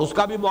 اور اس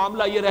کا بھی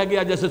معاملہ یہ رہ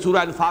گیا جیسے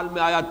سورہ انفال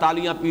میں آیا،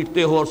 تالیاں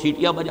پیٹتے ہو اور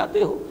سیٹیاں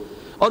بجاتے ہو.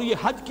 اور یہ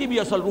حج کی بھی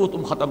اصل روح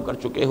تم ختم کر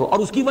چکے ہو. اور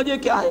اس کی وجہ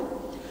کیا ہے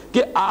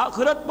کہ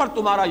آخرت پر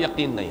تمہارا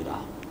یقین نہیں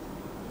رہا.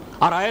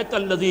 ارأیت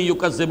الذی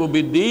یکذب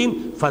بالدین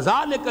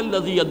فذلک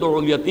الذی یدعو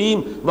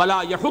الیتیم ولا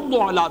یحض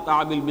علی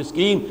طعام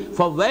المسکین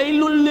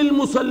فویل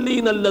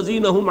للمصلین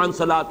الذین هم عن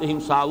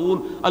صلاتهم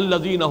ساہون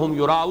الذین هم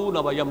یراؤون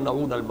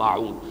ویمنعون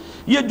الماعون.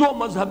 یہ جو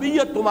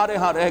مذہبیت تمہارے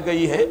ہاں رہ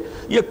گئی ہے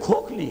یہ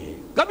کھوکھلی ہے.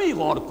 کبھی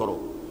غور کرو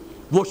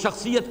وہ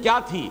شخصیت کیا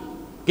تھی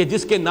کہ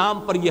جس کے نام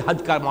پر یہ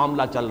حج کا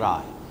معاملہ چل رہا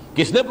ہے.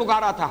 کس نے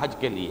پکارا تھا حج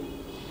کے لیے،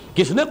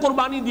 کس نے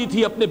قربانی دی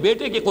تھی، اپنے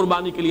بیٹے کی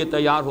قربانی کے لیے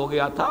تیار ہو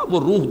گیا تھا. وہ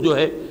روح جو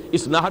ہے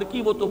اس نہر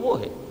کی وہ تو وہ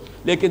ہے،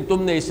 لیکن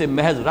تم نے اسے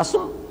محض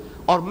رسم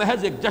اور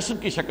محض ایک جشن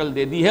کی شکل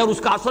دے دی ہے. اور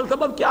اس کا اصل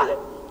سبب کیا ہے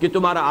کہ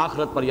تمہارا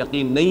آخرت پر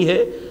یقین نہیں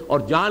ہے. اور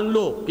جان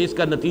لو کہ اس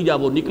کا نتیجہ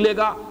وہ نکلے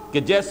گا کہ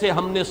جیسے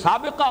ہم نے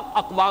سابقہ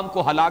اقوام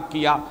کو ہلاک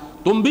کیا،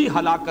 تم بھی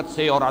ہلاکت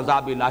سے اور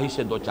عذاب الہی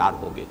سے دوچار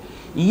ہوگے.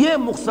 یہ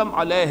مقسم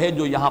علیہ ہے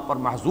جو یہاں پر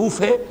محذوف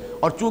ہے،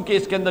 اور چونکہ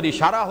اس کے اندر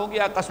اشارہ ہو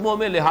گیا قسموں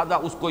میں، لہذا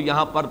اس کو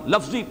یہاں پر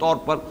لفظی طور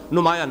پر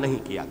نمایاں نہیں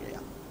کیا گیا.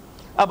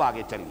 اب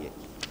آگے چلیے،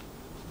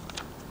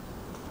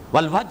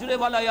 والفجر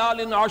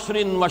وليال عشر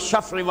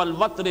والشفع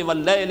والوتر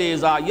واللیل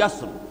اذا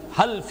یسر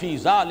هل فی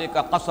ذلک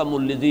قسم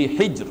لذی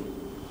حجر۔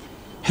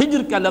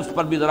 حجر کا لفظ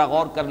پر بھی ذرا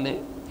غور کر لیں۔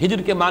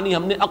 حجر کے معنی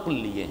ہم نے عقل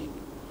لیے ہیں۔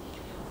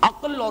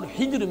 عقل اور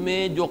حجر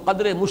میں جو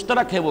قدر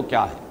مشترک ہے وہ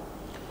کیا ہے؟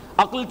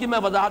 عقل کی میں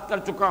وضاحت کر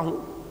چکا ہوں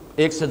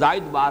ایک سے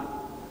زائد بار،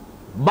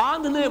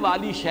 باندھنے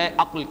والی شے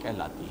عقل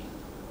کہلاتی ہے،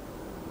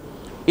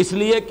 اس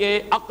لیے کہ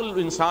عقل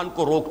انسان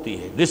کو روکتی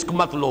ہے، رسک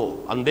مت لو،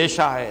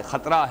 اندیشہ ہے،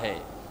 خطرہ ہے،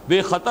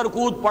 بے خطر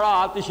کود پڑا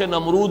آتش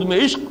نمرود میں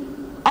عشق،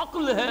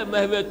 عقل ہے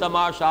محو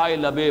تماشائے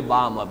لبے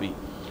بام ابھی۔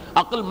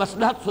 عقل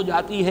مصلحت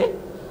سجاتی ہے،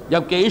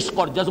 جبکہ عشق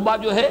اور جذبہ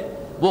جو ہے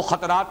وہ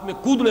خطرات میں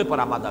کودنے پر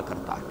آمادہ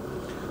کرتا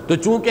ہے۔ تو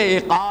چونکہ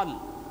اقال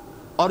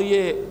اور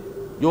یہ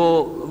جو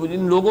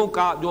ان لوگوں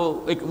کا جو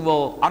ایک وہ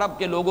عرب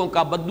کے لوگوں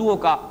کا بدوؤں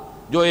کا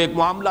جو ایک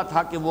معاملہ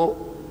تھا کہ وہ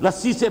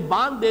رسی سے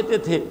باندھ دیتے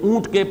تھے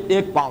اونٹ کے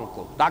ایک پاؤں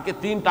کو تاکہ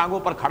 3 ٹانگوں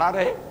پر کھڑا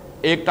رہے،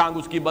 ایک ٹانگ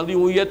اس کی بندھی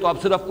ہوئی ہے تو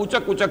اب صرف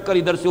اچک اچک کر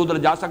ادھر سے ادھر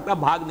جا سکتا،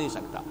 بھاگ نہیں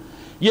سکتا،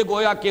 یہ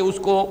گویا کہ اس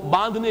کو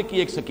باندھنے کی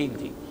ایک سکیل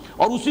تھی،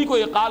 اور اسی کو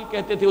اقال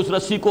کہتے تھے، اس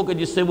رسی کو کہ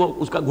جس سے وہ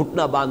اس کا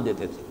گھٹنا باندھ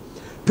دیتے تھے۔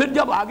 پھر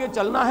جب آگے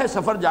چلنا ہے،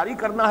 سفر جاری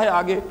کرنا ہے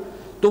آگے،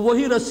 تو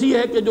وہی رسی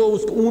ہے کہ جو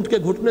اس اونٹ کے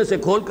گھٹنے سے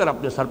کھول کر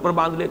اپنے سر پر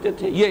باندھ لیتے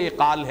تھے۔ یہ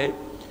اقال ہے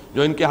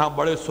جو ان کے ہاں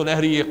بڑے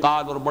سنہری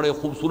اقال اور بڑے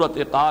خوبصورت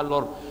اقال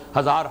اور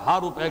ہزارہا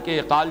روپے کے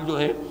اقال جو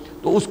ہیں،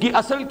 تو اس کی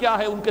اصل کیا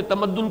ہے ان کے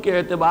تمدن کے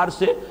اعتبار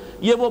سے؟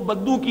 یہ وہ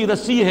بدو کی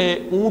رسی ہے،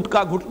 اونٹ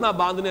کا گھٹنا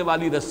باندھنے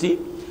والی رسی،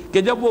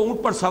 کہ جب وہ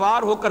اونٹ پر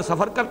سوار ہو کر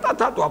سفر کرتا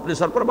تھا تو اپنے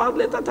سر پر باندھ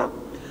لیتا تھا،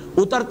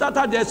 اترتا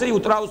تھا جیسے ہی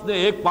اترا اس نے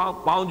ایک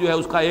پاؤں جو ہے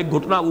اس کا ایک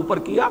گھٹنا اوپر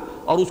کیا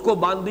اور اس کو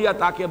باندھ دیا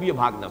تاکہ اب یہ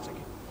بھاگ نہ سکے۔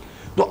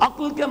 تو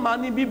عقل کے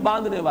معنی بھی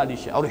باندھنے والی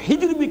شے، اور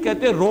حجر بھی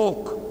کہتے ہیں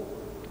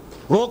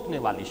روکنے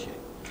والی شے،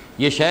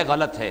 یہ شے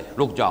غلط ہے،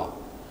 رک جاؤ،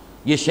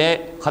 یہ شے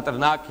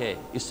خطرناک ہے،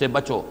 اس سے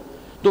بچو۔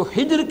 تو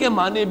حجر کے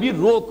معنی بھی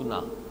روکنا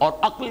اور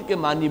عقل کے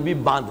معنی بھی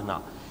باندھنا،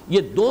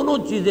 یہ دونوں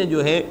چیزیں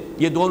جو ہیں،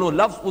 یہ دونوں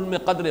لفظ ان میں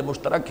قدر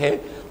مشترک ہے۔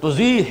 تو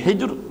ذی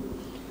حجر،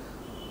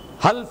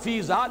 حل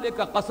فی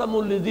ذالک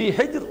قسم لذی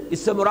حجر، اس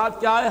سے مراد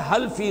کیا ہے؟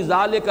 حل فی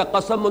ذالک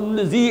قسم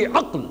لذی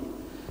عقل،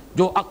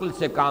 جو عقل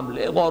سے کام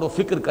لے، غور و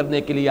فکر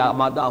کرنے کے لیے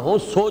آمادہ ہو،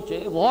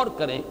 سوچیں، غور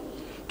کریں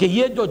کہ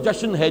یہ جو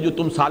جشن ہے جو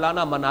تم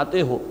سالانہ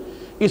مناتے ہو،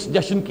 اس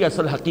جشن کی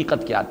اصل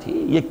حقیقت کیا تھی؟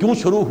 یہ کیوں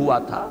شروع ہوا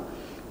تھا؟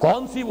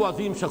 کون سی وہ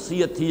عظیم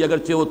شخصیت تھی؟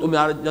 اگرچہ وہ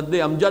تمہارے جد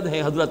امجد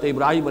ہیں حضرت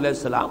ابراہیم علیہ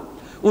السلام،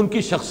 ان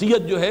کی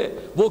شخصیت جو ہے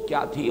وہ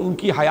کیا تھی؟ ان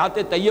کی حیات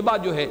طیبہ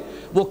جو ہے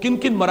وہ کن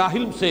کن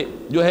مراحل سے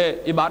جو ہے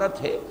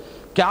عبارت ہے؟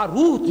 کیا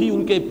روح تھی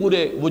ان کے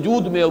پورے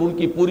وجود میں اور ان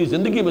کی پوری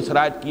زندگی میں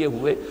سرایت کیے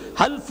ہوئے؟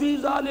 حل فی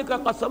ذالک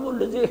قسم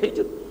لذی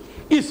حجر،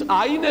 اس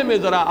آئینے میں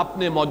ذرا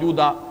اپنے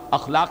موجودہ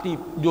اخلاقی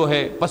جو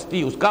ہے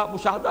پستی اس کا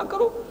مشاہدہ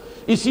کرو،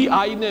 اسی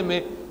آئینے میں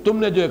تم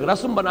نے جو ایک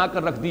رسم بنا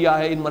کر رکھ دیا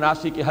ہے ان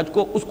مناسک حج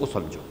کو، اس کو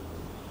سمجھو۔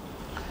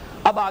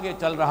 اب آگے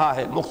چل رہا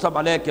ہے مقسم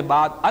علیہ کے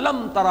بعد،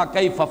 الم تر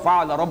کیف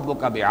فعل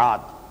ربک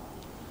بعاد،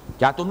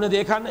 کیا تم نے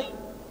دیکھا نہیں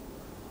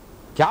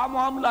کیا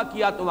معاملہ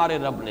کیا تمہارے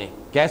رب نے،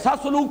 کیسا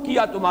سلوک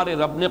کیا تمہارے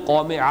رب نے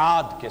قوم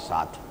عاد کے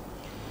ساتھ۔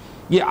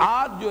 یہ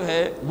عاد جو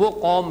ہے وہ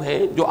قوم ہے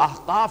جو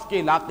احقاف کے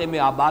علاقے میں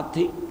آباد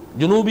تھی،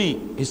 جنوبی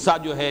حصہ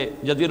جو ہے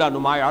جزیرہ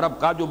نما عرب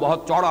کا جو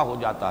بہت چوڑا ہو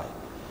جاتا ہے،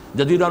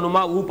 جزیرہ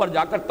نما اوپر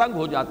جا کر تنگ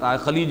ہو جاتا ہے،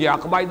 خلیج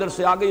عقبہ ادھر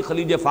سے آ گئی،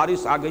 خلیج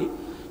فارس آ گئی،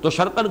 تو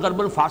شرقاً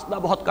غرباً فاصلہ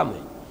بہت کم ہے،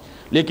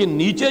 لیکن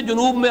نیچے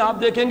جنوب میں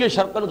آپ دیکھیں گے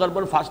شرقاً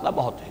غرباً فاصلہ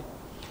بہت ہے،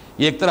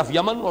 یہ ایک طرف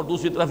یمن اور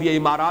دوسری طرف یہ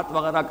امارات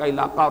وغیرہ کا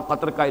علاقہ اور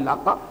قطر کا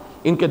علاقہ،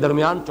 ان کے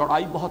درمیان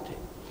چوڑائی بہت ہے،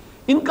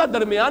 ان کا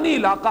درمیانی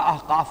علاقہ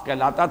احقاف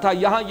کہلاتا تھا،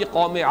 یہاں یہ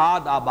قوم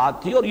عاد آباد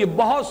تھی، اور یہ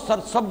بہت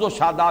سرسبز و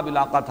شاداب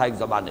علاقہ تھا ایک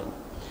زمانے میں،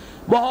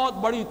 بہت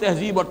بڑی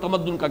تہذیب اور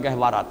تمدن کا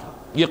گہوارہ تھا،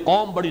 یہ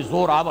قوم بڑی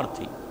زور آور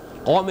تھی،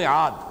 قوم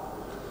عاد۔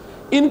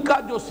 ان کا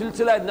جو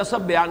سلسلہ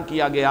نسب بیان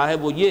کیا گیا ہے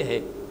وہ یہ ہے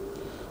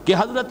کہ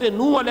حضرت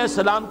نوح علیہ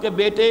السلام کے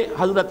بیٹے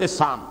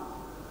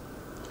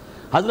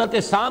حضرت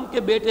سام کے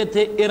بیٹے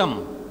تھے ارم،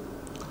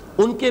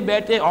 ان کے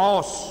بیٹے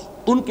اوس،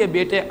 ان کے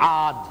بیٹے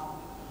عاد،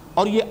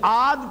 اور یہ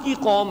عاد کی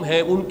قوم ہے،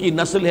 ان کی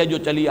نسل ہے جو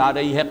چلی آ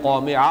رہی ہے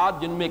قوم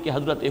عاد، جن میں کہ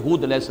حضرت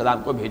ہود علیہ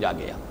السلام کو بھیجا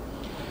گیا۔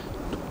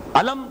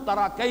 الم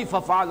تری کیف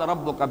فعل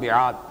ربک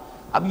بعاد،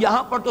 اب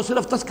یہاں پر تو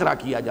صرف تذکرہ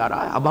کیا جا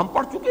رہا ہے، اب ہم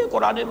پڑھ چکے ہیں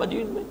قرآن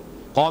مجید میں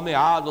قوم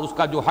عاد اور اس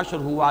کا جو حشر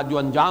ہوا، جو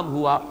انجام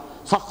ہوا،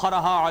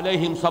 سخرھا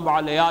علیہم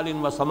 7 لیال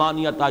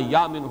و8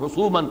 ایام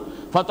حسوما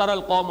فتری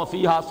القوم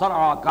فیہا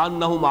صرعا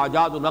کانہم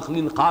اعجاز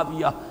نخل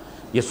خاویہ،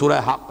 یہ سورہ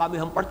حاقہ میں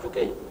ہم پڑھ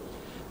چکے ہیں۔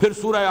 پھر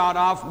سورہ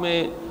اعراف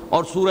میں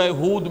اور سورہ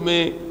ہود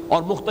میں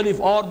اور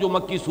مختلف اور جو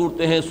مکی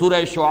صورتیں ہیں،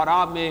 سورہ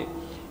شعراء میں،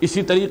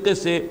 اسی طریقے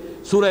سے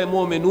سورہ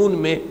مومنون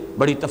میں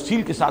بڑی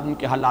تفصیل کے ساتھ ان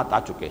کے حالات آ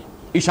چکے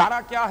ہیں۔ اشارہ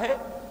کیا ہے؟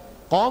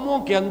 قوموں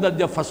کے اندر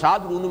جب فساد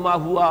رونما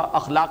ہوا،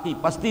 اخلاقی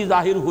پستی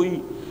ظاہر ہوئی،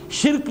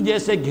 شرک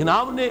جیسے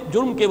گھناونے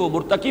جرم کے وہ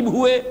مرتکب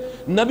ہوئے،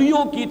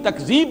 نبیوں کی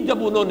تکذیب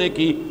جب انہوں نے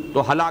کی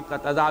تو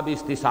ہلاکت، عذاب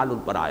استحصال ان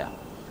پر آیا۔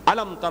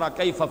 الم تری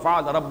کیف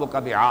فعل ربک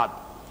بعاد۔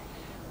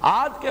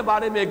 عاد کے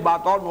بارے میں ایک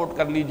بات اور نوٹ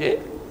کر لیجئے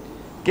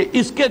کہ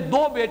اس کے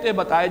 2 بیٹے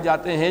بتائے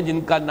جاتے ہیں جن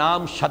کا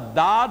نام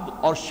شداد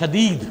اور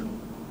شدید،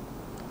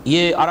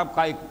 یہ عرب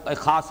کا ایک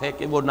خاص ہے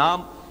کہ وہ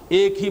نام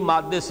ایک ہی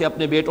مادے سے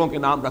اپنے بیٹوں کے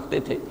نام رکھتے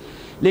تھے.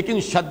 لیکن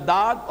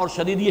شداد اور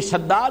شدید، یہ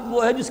شداد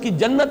وہ ہے جس کی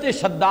جنت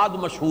شداد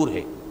مشہور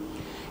ہے.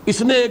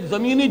 اس نے ایک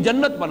زمینی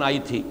جنت بنائی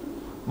تھی،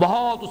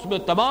 بہت، اس میں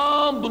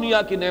تمام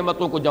دنیا کی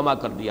نعمتوں کو جمع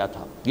کر دیا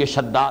تھا، یہ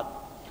شداد.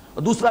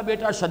 اور دوسرا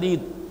بیٹا شدید.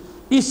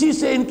 اسی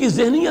سے ان کی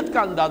ذہنیت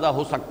کا اندازہ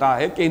ہو سکتا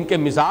ہے کہ ان کے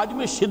مزاج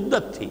میں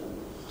شدت تھی.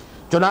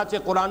 چنانچہ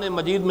قرآن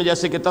مجید میں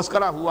جیسے کہ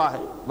تذکرہ ہوا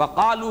ہے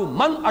وَقَالُوا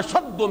مَنْ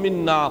أَشَدُّ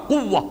مِنَّا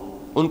قُوَّةً،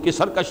 ان کی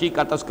سرکشی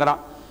کا تذکرہ.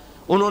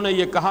 انہوں نے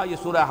یہ کہا، یہ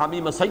سورہ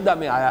حمیم سجدہ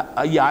میں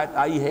یہ آیت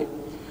آئی ہے،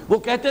 وہ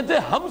کہتے تھے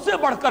ہم سے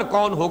بڑھ کر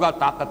کون ہوگا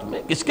طاقت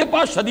میں، کس کے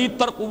پاس شدید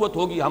تر قوت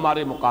ہوگی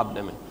ہمارے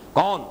مقابلے میں،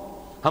 کون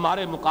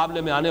ہمارے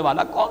مقابلے میں آنے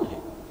والا کون ہے.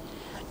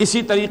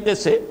 اسی طریقے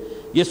سے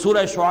یہ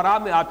سورہ شعراء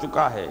میں آ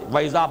چکا ہے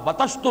وَإِذَا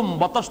بَطَشْتُمْ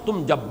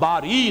بَطَشْتُمْ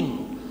جَبَّارِينَ.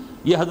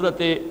 یہ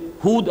حضرت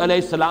ہود علیہ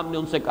السلام نے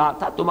ان سے کہا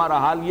تھا تمہارا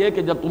حال یہ ہے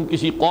کہ جب تم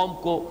کسی قوم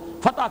کو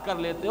فتح کر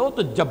لیتے ہو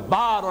تو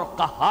جبار اور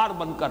قہار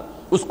بن کر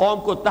اس قوم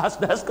کو تہس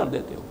نہس کر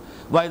دیتے ہو.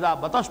 وَإِذَا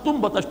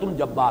بَطَشْتُمْ بَطَشْتُمْ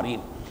جَبَّارِينَ.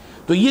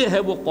 تو یہ ہے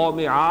وہ قوم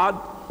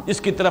عاد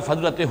جس کی طرف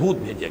حضرت ہود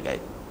بھیجے گئے.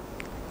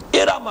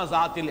 ارم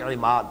ذات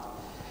العماد.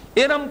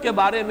 ارم کے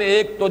بارے میں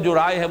ایک تو جو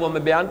رائے ہے وہ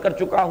میں بیان کر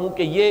چکا ہوں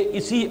کہ یہ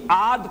اسی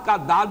عاد کا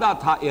دادا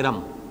تھا ارم.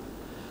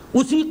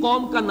 اسی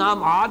قوم کا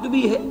نام عاد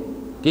بھی ہے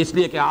کہ اس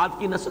لیے کہ عاد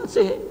کی نسل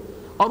سے ہے،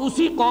 اور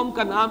اسی قوم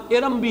کا نام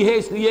ارم بھی ہے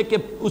اس لیے کہ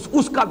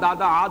اس کا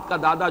دادا، عاد کا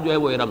دادا جو ہے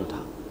وہ ارم تھا.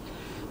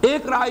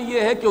 ایک رائے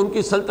یہ ہے کہ ان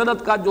کی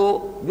سلطنت کا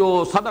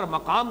جو صدر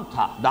مقام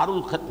تھا،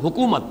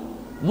 دارالحکومت،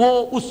 وہ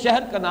اس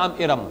شہر کا نام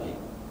ارم ہے.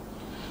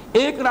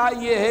 ایک رائے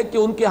یہ ہے کہ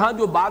ان کے ہاں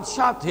جو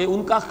بادشاہ تھے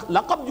ان کا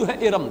لقب جو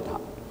ہے ارم تھا،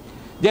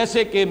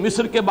 جیسے کہ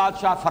مصر کے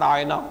بادشاہ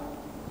فرعونہ،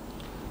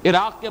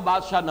 عراق کے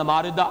بادشاہ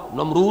نماردہ،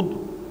 نمرود،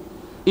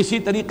 اسی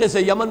طریقے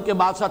سے یمن کے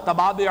بادشاہ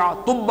تبابع،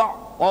 تبع،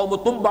 قوم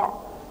تبع،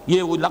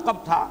 یہ وہ لقب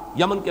تھا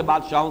یمن کے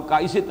بادشاہوں کا.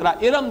 اسی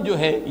طرح ارم جو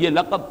ہے یہ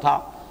لقب تھا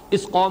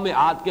اس قوم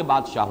عاد کے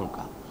بادشاہوں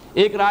کا.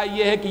 ایک رائے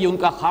یہ ہے کہ یہ ان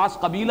کا خاص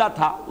قبیلہ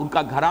تھا، ان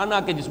کا گھرانہ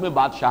کہ جس میں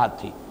بادشاہت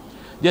تھی.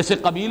 جیسے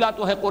قبیلہ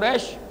تو ہے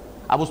قریش،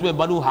 اب اس میں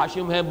بنو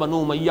ہاشم ہے، بنو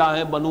امیہ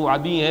ہے، بنو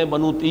عدی ہیں،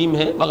 بنو تیم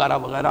ہے، وغیرہ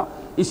وغیرہ.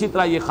 اسی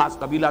طرح یہ خاص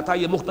قبیلہ تھا.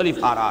 یہ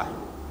مختلف آ رہا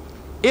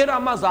ہے.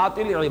 ارم ذات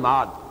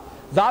العماد.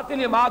 ذات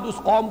العماد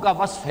اس قوم کا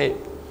وصف ہے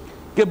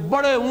کہ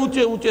بڑے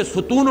اونچے اونچے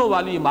ستونوں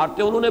والی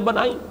عمارتیں انہوں نے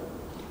بنائیں.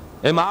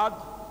 عماد،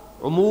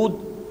 عمود،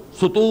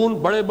 ستون،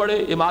 بڑے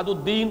بڑے، عماد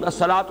الدین،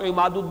 الصلاۃ و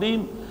عماد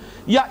الدین.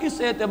 یا اس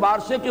اعتبار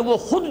سے کہ وہ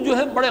خود جو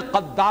ہے بڑے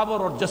قداور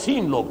اور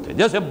جسیم لوگ تھے،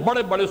 جیسے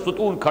بڑے بڑے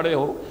ستون کھڑے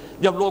ہو،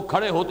 جب لوگ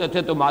کھڑے ہوتے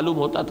تھے تو معلوم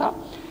ہوتا تھا.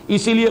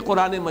 اسی لیے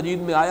قرآن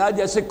مجید میں آیا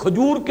جیسے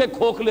کھجور کے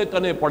کھوکھلے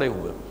تنے پڑے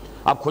ہوئے.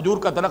 اب کھجور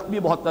کا درخت بھی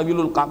بہت طویل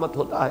القامت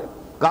ہوتا ہے.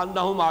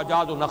 کانہم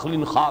اعجاز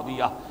نخل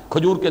خاویہ،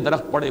 کھجور کے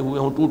درخت پڑے ہوئے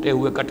ہوں، ٹوٹے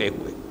ہوئے، کٹے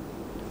ہوئے.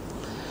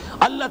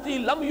 التی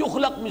لم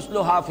یخلق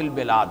مثلھا فی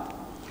البلاد.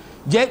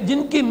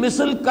 جن کی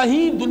مثل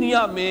کہیں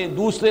دنیا میں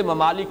دوسرے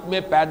ممالک میں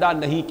پیدا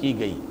نہیں کی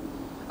گئی.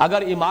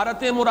 اگر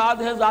عمارتیں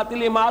مراد ہیں ذات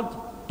العماد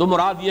تو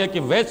مراد یہ ہے کہ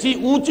ویسی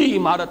اونچی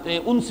عمارتیں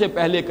ان سے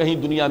پہلے کہیں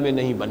دنیا میں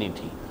نہیں بنی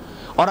تھی.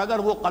 اور اگر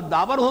وہ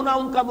قداور ہونا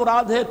ان کا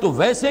مراد ہے تو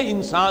ویسے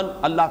انسان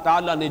اللہ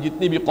تعالیٰ نے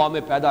جتنی بھی قومیں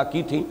پیدا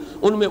کی تھیں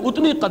ان میں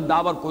اتنی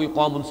قداور کوئی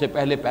قوم ان سے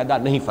پہلے پیدا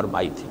نہیں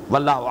فرمائی تھی.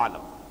 واللہ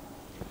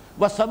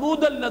اعلم.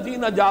 وثمود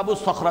الذین جابوا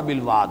الصخر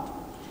بالواد.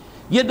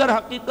 یہ در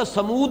حقیقت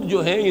سمود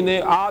جو ہے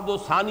انہیں عاد و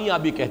ثانیہ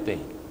بھی کہتے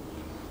ہیں.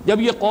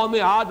 جب یہ قوم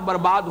عاد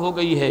برباد ہو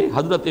گئی ہے،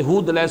 حضرت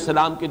ہود علیہ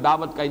السلام کی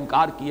دعوت کا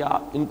انکار کیا،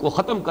 ان کو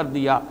ختم کر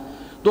دیا،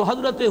 تو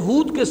حضرت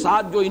ہود کے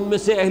ساتھ جو ان میں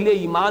سے اہل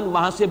ایمان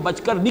وہاں سے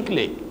بچ کر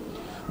نکلے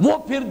وہ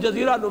پھر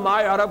جزیرہ نما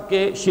عرب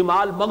کے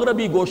شمال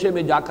مغربی گوشے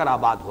میں جا کر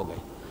آباد ہو گئے.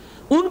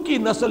 ان کی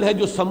نسل ہے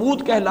جو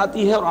سمود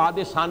کہلاتی ہے، اور عاد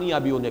ثانیہ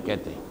بھی انہیں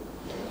کہتے ہیں.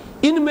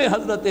 ان میں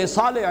حضرت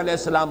صالح علیہ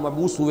السلام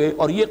مبعوث ہوئے،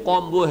 اور یہ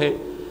قوم وہ ہے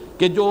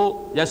کہ جو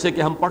جیسے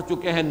کہ ہم پڑھ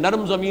چکے ہیں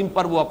نرم زمین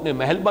پر وہ اپنے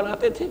محل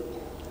بناتے تھے،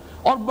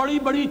 اور بڑی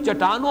بڑی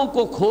چٹانوں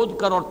کو کھود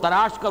کر اور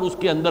تراش کر اس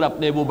کے اندر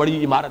اپنے وہ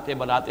بڑی عمارتیں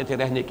بناتے تھے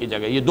رہنے کی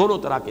جگہ. یہ دونوں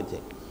طرح کے تھے.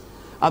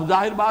 اب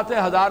ظاہر بات ہے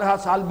ہزارہ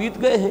سال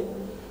بیت گئے ہیں،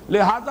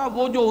 لہذا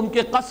وہ جو ان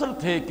کے قصر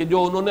تھے کہ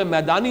جو انہوں نے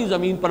میدانی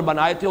زمین پر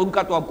بنائے تھے ان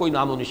کا تو اب کوئی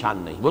نام و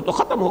نشان نہیں، وہ تو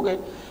ختم ہو گئے.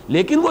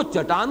 لیکن وہ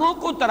چٹانوں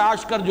کو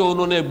تراش کر جو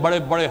انہوں نے بڑے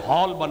بڑے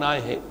ہال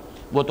بنائے ہیں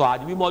وہ تو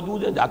آج بھی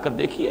موجود ہیں. جا کر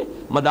دیکھیے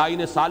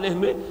مدائن صالح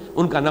میں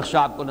ان کا نقشہ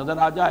آپ کو نظر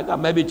آ جائے گا.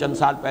 میں بھی چند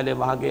سال پہلے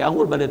وہاں گیا ہوں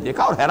اور میں نے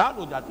دیکھا اور حیران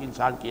ہو جاتی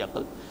انسان کی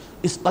عقل.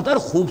 اس قدر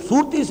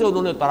خوبصورتی سے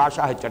انہوں نے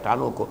تراشا ہے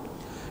چٹانوں کو.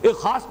 ایک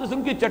خاص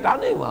قسم کی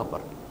چٹانیں وہاں پر،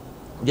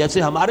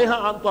 جیسے ہمارے ہاں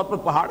عام طور پر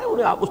پہاڑ ہیں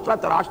انہیں آپ اس طرح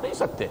تراش نہیں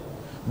سکتے.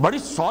 بڑی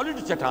سالڈ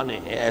چٹانیں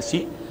ہیں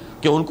ایسی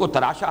کہ ان کو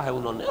تراشا ہے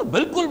انہوں نے، اور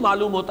بالکل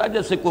معلوم ہوتا ہے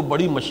جیسے کوئی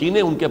بڑی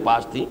مشینیں ان کے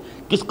پاس تھیں،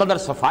 کس قدر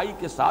صفائی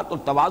کے ساتھ اور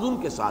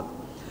توازن کے ساتھ.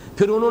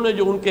 پھر انہوں نے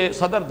جو ان کے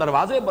صدر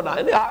دروازے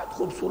بنائے نہایت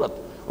خوبصورت،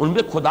 ان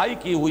میں کھدائی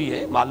کی ہوئی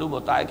ہے. معلوم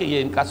ہوتا ہے کہ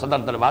یہ ان کا صدر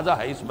دروازہ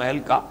ہے اس محل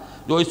کا،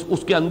 جو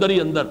اس کے اندر ہی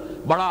اندر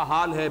بڑا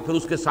ہال ہے، پھر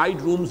اس کے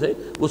سائیڈ رومز ہیں،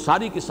 وہ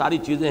ساری کی ساری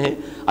چیزیں ہیں.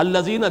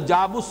 الذین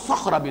جابوا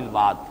الصخر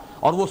بالواد.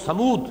 اور وہ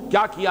سمود،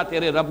 کیا کیا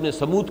تیرے رب نے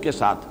سمود کے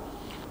ساتھ،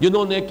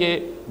 جنہوں نے کہ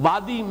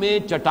وادی میں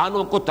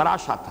چٹانوں کو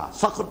تراشا تھا.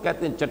 صخر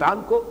کہتے ہیں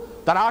چٹان کو،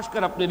 تراش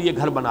کر اپنے لیے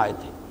گھر بنائے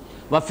تھے.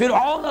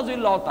 وَفِرْعَوْنَ ذِي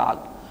الْأَوْتَادِ،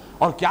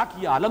 اور کیا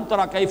کیا، أَلَمْ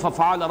تَرَ كَيْفَ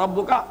فَعَلَ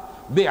رَبُّكَ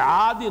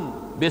بِعَادٍ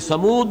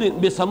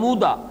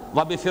بِثَمُودَ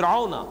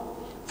وَبِفِرْعَوْنَ،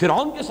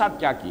 فرعون کے ساتھ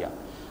کیا کیا.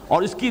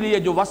 اور اس کے لیے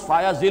جو وصف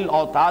آیا ذی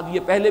الاوتاد، یہ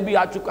پہلے بھی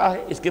آ چکا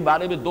ہے. اس کے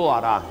بارے میں دو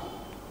آراء ہیں.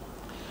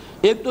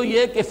 ایک تو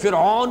یہ کہ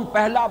فرعون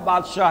پہلا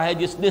بادشاہ ہے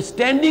جس نے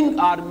سٹینڈنگ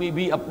آرمی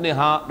بھی اپنے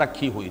ہاں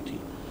رکھی ہوئی تھی،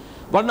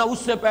 ورنہ اس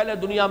سے پہلے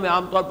دنیا میں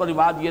عام طور پر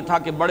رواج یہ تھا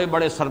کہ بڑے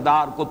بڑے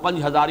سردار کو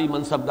 5000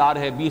 منصبدار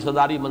ہے،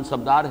 20,000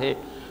 منصبدار ہے،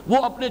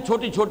 وہ اپنے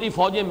چھوٹی چھوٹی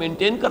فوجیں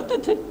مینٹین کرتے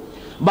تھے.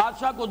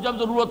 بادشاہ کو جب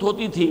ضرورت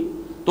ہوتی تھی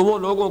تو وہ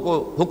لوگوں کو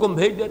حکم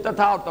بھیج دیتا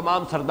تھا اور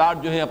تمام سردار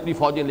جو ہیں اپنی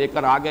فوجیں لے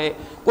کر آ گئے.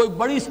 کوئی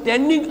بڑی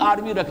سٹینڈنگ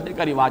آرمی رکھنے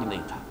کا رواج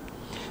نہیں تھا.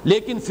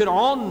 لیکن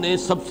فرعون نے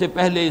سب سے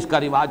پہلے اس کا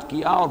رواج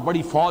کیا اور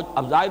بڑی فوج.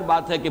 اب ظاہر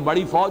بات ہے کہ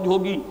بڑی فوج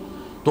ہوگی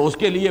تو اس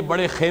کے لیے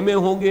بڑے خیمے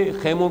ہوں گے،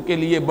 خیموں کے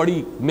لیے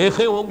بڑی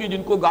میخیں ہوں گی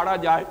جن کو گاڑا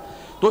جائے.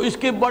 تو اس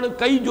کے بڑے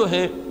کئی جو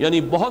ہیں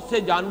یعنی بہت سے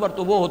جانور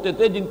تو وہ ہوتے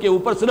تھے جن کے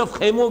اوپر صرف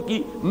خیموں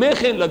کی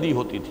میخیں لدی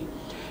ہوتی تھی.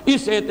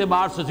 اس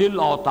اعتبار سے ذی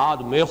الاوتاد،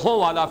 میخوں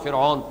والا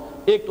فرعون.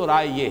 ایک تو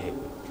رائے یہ ہے،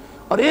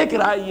 اور ایک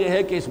رائے یہ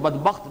ہے کہ اس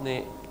بدبخت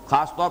نے،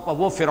 خاص طور پر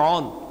وہ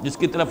فرعون جس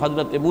کی طرف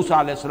حضرت موسیٰ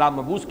علیہ السلام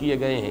مبعوث کیے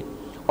گئے ہیں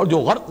اور جو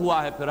غرق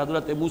ہوا ہے پھر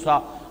حضرت موسیٰ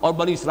اور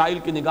بنی اسرائیل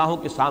کی نگاہوں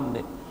کے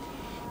سامنے،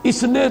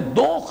 اس نے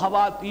 2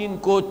 خواتین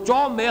کو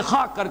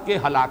چومیخہ کر کے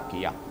ہلاک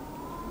کیا.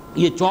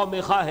 یہ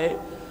چومیخہ ہے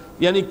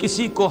یعنی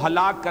کسی کو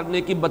ہلاک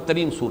کرنے کی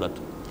بدترین صورت.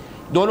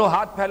 دونوں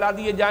ہاتھ پھیلا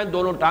دیے جائیں،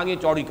 دونوں ٹانگیں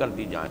چوڑی کر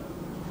دی جائیں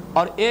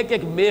اور ایک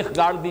ایک میخ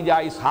گاڑ دی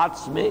جائے اس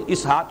ہاتھ میں،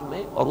 اس ہاتھ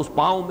میں، اور اس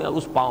پاؤں میں، اور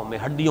اس پاؤں میں،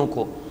 ہڈیوں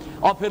کو،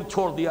 اور پھر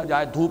چھوڑ دیا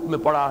جائے. دھوپ میں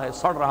پڑا ہے،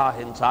 سڑ رہا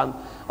ہے انسان،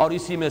 اور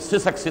اسی میں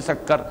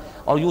سسک کر،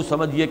 اور یوں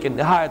سمجھیے کہ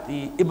نہایت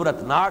ہی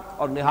عبرتناک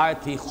اور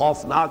نہایت ہی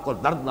خوفناک اور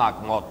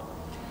دردناک موت.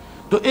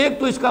 تو ایک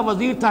تو اس کا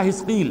وزیر تھا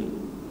حزقیل،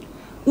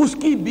 اس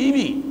کی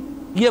بیوی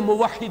یہ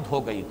موحد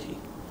ہو گئی تھی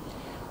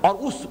اور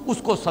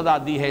اس کو سزا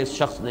دی ہے اس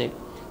شخص نے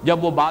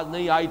جب وہ باز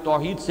نہیں آئی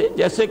توحید سے.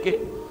 جیسے کہ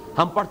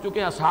ہم پڑھ چکے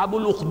ہیں اصحاب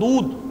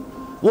الاخدود،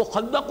 وہ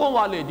خندقوں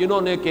والے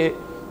جنہوں نے کہ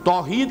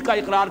توحید کا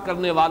اقرار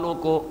کرنے والوں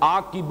کو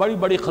آگ کی بڑی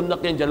بڑی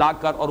خندقیں جلا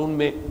کر اور ان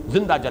میں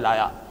زندہ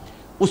جلایا.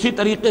 اسی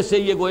طریقے سے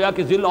یہ گویا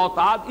کہ ذی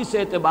الاوتاد اس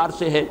اعتبار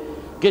سے ہے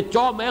کہ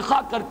چومیخہ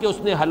کر کے اس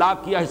نے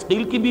ہلاک کیا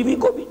حزقیل کی بیوی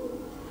کو بھی.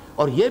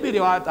 اور یہ بھی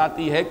روایت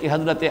آتی ہے کہ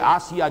حضرت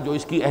آسیہ جو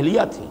اس کی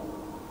اہلیہ تھی،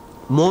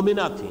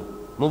 مومنہ تھی،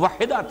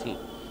 موحدہ تھی،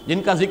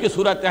 جن کا ذکر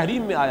سورہ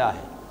تحریم میں آیا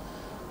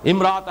ہے،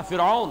 امرأۃ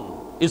فرعون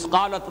اذ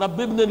قالت رب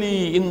ابن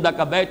لی عندک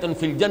بیتا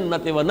فی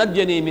الجنۃ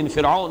ونجنی من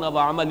فرعون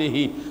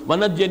وعملہ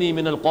ونجنی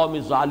من القوم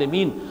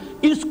الظالمین.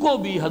 اس کو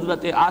بھی،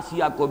 حضرت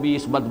آسیہ کو بھی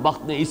اس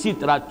بدبخت نے اسی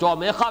طرح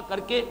چومیخہ کر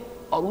کے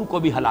اور ان کو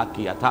بھی ہلاک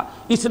کیا تھا.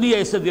 اس لیے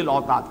اسے ذی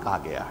الاوتاد کہا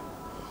گیا ہے.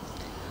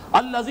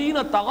 الذین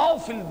طغوا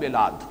فی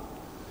البلاد،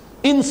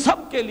 ان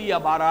سب کے لیے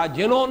اب آ رہا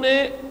جنہوں نے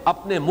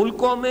اپنے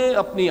ملکوں میں،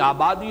 اپنی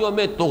آبادیوں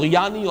میں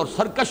طغیانی اور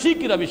سرکشی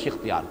کی روش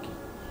اختیار کی.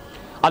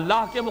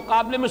 اللہ کے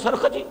مقابلے میں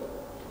سرخجی،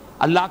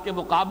 اللہ کے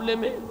مقابلے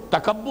میں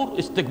تکبر،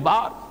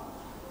 استکبار،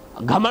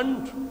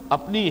 گھمنڈ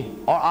اپنی.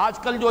 اور آج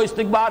کل جو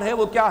استکبار ہے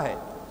وہ کیا ہے؟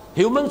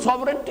 Human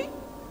sovereignty.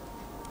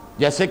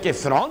 جیسے کہ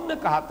فرعون نے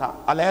کہا تھا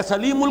الیس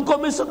لی ملک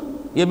مصر،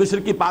 یہ مصر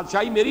کی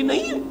بادشاہی میری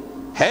نہیں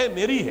ہے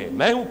میری ہے،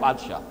 میں ہوں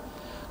بادشاہ.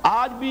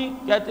 آج بھی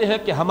کہتے ہیں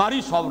کہ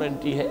ہماری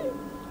سوورنٹی ہے،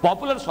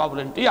 پاپولر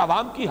سوورنٹی،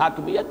 عوام کی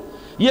حاکمیت.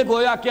 یہ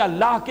گویا کہ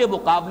اللہ کے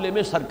مقابلے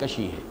میں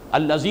سرکشی ہے.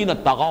 الذین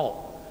طغوا،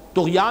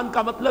 طغیان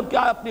کا مطلب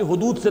کیا ہے؟ اپنی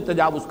حدود سے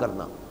تجاوز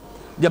کرنا.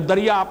 جب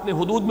دریا اپنے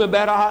حدود میں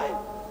بہہ رہا ہے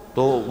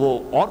تو وہ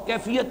اور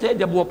کیفیت ہے،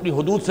 جب وہ اپنی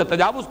حدود سے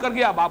تجاوز کر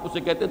گیا اب آپ اسے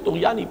کہتے ہیں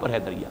طغیانی پر ہے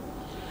دریا.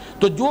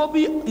 تو جو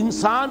بھی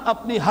انسان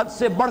اپنی حد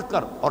سے بڑھ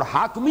کر اور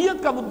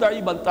حاکمیت کا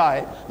مدعی بنتا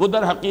ہے وہ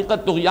در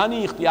حقیقت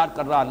طغیانی اختیار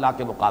کر رہا اللہ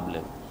کے مقابلے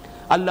میں.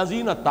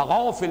 الذین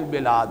طغوا فی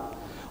البلاد.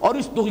 اور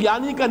اس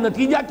طغیانی کا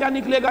نتیجہ کیا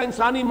نکلے گا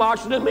انسانی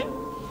معاشرے میں؟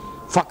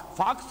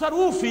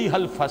 فاکثروا فیہا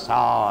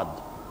الفساد،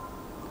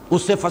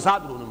 اس سے فساد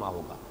رونما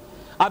ہوگا.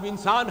 اب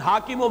انسان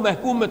حاکم و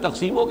محکوم میں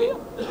تقسیم ہو گیا.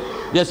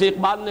 جیسے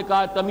اقبال نے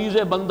کہا تمیز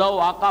بندہ و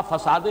آقا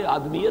فساد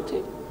آدمیت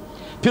ہے.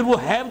 پھر وہ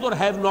ہیوز اور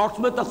ہیو ناٹس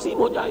میں تقسیم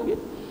ہو جائیں گے.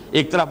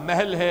 ایک طرف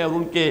محل ہے اور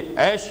ان کے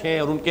عیش ہیں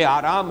اور ان کے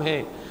آرام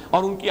ہیں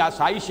اور ان کی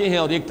آسائشیں ہیں،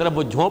 اور ایک طرف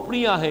وہ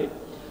جھونپڑیاں ہیں،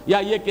 یا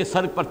یہ کہ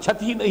سر پر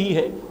چھت ہی نہیں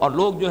ہے اور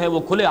لوگ جو ہے وہ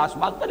کھلے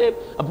آسمان پر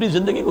اپنی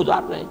زندگی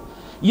گزار رہے ہیں.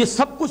 یہ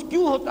سب کچھ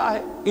کیوں ہوتا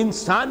ہے؟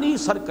 انسانی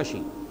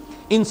سرکشی.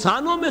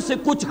 انسانوں میں سے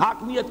کچھ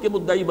حاکمیت کے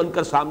مدعی بن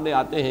کر سامنے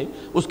آتے ہیں،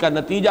 اس کا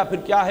نتیجہ پھر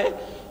کیا ہے؟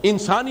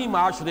 انسانی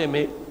معاشرے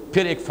میں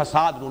پھر ایک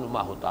فساد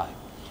رونما ہوتا ہے.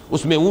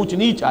 اس میں اونچ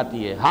نیچ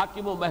آتی ہے،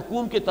 حاکم و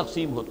محکوم کی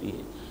تقسیم ہوتی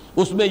ہے.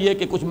 اس میں یہ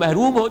کہ کچھ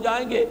محروم ہو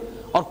جائیں گے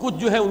اور کچھ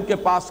جو ہے ان کے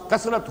پاس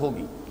کثرت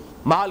ہوگی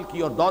مال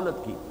کی اور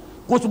دولت کی.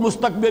 کچھ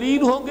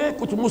مستکبرین ہوں گے،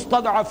 کچھ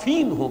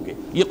مستضعفین ہوں گے.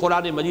 یہ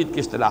قرآن مجید کی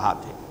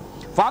اصطلاحات ہیں.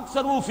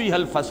 فاکثروا فیہا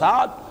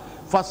الفساد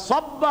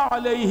فصب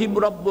علیہم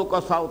ربک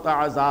صوت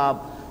عذاب،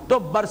 تو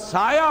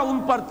برسایا ان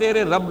پر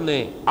تیرے رب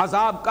نے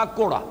عذاب کا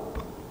کوڑا.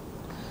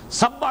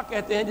 صبا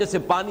کہتے ہیں جیسے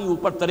پانی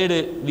اوپر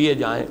تریڑے لیے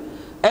جائیں،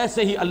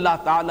 ایسے ہی اللہ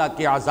تعالیٰ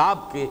کے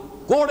عذاب کے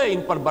کوڑے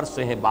ان پر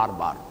برسے ہیں بار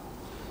بار.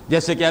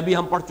 جیسے کہ ابھی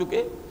ہم پڑھ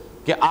چکے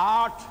کہ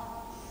 8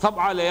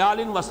 سبع لیال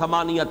و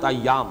ثمانیۃ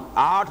ایام،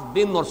 8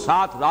 دن اور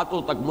 7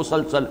 راتوں تک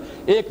مسلسل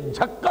ایک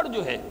جھکڑ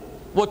جو ہے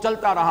وہ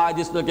چلتا رہا ہے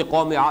جس نے کہ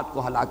قوم عاد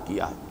کو ہلاک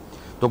کیا ہے۔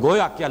 تو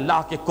گویا کہ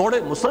اللہ کے کوڑے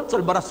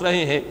مسلسل برس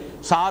رہے ہیں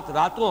 7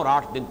 راتوں اور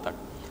 8 دن تک۔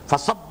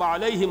 فصب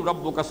علیہم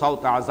ربک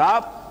صوت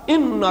عذاب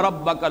ان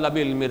ربک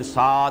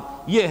لبالمرصاد،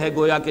 یہ ہے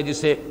گویا کہ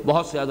جسے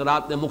بہت سے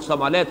حضرات نے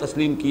مقسم علیہ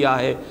تسلیم کیا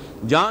ہے،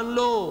 جان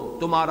لو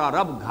تمہارا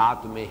رب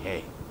گھات میں ہے۔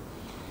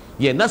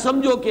 یہ نہ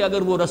سمجھو کہ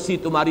اگر وہ رسی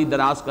تمہاری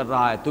دراز کر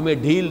رہا ہے، تمہیں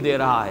ڈھیل دے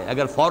رہا ہے،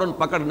 اگر فوراً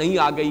پکڑ نہیں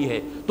آ گئی ہے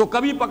تو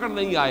کبھی پکڑ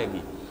نہیں آئے گی،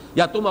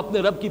 یا تم اپنے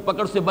رب کی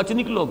پکڑ سے بچ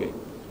نکلو گے۔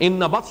 ان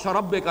بطش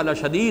ربک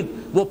لشدید،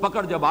 وہ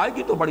پکڑ جب آئے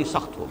گی تو بڑی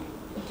سخت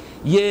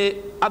ہوگی۔ یہ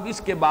اب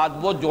اس کے بعد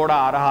وہ جوڑا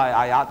آ رہا ہے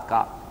آیات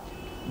کا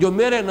جو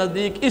میرے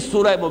نزدیک اس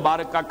سورہ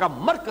مبارکہ کا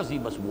مرکزی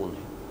مضمون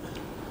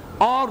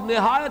ہے اور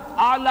نہایت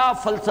اعلیٰ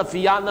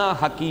فلسفیانہ،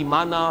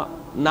 حکیمانہ،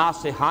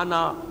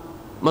 ناصحانہ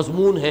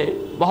مضمون ہے،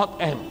 بہت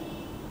اہم۔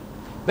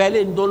 پہلے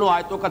ان دونوں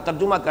آیتوں کا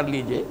ترجمہ کر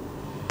لیجئے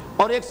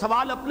اور ایک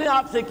سوال اپنے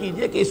آپ سے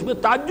کیجئے کہ اس میں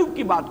تعجب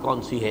کی بات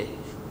کون سی ہے۔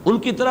 ان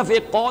کی طرف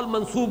ایک قول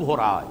منسوب ہو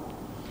رہا ہے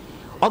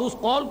اور اس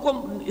قول کو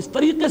اس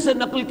طریقے سے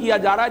نقل کیا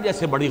جا رہا ہے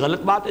جیسے بڑی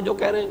غلط بات ہے جو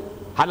کہہ رہے ہیں،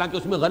 حالانکہ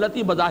اس میں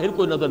غلطی بظاہر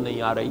کوئی نظر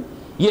نہیں آ رہی۔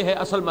 یہ ہے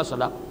اصل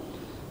مسئلہ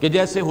کہ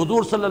جیسے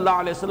حضور صلی اللہ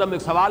علیہ وسلم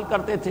ایک سوال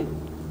کرتے تھے،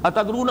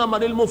 اتدرون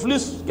من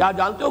المفلس، کیا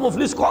جانتے ہو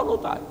مفلس کون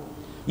ہوتا ہے؟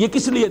 یہ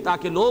کس لیے؟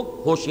 تاکہ لوگ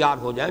ہوشیار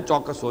ہو جائیں،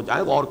 چوکس ہو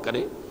جائیں، غور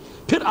کریں،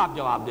 پھر آپ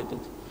جواب دیتے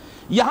تھے۔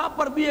 یہاں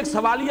پر بھی ایک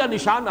سوالیہ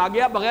نشان آ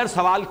گیا، بغیر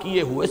سوال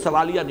کیے ہوئے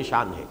سوالیہ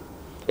نشان ہے،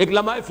 ایک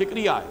لمحہ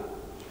فکریہ ہے۔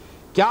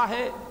 کیا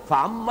ہے؟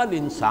 فَأَمَّا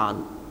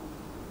الْإِنسان،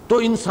 تو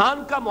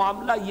انسان کا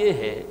معاملہ یہ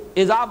ہے،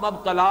 اذا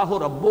مبتلاہ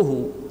ربہ،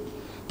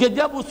 کہ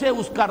جب اسے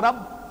اس کا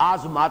رب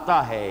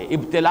آزماتا ہے،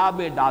 ابتلا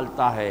میں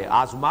ڈالتا ہے،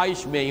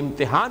 آزمائش میں،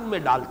 امتحان میں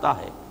ڈالتا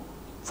ہے،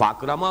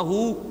 فاکرمہ،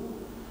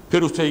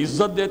 پھر اسے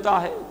عزت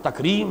دیتا ہے،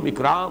 تکریم،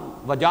 اکرام،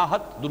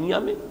 وجاہت دنیا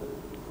میں،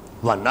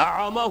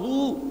 ونعمہ،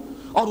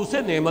 اور اسے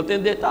نعمتیں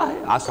دیتا ہے،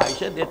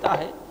 آسائشیں دیتا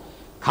ہے،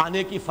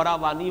 کھانے کی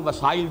فراوانی،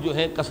 وسائل جو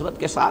ہیں کثرت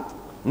کے ساتھ،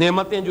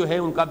 نعمتیں جو ہیں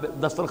ان کا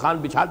دسترخوان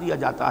بچھا دیا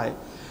جاتا ہے۔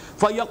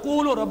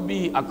 فَيَقُولُ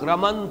رَبِّي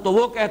أَكْرَمَنِ، تو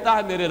وہ کہتا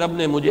ہے میرے رب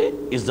نے مجھے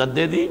عزت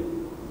دے دی،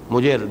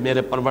 مجھے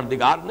میرے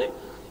پروردگار نے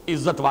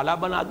عزت والا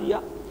بنا دیا۔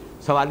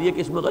 سوال یہ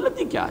کہ اس میں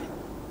غلطی کیا ہے؟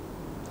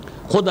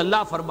 خود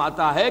اللہ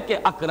فرماتا ہے کہ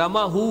اکرمہ،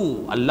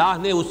 اللہ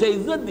نے اسے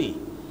عزت دی،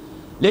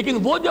 لیکن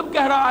وہ جب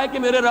کہہ رہا ہے کہ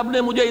میرے رب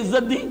نے مجھے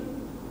عزت دی،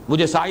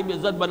 مجھے صاحب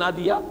عزت بنا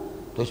دیا،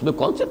 تو اس میں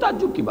کون سے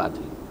تعجب کی بات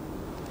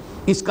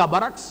ہے؟ اس کا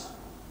برعکس،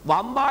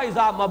 وَأَمَّا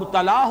إِذَا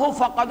مَبْتَلَاهُ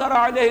فَقَدَرَ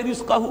عَلَيْهِ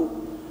رِزْقَهُ،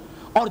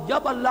 اور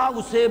جب اللہ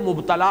اسے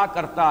مبتلا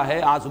کرتا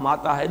ہے،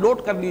 آزماتا ہے۔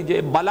 نوٹ کر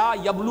لیجئے، بلا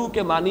یبلو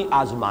کے معنی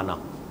آزمانا،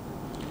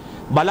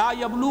 بلا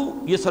یبلو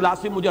یہ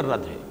ثلاثی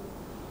مجرد ہے،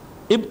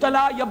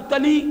 ابتلا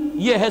یبتلی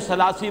یہ ہے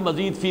ثلاثی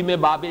مزید فی میں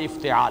باب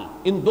افتعال،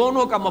 ان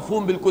دونوں کا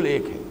مفہوم بالکل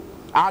ایک ہے۔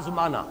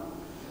 آزمانا،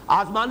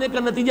 آزمانے کا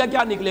نتیجہ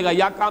کیا نکلے گا؟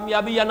 یا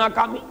کامیابی یا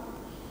ناکامی،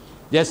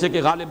 جیسے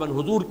کہ غالباً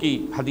حضور کی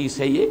حدیث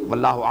ہے یہ،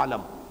 واللہ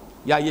عالم،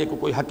 یا یہ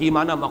کوئی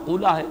حکیمانہ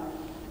مقولہ ہے،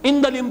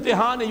 عند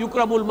الامتحان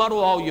یکرم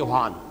المرء او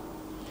یہان،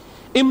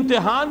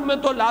 امتحان میں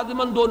تو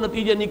لازماً 2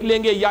 نتیجے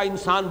نکلیں گے، یا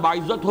انسان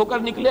باعزت ہو کر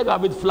نکلے گا،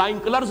 ود فلائنگ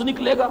کلرز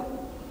نکلے گا،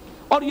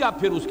 اور یا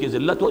پھر اس کی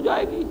ذلت ہو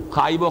جائے گی،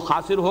 خائب و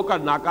خاسر ہو کر،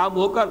 ناکام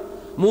ہو کر،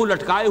 منہ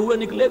لٹکائے ہوئے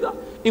نکلے گا۔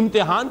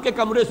 امتحان کے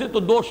کمرے سے تو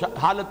 2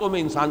 حالتوں میں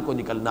انسان کو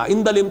نکلنا،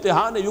 عند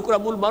الامتحان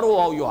یکرم المرء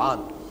او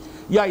یہان،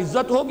 یا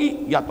عزت ہوگی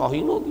یا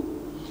توہین ہوگی۔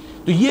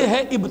 تو یہ ہے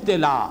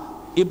ابتلا،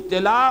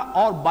 ابتلا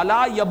اور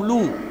بلا یبلو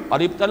اور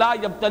ابتلا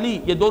یبتلی،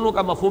 یہ دونوں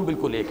کا مفہوم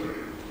بالکل ایک ہے۔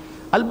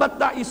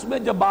 البتہ اس میں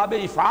جب باب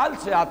افعال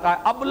سے آتا ہے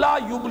ابلا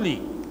یبلی،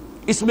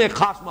 اس میں ایک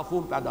خاص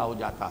مفہوم پیدا ہو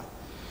جاتا ہے،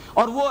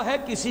 اور وہ ہے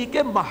کسی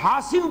کے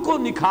محاسن کو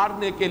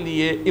نکھارنے کے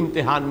لیے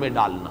امتحان میں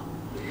ڈالنا۔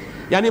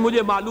 یعنی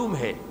مجھے معلوم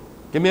ہے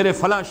کہ میرے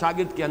فلاں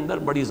شاگرد کے اندر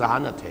بڑی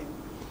ذہانت ہے،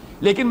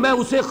 لیکن میں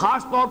اسے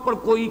خاص طور پر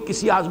کوئی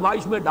کسی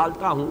آزمائش میں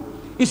ڈالتا ہوں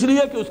اس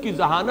لیے کہ اس کی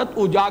ذہانت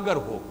اجاگر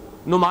ہو،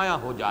 نمایاں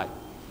ہو جائے۔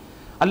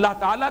 اللہ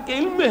تعالیٰ کے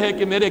علم میں ہے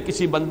کہ میرے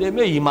کسی بندے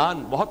میں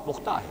ایمان بہت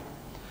پختہ ہے،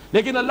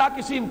 لیکن اللہ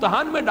کسی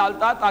امتحان میں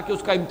ڈالتا ہے تاکہ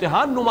اس کا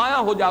امتحان نمایاں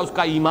ہو جائے، اس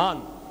کا ایمان،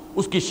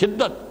 اس کی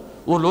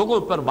شدت وہ لوگوں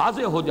پر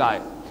واضح ہو جائے۔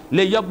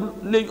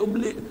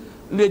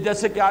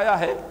 جیسے کہ آیا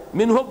ہے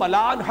منہ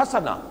بلان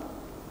حسنا،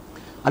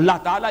 اللہ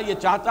تعالیٰ یہ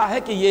چاہتا ہے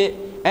کہ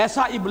یہ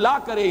ایسا ابلا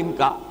کرے ان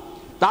کا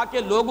تاکہ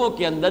لوگوں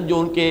کے اندر جو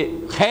ان کے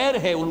خیر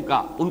ہے،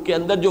 ان کے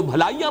اندر جو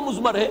بھلائیاں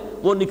مضمر ہے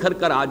وہ نکھر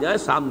کر آ جائیں،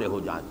 سامنے ہو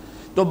جائیں۔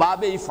 تو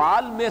باب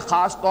افعال میں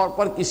خاص طور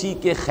پر کسی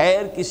کے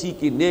خیر، کسی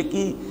کی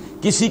نیکی،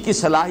 کسی کی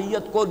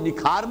صلاحیت کو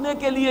نکھارنے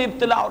کے لیے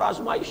ابتلا اور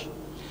آزمائش۔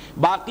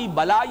 باقی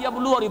بلا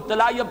یبلو اور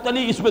ابتلا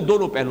یبتلی، اس میں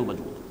دونوں پہلو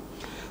موجود ہیں۔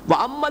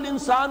 وَأَمَّا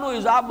الْإِنسَانُ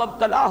إِذَا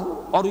مَبْتَلَاهُ،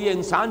 اور یہ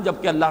انسان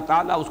جب کہ اللہ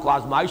تعالیٰ اس کو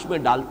آزمائش میں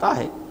ڈالتا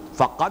ہے،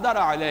 فَقَدَرَ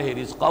عَلَيْهِ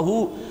رِزْقَهُ،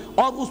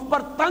 اور اس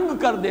پر تنگ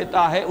کر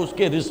دیتا ہے اس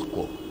کے رزق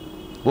کو۔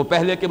 وہ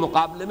پہلے کے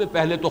مقابلے میں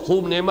پہلے تو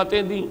خوب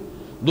نعمتیں دی،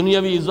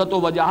 دنیاوی عزت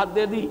و وجاہت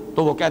دے دی،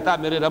 تو وہ کہتا ہے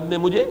میرے رب نے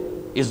مجھے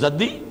عزت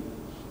دی،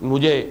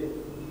 مجھے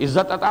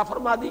عزت عطا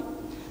فرما دی۔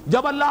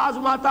 جب اللہ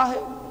آزماتا ہے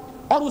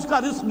اور اس کا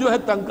رزق جو ہے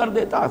تنگ کر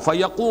دیتا ہے،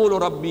 فَيَقُولُ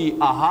رَبِّي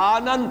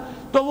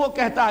أَهَانَنِ، تو وہ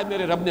کہتا ہے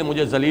میرے رب نے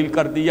مجھے ذلیل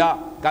کر دیا.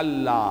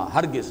 کلا،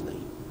 ہرگز نہیں.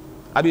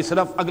 ابھی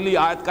صرف اگلی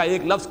آیت کا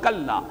ایک لفظ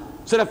کلا،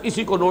 صرف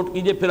اسی کو نوٹ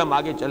کیجئے، پھر ہم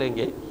آگے چلیں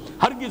گے.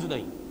 ہرگز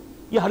نہیں.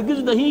 یہ ہرگز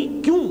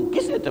نہیں کیوں؟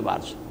 کس اعتبار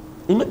سے؟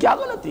 ان میں کیا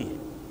غلطی ہے؟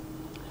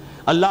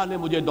 اللہ نے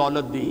مجھے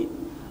دولت دی،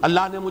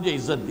 اللہ نے مجھے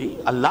عزت دی،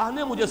 اللہ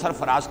نے مجھے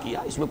سرفراز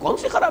کیا، اس میں کون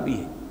سی خرابی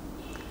ہے؟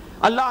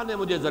 اللہ نے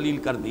مجھے ذلیل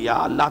کر دیا،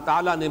 اللہ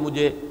تعالیٰ نے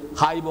مجھے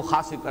خائب و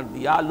خاسر کر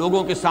دیا،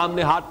 لوگوں کے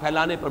سامنے ہاتھ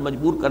پھیلانے پر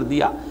مجبور کر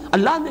دیا،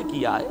 اللہ نے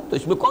کیا ہے، تو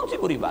اس میں کون سی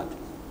بری بات ہے؟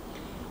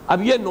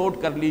 اب یہ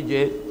نوٹ کر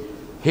لیجئے،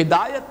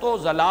 ہدایت و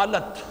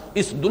ضلالت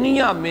اس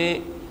دنیا میں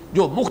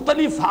جو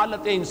مختلف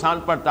حالتیں انسان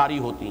پر طاری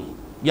ہوتی ہیں،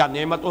 یا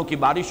نعمتوں کی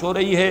بارش ہو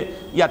رہی ہے،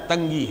 یا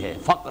تنگی ہے،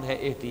 فقر ہے،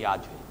 احتیاج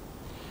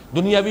ہے،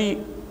 دنیاوی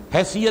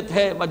حیثیت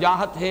ہے،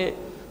 وجاہت ہے،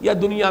 یا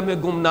دنیا میں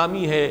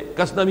گمنامی ہے،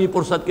 کسنوی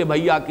پرست کے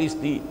بھیا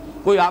کیستی،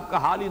 کوئی آپ کا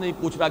حال ہی نہیں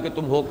پوچھ رہا کہ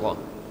تم ہو کون،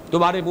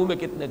 تمہارے منہ میں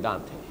کتنے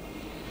دانت ہیں،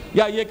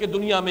 یا یہ کہ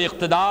دنیا میں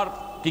اقتدار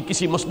کی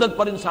کسی مسند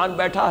پر انسان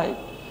بیٹھا ہے،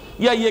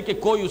 یا یہ کہ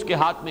کوئی اس کے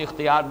ہاتھ میں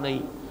اختیار نہیں.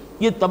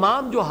 یہ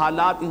تمام جو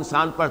حالات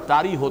انسان پر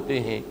طاری ہوتے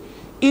ہیں،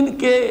 ان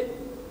کے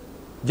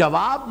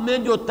جواب میں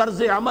جو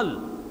طرز عمل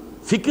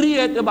فکری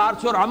اعتبار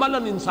سے اور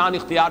عملاً انسان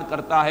اختیار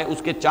کرتا ہے،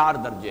 اس کے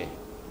 4 درجے ہیں.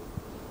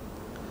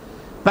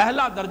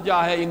 پہلا درجہ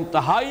ہے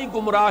انتہائی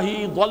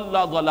گمراہی، ضل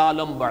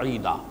ضلالا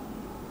بعیدا.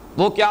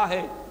 وہ کیا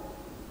ہے؟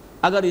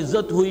 اگر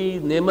عزت ہوئی،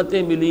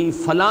 نعمتیں ملی،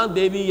 فلاں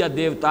دیوی یا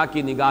دیوتا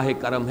کی نگاہ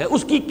کرم ہے،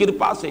 اس کی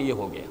کرپا سے یہ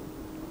ہو گیا.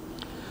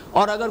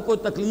 اور اگر کوئی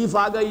تکلیف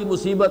آ گئی،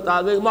 مصیبت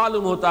آ گئی،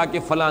 معلوم ہوتا ہے کہ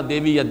فلاں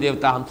دیوی یا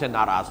دیوتا ہم سے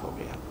ناراض ہو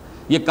گیا،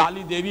 یہ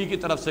کالی دیوی کی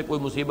طرف سے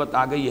کوئی مصیبت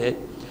آ گئی ہے،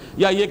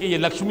 یا یہ کہ یہ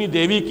لکشمی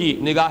دیوی کی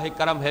نگاہ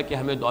کرم ہے کہ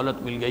ہمیں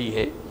دولت مل گئی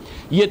ہے.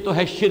 یہ تو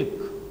ہے شرک.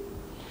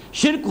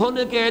 شرک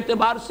ہونے کے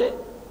اعتبار سے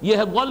یہ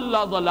ہے ضل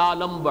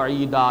ضلالا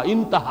بعیدا،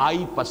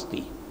 انتہائی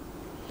پستی.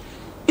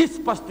 اس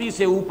پستی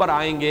سے اوپر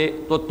آئیں گے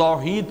تو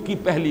توحید کی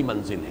پہلی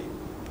منزل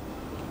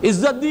ہے.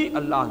 عزت دی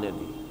اللہ نے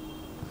دی،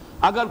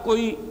 اگر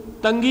کوئی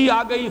تنگی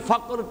آ گئی،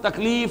 فقر،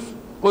 تکلیف،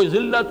 کوئی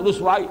ذلت،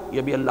 رسوائی،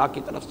 یہ بھی اللہ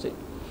کی طرف سے.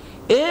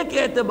 ایک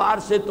اعتبار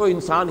سے تو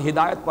انسان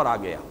ہدایت پر آ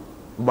گیا.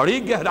 بڑی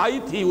گہرائی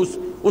تھی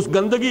اس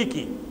گندگی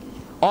کی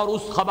اور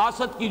اس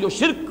خباثت کی جو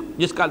شرک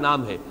جس کا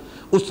نام ہے،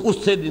 اس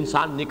سے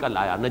انسان نکل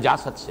آیا،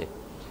 نجاست سے.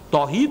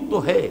 توحید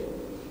تو ہے،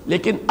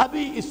 لیکن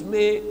ابھی اس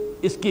میں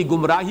اس کی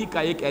گمراہی کا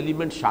ایک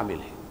ایلیمنٹ شامل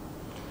ہے.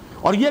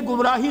 اور یہ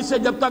گمراہی سے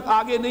جب تک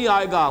آگے نہیں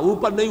آئے گا،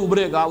 اوپر نہیں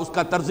ابھرے گا، اس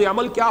کا طرز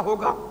عمل کیا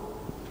ہوگا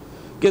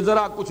کہ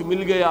ذرا کچھ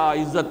مل گیا،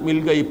 عزت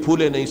مل گئی،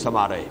 پھولے نہیں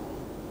سما رہے،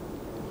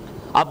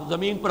 اب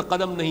زمین پر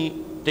قدم نہیں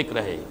ٹک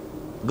رہے،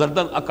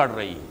 گردن اکڑ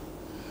رہی ہے،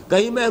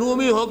 کہیں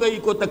محرومی ہو گئی،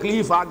 کوئی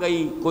تکلیف آ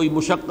گئی، کوئی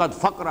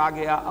مشقت، فقر آ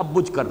گیا، اب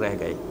بجھ کر رہ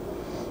گئے.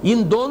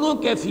 ان دونوں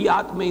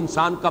کیفیات میں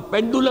انسان کا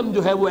پینڈولم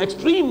جو ہے وہ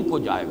ایکسٹریم کو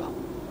جائے گا.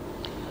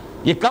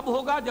 یہ کب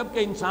ہوگا؟ جبکہ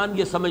انسان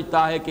یہ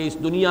سمجھتا ہے کہ اس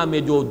دنیا میں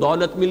جو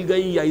دولت مل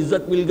گئی یا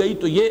عزت مل گئی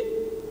تو یہ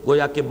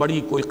گویا کہ بڑی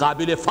کوئی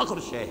قابل فخر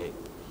شے ہے،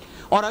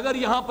 اور اگر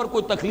یہاں پر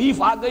کوئی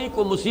تکلیف آ گئی،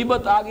 کوئی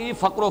مصیبت آ گئی،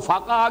 فقر و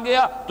فاقہ آ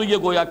گیا تو یہ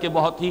گویا کہ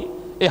بہت ہی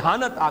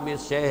اہانت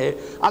آمیز شے ہے.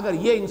 اگر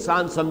یہ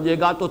انسان سمجھے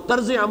گا تو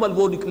طرز عمل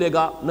وہ نکلے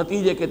گا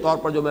نتیجے کے طور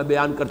پر جو میں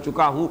بیان کر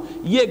چکا ہوں.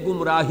 یہ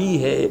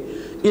گمراہی ہے.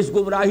 اس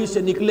گمراہی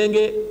سے نکلیں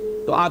گے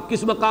تو آپ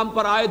کس مقام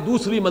پر آئے؟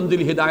 دوسری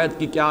منزل ہدایت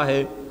کی کیا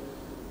ہے؟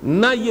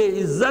 نہ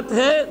یہ عزت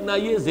ہے نہ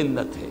یہ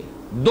ذلت ہے،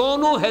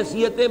 دونوں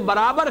حیثیتیں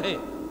برابر ہیں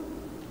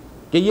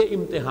کہ یہ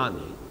امتحان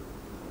ہے.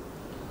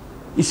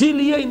 اسی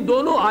لیے ان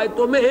دونوں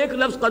آیتوں میں ایک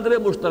لفظ قدر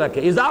مشترک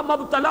ہے، اذا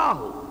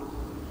مبتلاہ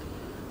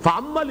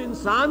فاما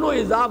الانسان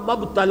اذا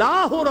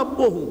مبتلاہ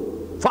ربہ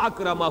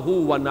فاکرمہ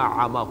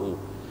ونعمہ.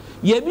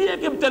 یہ بھی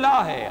ایک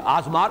ابتلا ہے،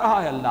 آزما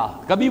رہا ہے اللہ.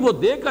 کبھی وہ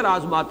دے کر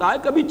آزماتا ہے،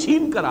 کبھی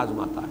چھین کر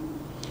آزماتا ہے،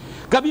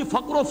 کبھی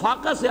فقر و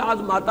فاقہ سے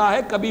آزماتا ہے،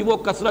 کبھی وہ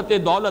کثرت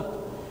دولت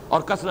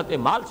اور کثرت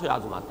مال سے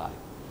آزماتا ہے،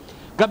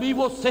 کبھی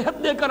وہ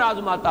صحت دے کر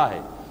آزماتا ہے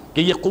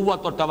کہ یہ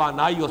قوت اور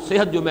توانائی اور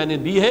صحت جو میں نے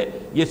دی ہے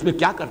یہ اس میں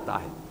کیا کرتا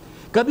ہے،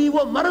 کبھی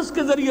وہ مرض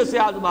کے ذریعے سے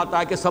آزماتا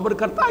ہے کہ صبر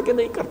کرتا ہے کہ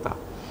نہیں کرتا.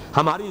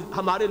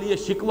 ہمارے لیے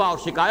شکوہ اور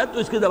شکایت تو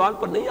اس کی زبان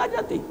پر نہیں آ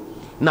جاتی،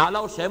 نالا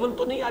اور شیون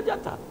تو نہیں آ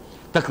جاتا،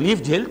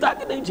 تکلیف جھیلتا ہے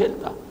کہ نہیں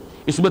جھیلتا،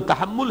 اس میں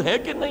تحمل ہے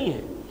کہ نہیں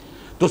ہے،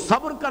 تو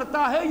صبر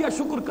کرتا ہے یا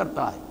شکر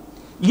کرتا ہے.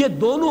 یہ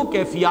دونوں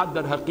کیفیات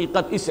در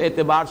حقیقت اس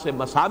اعتبار سے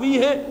مساوی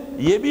ہے،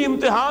 یہ بھی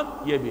امتحان،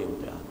 یہ بھی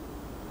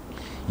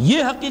امتحان.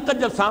 یہ حقیقت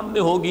جب سامنے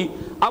ہوگی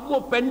اب وہ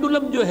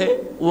پینڈولم جو ہے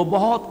وہ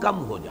بہت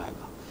کم ہو جائے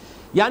گا.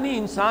 یعنی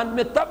انسان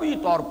میں طبعی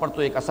طور پر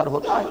تو ایک اثر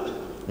ہوتا ہے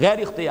غیر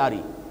اختیاری.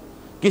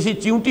 کسی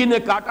چیونٹی نے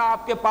کاٹا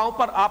آپ کے پاؤں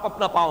پر، آپ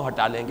اپنا پاؤں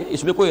ہٹا لیں گے،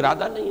 اس میں کوئی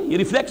ارادہ نہیں ہے، یہ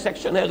ریفلیکس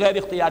ایکشن ہے، غیر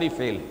اختیاری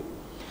فعل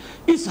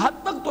ہے. اس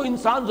حد تک تو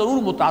انسان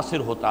ضرور متاثر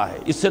ہوتا ہے،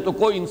 اس سے تو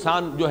کوئی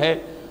انسان جو ہے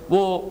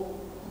وہ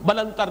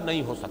بلندتر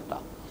نہیں ہو سکتا.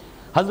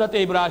 حضرت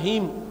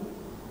ابراہیم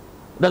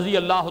رضی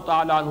اللہ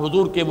تعالیٰ عنہ،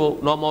 حضور کے وہ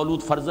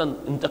نومولود فرزند،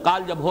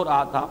 انتقال جب ہو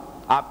رہا تھا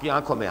آپ کی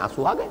آنکھوں میں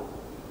آنسو آ گئے.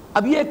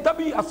 اب یہ ایک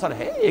طبعی اثر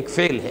ہے، ایک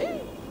فعل ہے،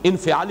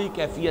 انفعالی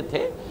کیفیت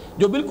ہے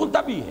جو بالکل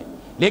طبعی ہے،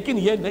 لیکن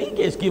یہ نہیں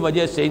کہ اس کی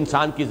وجہ سے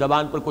انسان کی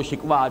زبان پر کوئی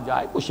شکوہ آ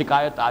جائے، کوئی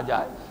شکایت آ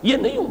جائے، یہ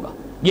نہیں ہوگا،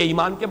 یہ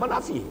ایمان کے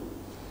منافی ہے.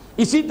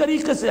 اسی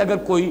طریقے سے اگر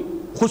کوئی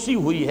خوشی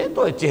ہوئی ہے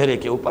تو چہرے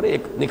کے اوپر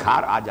ایک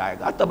نکھار آ جائے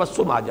گا،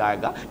 تبسم آ جائے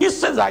گا،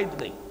 اس سے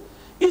زائد نہیں۔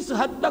 اس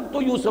حد تک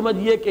تو یوں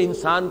سمجھیے کہ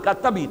انسان کا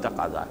طبعی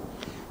تقاضا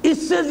ہے۔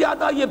 اس سے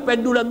زیادہ یہ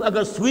پینڈولم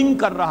اگر سوئنگ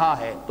کر رہا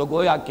ہے تو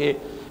گویا کہ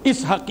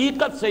اس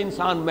حقیقت سے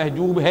انسان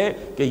محجوب ہے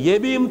کہ یہ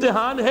بھی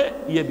امتحان ہے،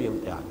 یہ بھی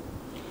امتحان ہے،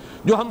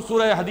 جو ہم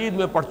سورہ حدید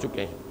میں پڑھ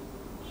چکے ہیں۔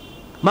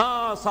 ما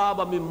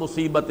اصاب من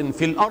مصیبت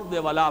فی الارض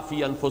ولا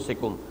فی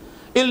انفسکم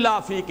الا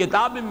فی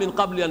کتاب من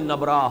قبل ان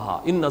نبراها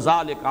ان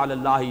ذلک علی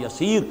اللہ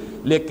یسیر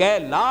لکی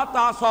لا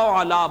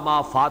تعصوا علی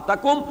ما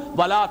فاتکم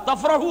ولا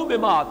تفرحوا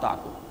بما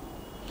آتاکم۔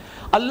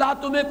 اللہ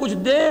تمہیں کچھ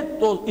دے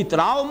تو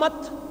اتراؤ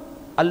مت،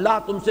 اللہ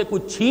تم سے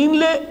کچھ چھین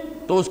لے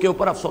تو اس کے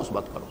اوپر افسوس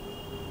مت کرو۔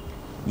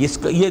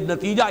 یہ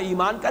نتیجہ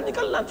ایمان کا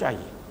نکلنا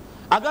چاہیے۔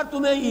 اگر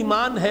تمہیں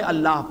ایمان ہے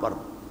اللہ پر،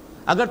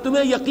 اگر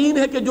تمہیں یقین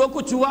ہے کہ جو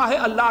کچھ ہوا ہے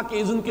اللہ کے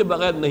اذن کے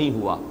بغیر نہیں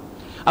ہوا،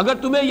 اگر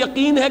تمہیں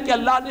یقین ہے کہ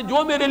اللہ نے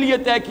جو میرے لیے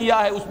طے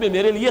کیا ہے اس میں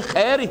میرے لیے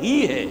خیر ہی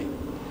ہے،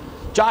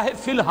 چاہے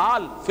فی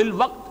الحال فی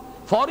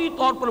الوقت فوری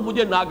طور پر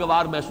مجھے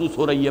ناگوار محسوس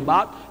ہو رہی ہے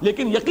بات،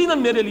 لیکن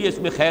یقیناً میرے لیے اس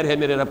میں خیر ہے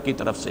میرے رب کی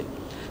طرف سے،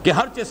 کہ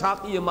ہر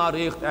ساقی ما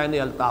ریخت عین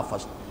الطاف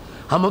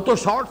است۔ ہم تو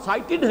شارٹ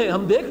سائٹڈ ہیں،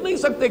 ہم دیکھ نہیں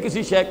سکتے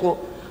کسی شے کو،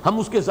 ہم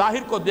اس کے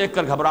ظاہر کو دیکھ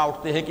کر گھبرا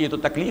اٹھتے ہیں کہ یہ تو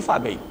تکلیف آ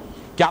گئی،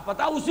 کیا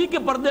پتا اسی کے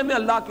پردے میں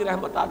اللہ کی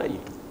رحمت آ رہی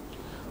ہے۔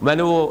 میں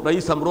نے وہ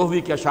رئیس امروہوی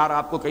کے اشعار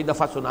آپ کو کئی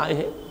دفعہ سنائے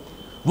ہیں۔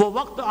 وہ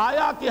وقت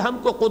آیا کہ ہم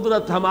کو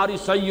قدرت ہماری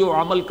سعی و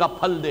عمل کا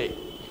پھل دے،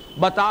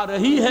 بتا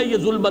رہی ہے یہ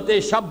ظلمت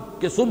شب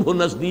کہ صبح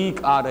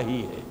نزدیک آ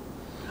رہی ہے،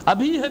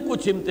 ابھی ہے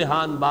کچھ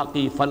امتحان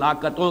باقی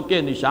فلاکتوں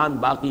کے نشان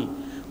باقی،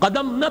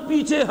 قدم نہ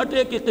پیچھے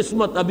ہٹے کہ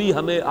قسمت ابھی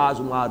ہمیں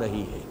آزما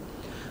رہی ہے۔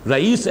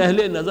 رئیس اہل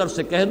نظر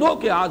سے کہہ دو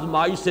کہ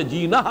آزمائش سے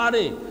جی نہ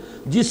ہارے،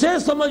 جسے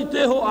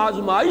سمجھتے ہو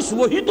آزمائش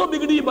وہی تو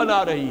بگڑی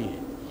بنا رہی ہے۔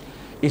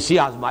 اسی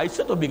آزمائش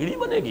سے تو بگڑی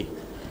بنے گی،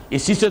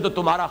 اسی سے تو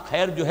تمہارا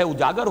خیر جو ہے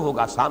اجاگر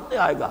ہوگا، سامنے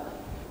آئے گا،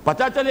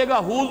 پتہ چلے گا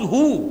who's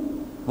who,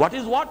 what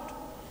is what۔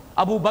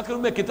 ابو بکر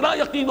میں کتنا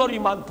یقین اور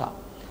ایمان تھا،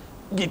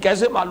 یہ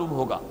کیسے معلوم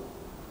ہوگا؟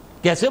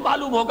 کیسے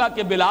معلوم ہوگا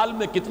کہ بلال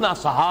میں کتنا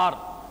سہار،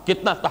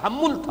 کتنا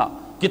تحمل تھا،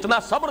 کتنا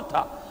صبر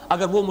تھا،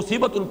 اگر وہ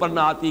مصیبت ان پر نہ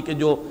آتی کہ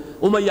جو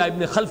امیہ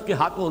ابن خلف کے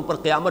ہاتھوں ان پر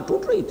قیامت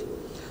ٹوٹ رہی تھی۔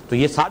 تو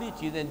یہ ساری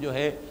چیزیں جو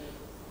ہے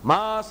ما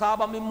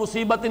اصاب من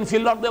مصیبت فی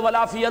الارض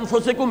ولا فی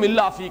انفسکم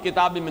الا فی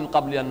کتاب من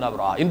قبل ان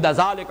نبرأ ان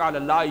ذلک علی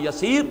اللہ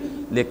یسیر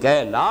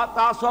لکی لا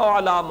تعصوا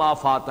علی ما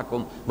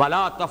فاتکم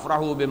ولا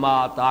تفرحوا بما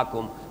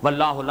آتاکم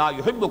واللہ لا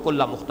یحب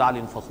کل مختال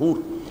فخور۔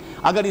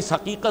 اگر اس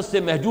حقیقت سے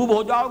محجوب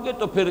ہو جاؤ گے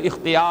تو پھر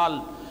اختیال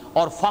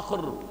اور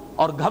فخر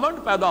اور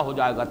گھمنڈ پیدا ہو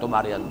جائے گا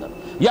تمہارے اندر،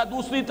 یا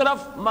دوسری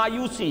طرف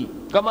مایوسی،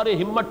 کمر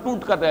ہمت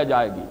ٹوٹ کر رہ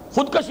جائے گی،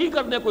 خودکشی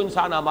کرنے کو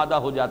انسان آمادہ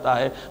ہو جاتا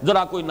ہے،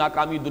 ذرا کوئی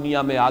ناکامی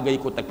دنیا میں آ گئی،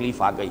 کوئی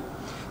تکلیف آ گئی۔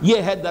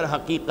 یہ ہے در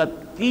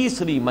حقیقت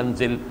تیسری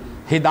منزل،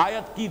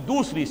 ہدایت کی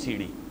دوسری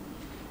سیڑھی۔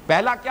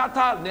 پہلا کیا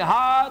تھا؟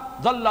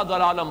 نہایت ضل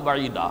ضلالا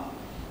بعیدا،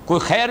 کوئی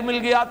خیر مل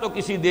گیا تو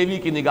کسی دیوی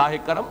کی نگاہ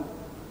کرم،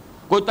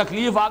 کوئی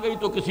تکلیف آ گئی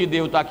تو کسی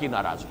دیوتا کی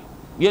ناراضی،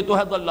 یہ تو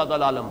ہے ضل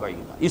ضلالا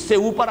بعیدا۔ اس سے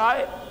اوپر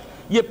آئے،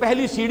 یہ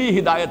پہلی سیڑھی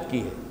ہدایت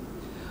کی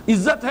ہے۔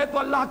 عزت ہے تو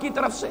اللہ کی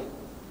طرف سے،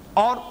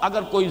 اور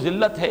اگر کوئی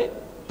ذلت ہے،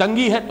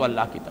 تنگی ہے تو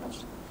اللہ کی طرف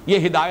سے،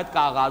 یہ ہدایت کا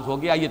آغاز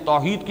ہو گیا۔ یہ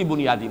توحید کی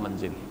بنیادی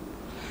منزل ہے۔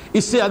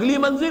 اس سے اگلی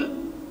منزل،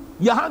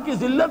 یہاں کی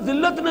ذلت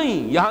ذلت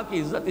نہیں، یہاں کی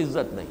عزت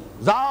عزت نہیں۔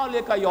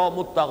 ذالک یوم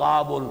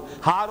التغابن،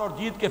 ہار اور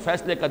جیت کے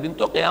فیصلے کا دن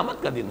تو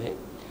قیامت کا دن ہے۔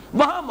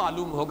 وہاں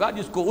معلوم ہوگا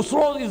جس کو اس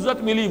روز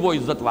عزت ملی وہ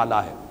عزت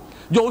والا ہے،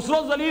 جو اس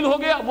روز ذلیل ہو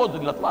گیا وہ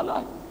ذلت والا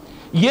ہے۔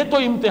 یہ تو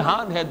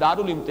امتحان ہے، دار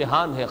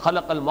الامتحان ہے۔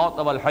 خلق الموت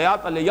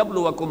والحیات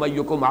لیبلوکم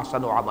ایکم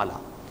احسن عملا،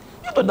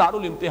 یہ تو دار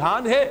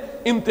الامتحان ہے۔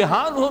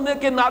 امتحان ہونے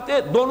کے ناطے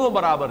دونوں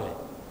برابر ہیں۔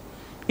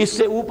 اس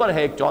سے اوپر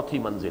ہے ایک چوتھی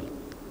منزل،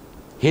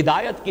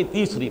 ہدایت کی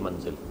تیسری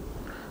منزل۔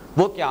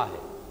 وہ کیا ہے؟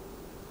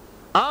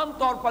 عام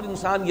طور پر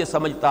انسان یہ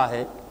سمجھتا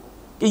ہے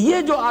کہ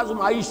یہ جو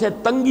آزمائش ہے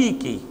تنگی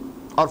کی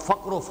اور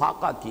فقر و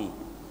فاقہ کی،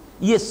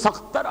 یہ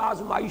سخت تر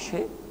آزمائش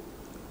ہے،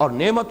 اور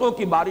نعمتوں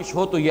کی بارش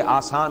ہو تو یہ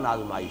آسان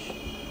آزمائش ہے۔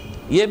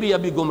 یہ بھی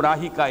ابھی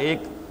گمراہی کا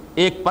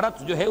ایک پرت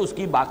جو ہے اس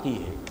کی باقی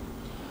ہے۔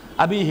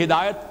 ابھی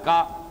ہدایت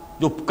کا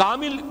جو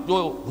کامل جو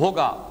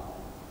ہوگا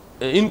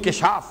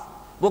انکشاف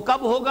وہ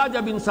کب ہوگا؟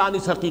 جب انسان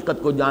اس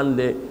حقیقت کو جان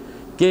لے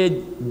کہ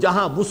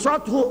جہاں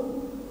وسعت ہو،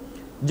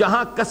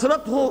 جہاں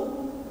کثرت ہو،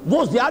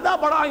 وہ زیادہ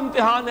بڑا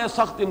امتحان ہے،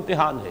 سخت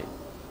امتحان ہے،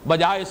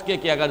 بجائے اس کے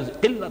کہ اگر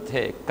قلت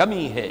ہے،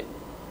 کمی ہے،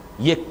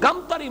 یہ کم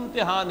تر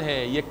امتحان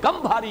ہے، یہ کم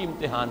بھاری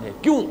امتحان ہے۔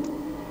 کیوں؟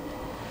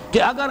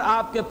 کہ اگر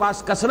آپ کے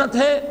پاس کثرت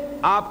ہے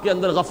آپ کے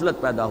اندر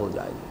غفلت پیدا ہو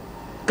جائے گی،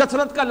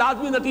 کثرت کا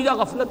لازمی نتیجہ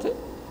غفلت ہے،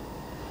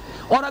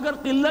 اور اگر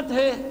قلت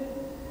ہے،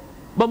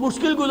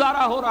 بمشکل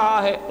گزارا ہو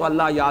رہا ہے، تو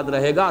اللہ یاد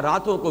رہے گا،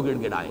 راتوں کو گڑ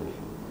گڑائیں گے۔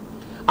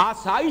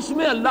 آسائش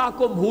میں اللہ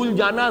کو بھول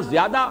جانا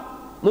زیادہ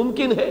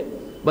ممکن ہے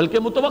بلکہ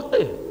متوقع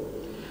ہے،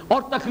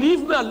 اور تکلیف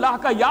میں اللہ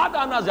کا یاد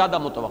آنا زیادہ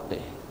متوقع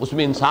ہے۔ اس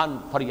میں انسان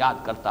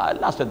فریاد کرتا ہے،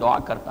 اللہ سے دعا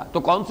کرتا ہے، تو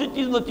کون سی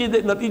چیز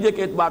نتیجے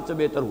کے اعتبار سے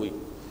بہتر ہوئی؟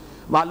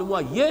 معلوم ہوا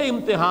یہ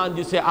امتحان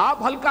جسے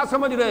آپ ہلکا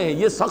سمجھ رہے ہیں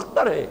یہ سخت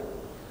تر ہے۔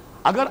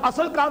 اگر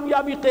اصل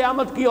کامیابی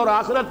قیامت کی اور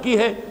آخرت کی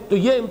ہے تو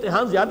یہ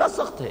امتحان زیادہ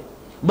سخت ہے،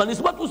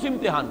 بنسبت اس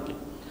امتحان کے،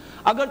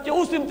 اگرچہ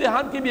اس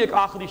امتحان کی بھی ایک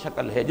آخری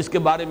شکل ہے جس کے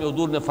بارے میں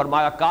حضور نے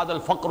فرمایا کاد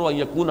الفقر ان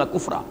یکون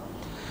کفرا،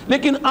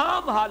 لیکن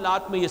عام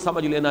حالات میں یہ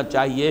سمجھ لینا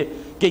چاہیے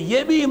کہ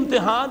یہ بھی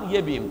امتحان،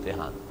 یہ بھی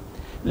امتحان۔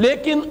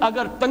 لیکن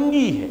اگر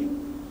تنگی ہے،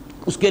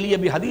 اس کے لیے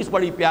بھی حدیث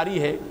بڑی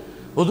پیاری ہے،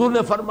 حضور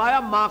نے فرمایا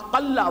ما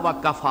قل و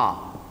کفا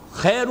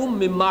خیر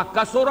مما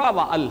کثر و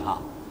الہا،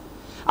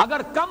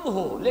 اگر کم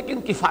ہو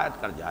لیکن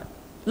کفایت کر جائے،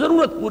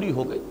 ضرورت پوری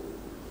ہو گئی،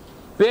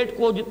 پیٹ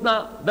کو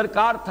جتنا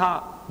درکار تھا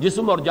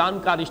جسم اور جان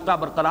کا رشتہ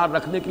برقرار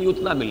رکھنے کے لیے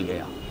اتنا مل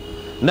گیا،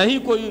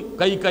 نہیں کوئی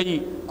کئی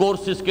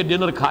کورسز کے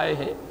ڈنر کھائے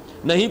ہیں،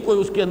 نہیں کوئی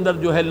اس کے اندر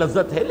جو ہے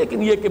لذت ہے،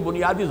 لیکن یہ کہ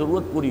بنیادی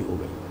ضرورت پوری ہو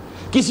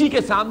گئی، کسی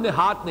کے سامنے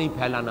ہاتھ نہیں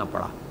پھیلانا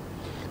پڑا،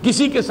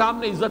 کسی کے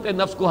سامنے عزت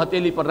نفس کو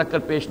ہتھیلی پر رکھ کر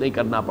پیش نہیں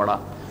کرنا پڑا۔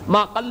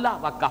 ما قل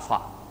و کفا،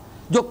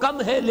 جو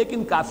کم ہے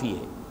لیکن کافی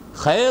ہے،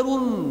 خیر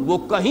وہ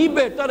کہیں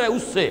بہتر ہے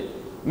اس سے،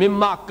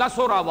 مما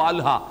کثر و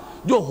الہا،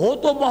 جو ہو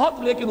تو بہت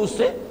لیکن اس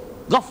سے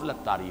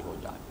غفلت طاری ہو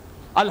جائے۔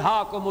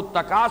 الہاکم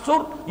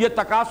التکاثر، یہ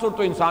تکاثر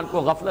تو انسان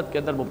کو غفلت کے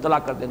اندر مبتلا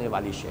کر دینے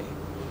والی شے ہے۔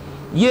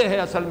 یہ ہے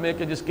اصل میں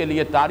کہ جس کے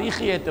لیے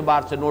تاریخی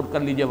اعتبار سے نوٹ کر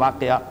لیجئے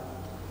واقعہ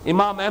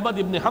امام احمد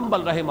ابن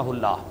حنبل رحمہ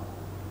اللہ،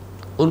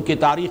 ان کی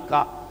تاریخ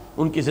کا،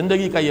 ان کی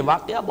زندگی کا یہ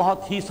واقعہ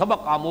بہت ہی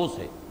سبق آموز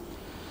ہے۔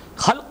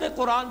 خلق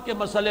قرآن کے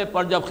مسئلے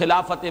پر جب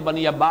خلافت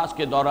بنی عباس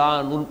کے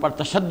دوران ان پر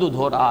تشدد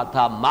ہو رہا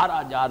تھا،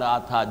 مارا جا رہا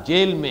تھا،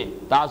 جیل میں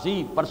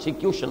تعذیب،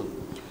 پرسیکیوشن،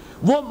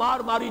 وہ مار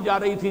ماری جا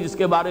رہی تھی جس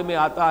کے بارے میں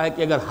آتا ہے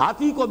کہ اگر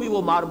ہاتھی کو بھی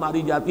وہ مار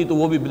ماری جاتی تو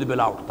وہ بھی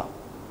بلبلا اٹھتا۔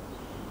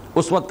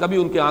 اس وقت کبھی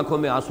ان کے آنکھوں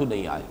میں آنسو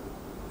نہیں آئے،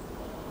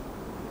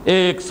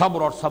 ایک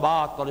صبر اور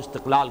ثبات اور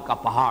استقلال کا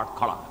پہاڑ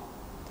کھڑا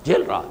ہے،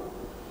 جھیل رہا ہے۔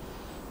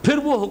 پھر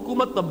وہ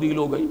حکومت تبدیل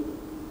ہو گئی،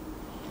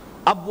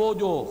 اب وہ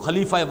جو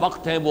خلیفہ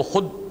وقت ہیں وہ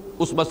خود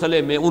اس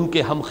مسئلے میں ان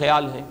کے ہم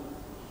خیال ہیں،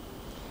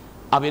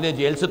 اب انہیں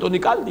جیل سے تو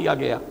نکال دیا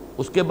گیا۔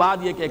 اس کے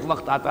بعد یہ کہ ایک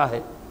وقت آتا ہے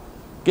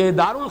کہ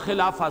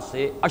دارالخلافہ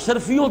سے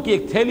اشرفیوں کی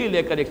ایک تھیلی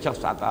لے کر ایک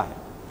شخص آتا ہے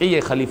کہ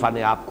یہ خلیفہ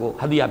نے آپ کو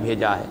ہدیہ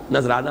بھیجا ہے،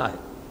 نذرانہ ہے،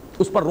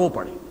 اس پر رو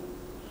پڑے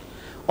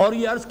اور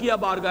یہ عرض کیا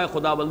بارگاہ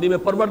خداوندی میں،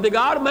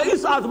 پروردگار میں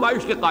اس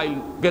آزمائش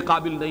کے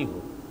قابل نہیں ہوں،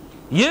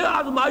 یہ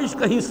آزمائش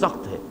کہیں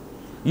سخت ہے،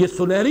 یہ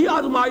سنہری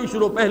آزمائش،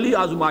 رو پہلی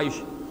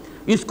آزمائش،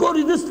 اس کو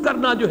ریزسٹ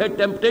کرنا جو ہے،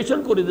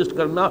 ٹیمپٹیشن کو ریزسٹ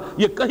کرنا،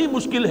 یہ کہیں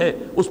مشکل ہے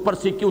اس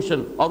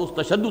پرسیکیوشن اور اس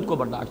تشدد کو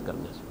برداشت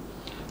کرنے سے۔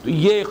 تو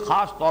یہ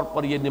خاص طور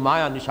پر یہ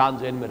نمایاں نشان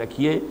ذہن میں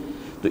رکھیے۔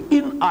 تو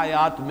ان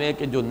آیات میں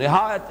کہ جو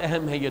نہایت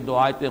اہم ہے یہ دو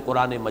آیتیں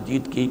قرآن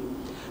مجید کی،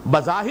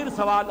 بظاہر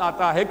سوال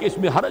آتا ہے کہ اس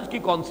میں حرج کی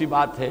کون سی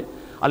بات ہے؟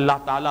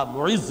 اللہ تعالیٰ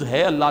معز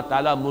ہے، اللہ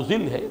تعالیٰ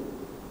مذل ہے،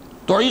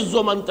 تعز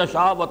من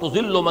تشاء و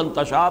تذل من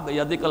تشاء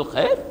بیدک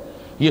الخیر،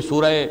 یہ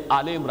سورہ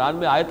آل عمران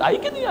میں آیت آئی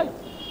کہ نہیں آئی؟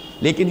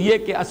 لیکن یہ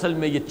کہ اصل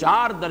میں یہ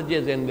چار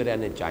درجے ذہن میں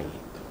رہنے چاہیے۔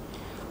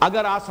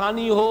 اگر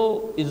آسانی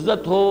ہو،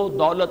 عزت ہو،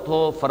 دولت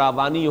ہو،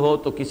 فراوانی ہو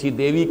تو کسی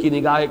دیوی کی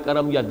نگاہ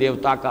کرم یا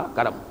دیوتا کا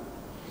کرم،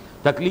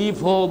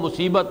 تکلیف ہو،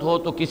 مصیبت ہو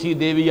تو کسی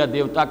دیوی یا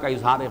دیوتا کا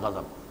اظہار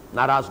غضب،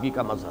 ناراضگی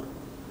کا مظہر۔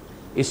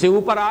 اس سے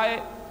اوپر آئے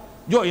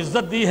جو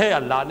عزت دی ہے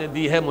اللہ نے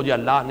دی ہے، مجھے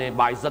اللہ نے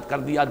باعزت کر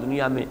دیا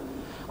دنیا میں،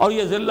 اور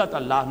یہ ذلت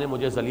اللہ نے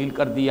مجھے ذلیل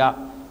کر دیا،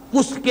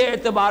 اس کے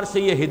اعتبار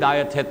سے یہ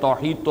ہدایت ہے،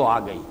 توحید تو آ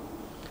گئی،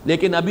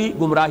 لیکن ابھی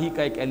گمراہی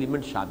کا ایک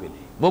ایلیمنٹ شامل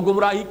ہے۔ وہ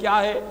گمراہی کیا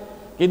ہے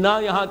کہ نہ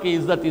یہاں کی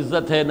عزت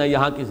عزت ہے، نہ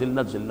یہاں کی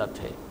ذلت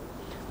ذلت ہے۔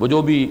 وہ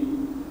جو بھی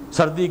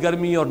سردی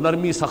گرمی اور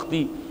نرمی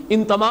سختی،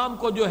 ان تمام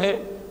کو جو ہے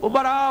وہ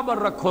برابر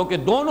رکھو کہ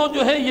دونوں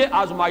جو ہے یہ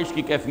آزمائش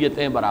کی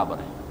کیفیتیں برابر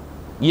ہیں۔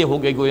 یہ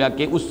ہو گئی گویا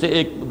کہ اس سے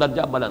ایک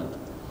درجہ بلند۔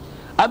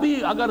 ابھی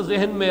اگر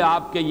ذہن میں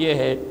آپ کے یہ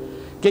ہے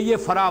کہ یہ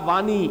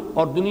فراوانی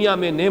اور دنیا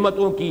میں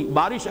نعمتوں کی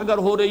بارش اگر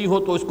ہو رہی ہو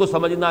تو اس کو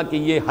سمجھنا کہ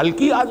یہ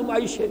ہلکی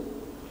آزمائش ہے،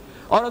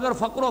 اور اگر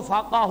فقر و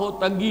فاقہ ہو،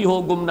 تنگی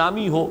ہو،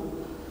 گمنامی ہو،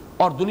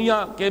 اور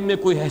دنیا کے میں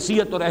کوئی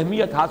حیثیت اور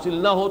اہمیت حاصل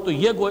نہ ہو تو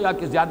یہ گویا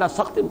کہ زیادہ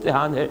سخت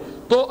امتحان ہے،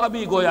 تو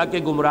ابھی گویا کہ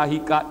گمراہی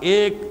کا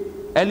ایک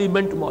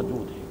ایلیمنٹ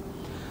موجود ہے۔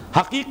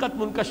 حقیقت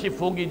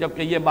منکشف ہوگی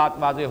جبکہ یہ بات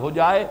واضح ہو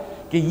جائے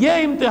کہ یہ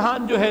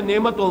امتحان جو ہے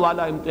نعمتوں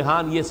والا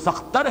امتحان یہ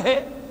سخت تر ہے،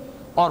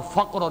 اور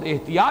فقر اور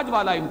احتیاج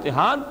والا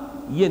امتحان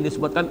یہ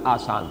نسبتاً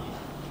آسان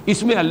ہے۔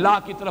 اس میں اللہ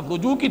کی طرف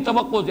رجوع کی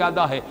توقع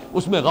زیادہ ہے،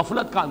 اس میں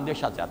غفلت کا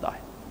اندیشہ زیادہ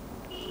ہے۔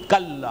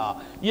 کلا،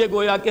 یہ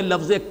گویا کہ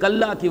لفظ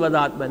کلا کی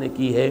وضاحت میں نے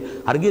کی ہے،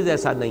 ہرگز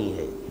ایسا نہیں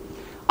ہے۔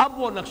 اب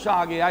وہ نقشہ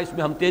آ گیا، اس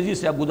میں ہم تیزی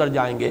سے اب گزر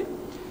جائیں گے۔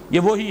 یہ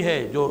وہی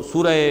ہے جو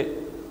سورہ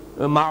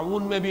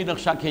معون میں بھی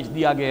نقشہ کھینچ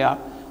دیا گیا،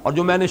 اور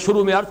جو میں نے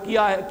شروع میں عرض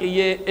کیا ہے کہ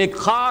یہ ایک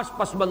خاص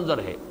پس منظر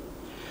ہے۔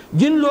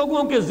 جن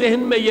لوگوں کے ذہن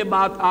میں یہ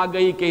بات آ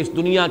گئی کہ اس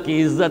دنیا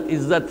کی عزت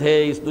عزت ہے،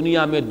 اس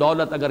دنیا میں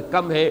دولت اگر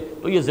کم ہے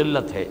تو یہ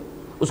ذلت ہے،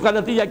 اس کا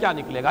نتیجہ کیا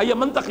نکلے گا؟ یہ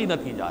منطقی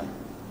نتیجہ ہے۔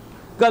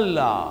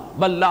 کلا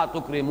بل لا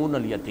تکرمون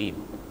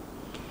الیتیم،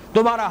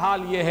 تمہارا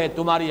حال یہ ہے،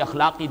 تمہاری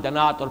اخلاقی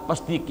دنات اور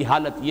پستی کی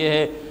حالت یہ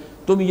ہے،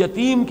 تم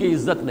یتیم کی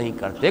عزت نہیں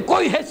کرتے،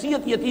 کوئی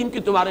حیثیت یتیم کی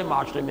تمہارے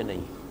معاشرے میں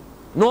نہیں۔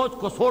 نوچ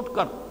کو سوٹ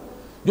کر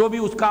جو بھی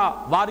اس کا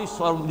وارث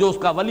اور جو اس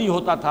کا ولی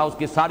ہوتا تھا، اس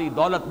کی ساری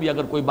دولت بھی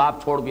اگر کوئی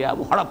باپ چھوڑ گیا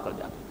وہ ہڑپ کر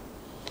جاتے۔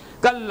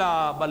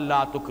 کلا بل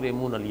لا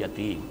تکرمون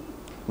الیتیم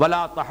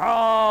ولا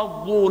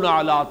تحاضون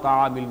علی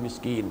طعام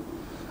المسکین،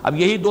 اب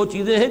یہی دو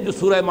چیزیں ہیں جو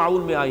سورہ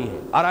معون میں آئی ہیں.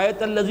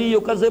 ارأیت الذی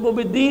یکذب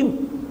بالدین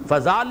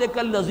فذلک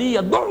الذی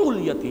یدع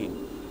الیتیم،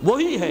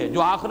 وہی ہے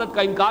جو آخرت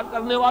کا انکار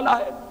کرنے والا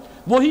ہے،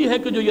 وہی ہے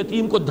کہ جو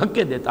یتیم کو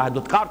دھکے دیتا ہے،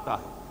 دھتکارتا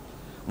ہے.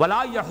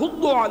 ولا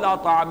یحض علی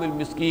طعام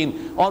المسکین،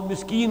 اور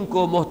مسکین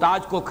کو،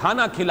 محتاج کو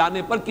کھانا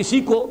کھلانے پر کسی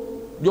کو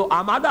جو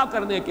آمادہ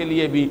کرنے کے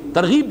لیے بھی،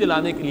 ترغیب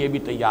دلانے کے لیے بھی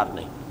تیار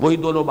نہیں. وہی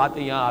دونوں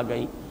باتیں یہاں آ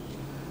گئیں.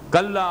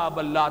 کلا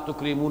بل لا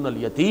تکرمون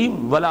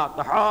الیتیم ولا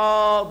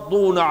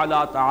تحاضون علی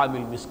طعام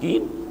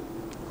المسکین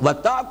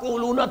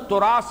وتأکلون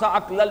التراث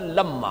اکلا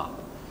لما.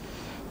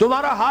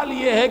 تمہارا حال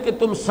یہ ہے کہ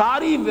تم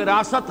ساری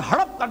وراثت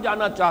ہڑپ کر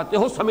جانا چاہتے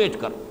ہو سمیٹ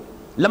کر.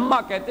 لما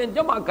کہتے ہیں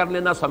جمع کر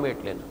لینا،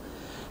 سمیٹ لینا.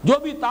 جو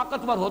بھی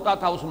طاقتور ہوتا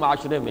تھا اس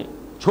معاشرے میں،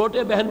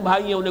 چھوٹے بہن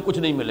بھائی ہیں انہیں کچھ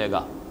نہیں ملے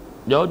گا،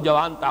 جو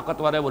جوان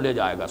طاقتور ہے وہ لے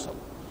جائے گا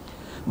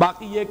سب.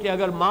 باقی یہ کہ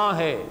اگر ماں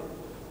ہے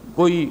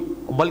کوئی،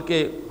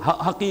 بلکہ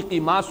حقیقی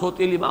ماں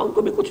سوتیلی ماں، ان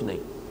کو بھی کچھ نہیں،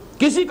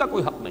 کسی کا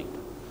کوئی حق نہیں تھا.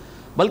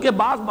 بلکہ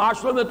بعض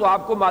معاشروں میں تو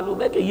آپ کو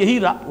معلوم ہے کہ یہی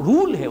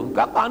رول ہے، ان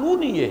کا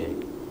قانون ہی یہ ہے،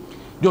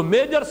 جو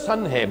میجر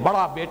سن ہے،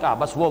 بڑا بیٹا،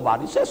 بس وہ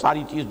وارث ہے،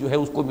 ساری چیز جو ہے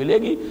اس کو ملے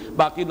گی،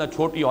 باقی نہ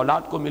چھوٹی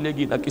اولاد کو ملے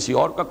گی، نہ کسی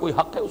اور کا کوئی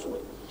حق ہے اس میں.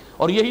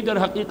 اور یہی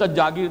در حقیقت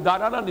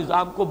جاگیردارانہ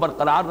نظام کو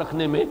برقرار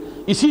رکھنے میں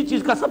اسی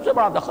چیز کا سب سے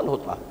بڑا دخل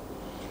ہوتا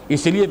ہے.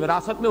 اس لیے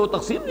وراثت میں وہ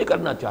تقسیم نہیں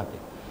کرنا چاہتے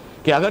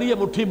کہ اگر یہ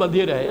مٹھی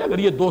بندھی رہے، اگر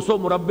یہ 200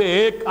 مربع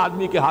ایک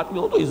آدمی کے ہاتھ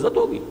میں ہو تو عزت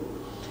ہوگی،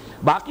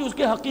 باقی اس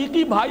کے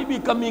حقیقی بھائی بھی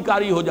کمی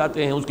کاری ہو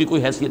جاتے ہیں، اس کی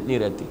کوئی حیثیت نہیں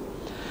رہتی.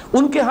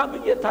 ان کے ہاں بھی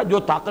یہ تھا، جو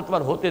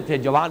طاقتور ہوتے تھے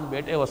جوان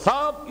بیٹے، وہ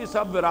سب کی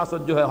سب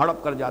وراثت جو ہے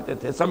ہڑپ کر جاتے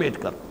تھے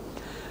سمیٹ کر.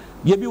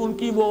 یہ بھی ان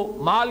کی وہ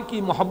مال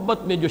کی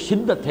محبت میں جو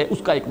شدت ہے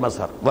اس کا ایک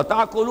مظہر.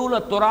 وَتَأْكُلُونَ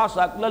التُّرَاثَ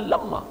أَكْلًا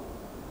لَمًّا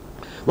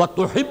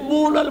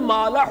وَتُحِبُّونَ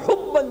الْمَالَ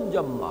حُبًّا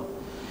جَمًّا،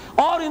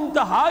 اور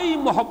انتہائی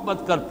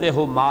محبت کرتے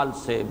ہو مال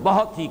سے،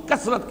 بہت ہی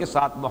کثرت کے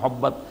ساتھ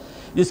محبت،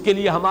 جس کے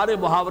لیے ہمارے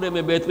محاورے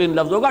میں بہترین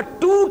لفظ ہوگا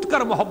ٹوٹ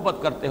کر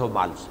محبت کرتے ہو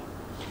مال سے.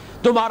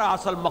 تمہارا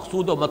اصل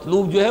مقصود و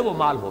مطلوب جو ہے وہ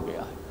مال ہو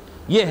گیا ہے.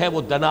 یہ ہے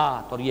وہ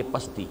دنات اور یہ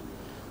پستی،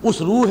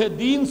 اس روح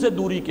دین سے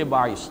دوری کے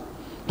باعث.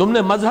 تم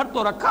نے مظہر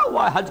تو رکھا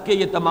ہوا ہے، حج کے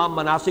یہ تمام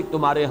مناسک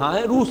تمہارے ہاں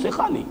ہیں روح سے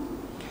خالی،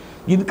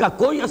 جن کا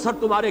کوئی اثر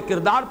تمہارے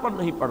کردار پر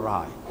نہیں پڑ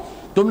رہا ہے.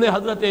 تم نے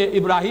حضرت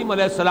ابراہیم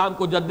علیہ السلام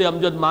کو جد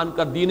امجد مان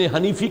کر دین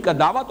حنیفی کا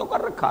دعویٰ تو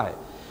کر رکھا ہے،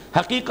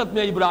 حقیقت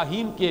میں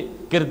ابراہیم کے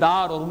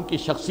کردار اور ان کی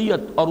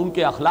شخصیت اور ان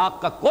کے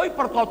اخلاق کا کوئی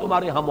پرتو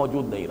تمہارے ہاں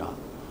موجود نہیں رہا.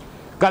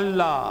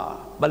 کلا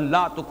بل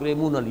لا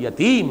تکرمون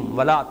الیتیم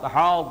ولا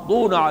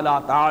تحاضون علی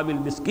طعام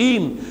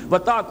المسکین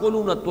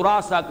وتأکلون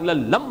التراث اکلا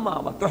لما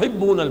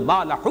وتحبون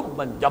المال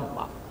حبا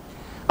جما.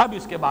 اب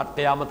اس کے بعد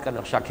قیامت کا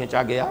نقشہ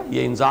کھینچا گیا.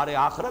 یہ انذار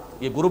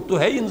آخرت، یہ گروپ تو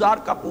ہے انذار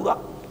کا پورا،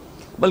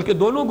 بلکہ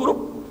دونوں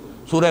گروپ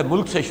سورہ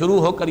ملک سے شروع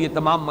ہو کر یہ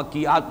تمام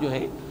مکیات جو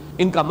ہیں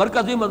ان کا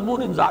مرکزی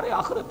مضمون انذار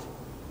آخرت ہے.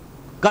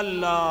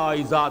 کلا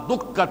اذا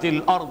دکت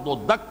الارض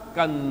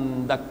دکا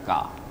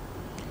دکا،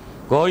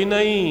 کوئی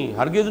نہیں،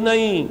 ہرگز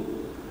نہیں،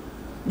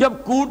 جب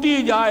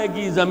کوٹی جائے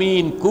گی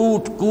زمین،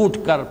 کوٹ کوٹ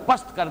کر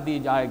پست کر دی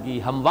جائے گی،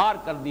 ہموار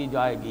کر دی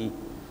جائے گی.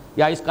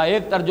 یا اس کا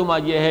ایک ترجمہ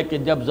یہ ہے کہ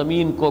جب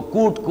زمین کو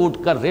کوٹ کوٹ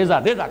کر ریزہ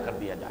ریزہ کر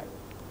دیا جائے.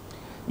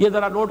 یہ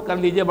ذرا نوٹ کر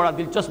لیجئے، بڑا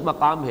دلچسپ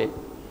مقام ہے.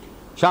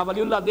 شاہ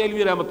ولی اللہ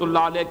دہلوی رحمۃ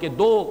اللہ علیہ کے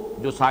دو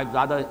جو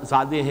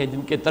صاحبزادے ہیں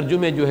جن کے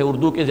ترجمے جو ہے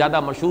اردو کے زیادہ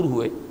مشہور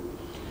ہوئے،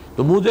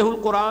 تو موضح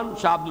القرآن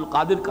شاہ عبد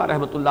القادر کا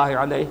رحمۃ اللہ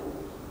علیہ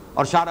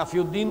اور شاہ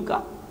رفیع الدین کا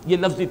یہ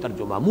لفظی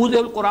ترجمہ. موضح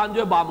القرآن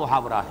جو ہے با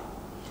محاورہ ہے.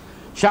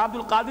 شاہ عبد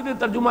القادر نے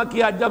ترجمہ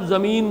کیا جب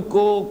زمین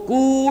کو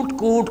کوٹ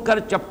کوٹ کر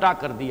چپٹا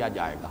کر دیا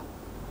جائے گا.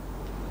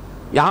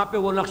 یہاں پہ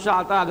وہ نقشہ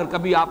آتا ہے، اگر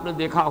کبھی آپ نے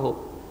دیکھا ہو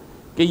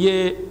کہ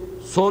یہ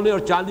سونے اور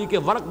چاندی کے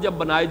ورق جب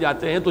بنائے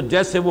جاتے ہیں تو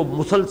جیسے وہ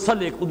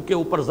مسلسل ایک ان کے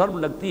اوپر ضرب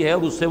لگتی ہے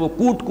اور اس سے وہ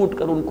کوٹ کوٹ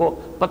کر ان کو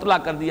پتلا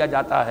کر دیا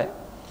جاتا ہے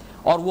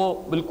اور وہ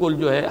بالکل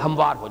جو ہے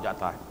ہموار ہو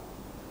جاتا ہے.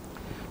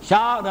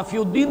 شاہ رفیع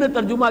الدین نے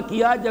ترجمہ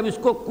کیا جب اس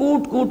کو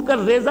کوٹ کوٹ کر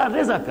ریزہ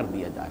ریزہ کر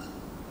دیا جائے.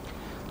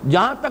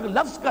 جہاں تک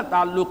لفظ کا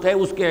تعلق ہے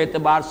اس کے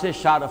اعتبار سے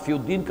شاہ رفیع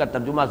الدین کا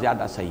ترجمہ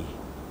زیادہ صحیح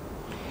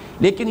ہے،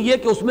 لیکن یہ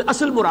کہ اس میں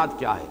اصل مراد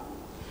کیا ہے.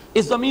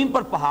 اس زمین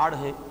پر پہاڑ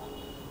ہیں،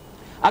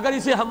 اگر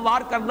اسے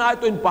ہموار کرنا ہے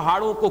تو ان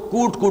پہاڑوں کو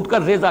کوٹ کوٹ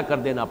کر ریزہ کر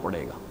دینا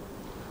پڑے گا.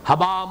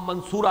 حبا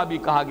منصورہ بھی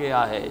کہا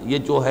گیا ہے، یہ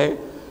جو ہے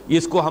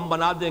اس کو ہم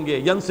بنا دیں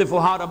گے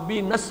ینصفھا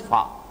ربی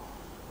نصفا.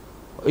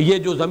 یہ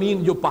جو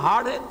زمین جو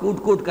پہاڑ ہے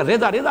کوٹ کوٹ کر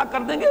ریزہ ریزہ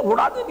کر دیں گے،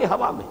 اڑا دیں گے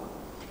ہوا میں.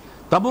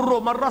 تمر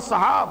مر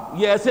السحاب،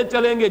 یہ ایسے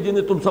چلیں گے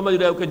جنہیں تم سمجھ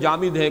رہے ہو کہ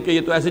جامد ہیں کہ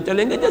یہ تو ایسے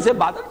چلیں گے جیسے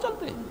بادل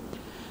چلتے ہیں.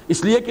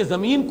 اس لیے کہ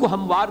زمین کو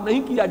ہموار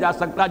نہیں کیا جا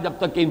سکتا جب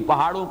تک کہ ان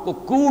پہاڑوں کو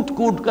کوٹ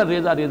کوٹ کر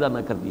ریزہ ریزہ نہ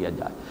کر دیا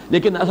جائے.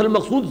 لیکن اصل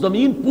مقصود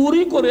زمین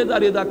پوری کو ریزہ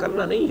ریزہ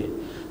کرنا نہیں ہے،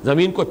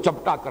 زمین کو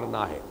چپٹا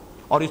کرنا ہے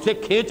اور اسے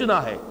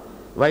کھینچنا ہے.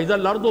 وَإِذَا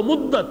الْأَرْضُ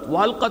مُدَّتْ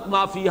وَأَلْقَتْ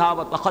مَا فِيهَا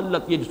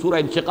وَتَخَلَّتْ، یہ سورہ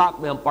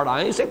انشقاق میں ہم پڑھا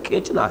ہے، اسے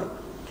کھینچنا ہے،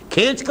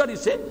 کھینچ کر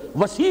اسے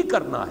وسیع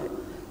کرنا ہے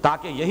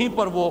تاکہ یہیں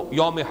پر وہ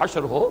یوم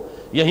حشر ہو،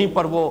 یہیں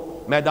پر وہ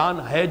میدان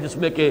ہے جس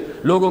میں کہ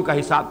لوگوں کا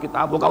حساب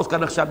کتاب ہوگا. اس کا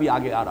نقشہ بھی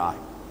آگے آ رہا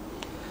ہے.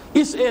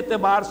 اس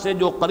اعتبار سے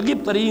جو قریب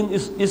ترین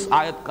اس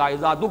آیت کا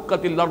اذا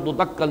دکت الارض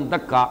دکا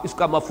دکا، اس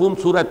کا مفہوم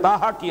سورہ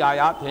طٰہٰ کی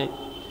آیات ہیں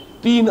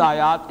 3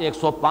 آیات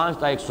 105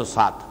 تا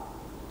 107۔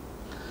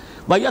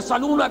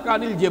 وَيَسْأَلُونَكَ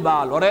عَنِ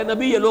الْجِبَالِ، اور اے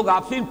نبی یہ لوگ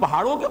آپ سے ان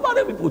پہاڑوں کے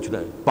بارے میں پوچھ رہے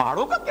ہیں،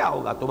 پہاڑوں کا کیا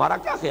ہوگا، تمہارا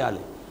کیا خیال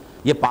ہے؟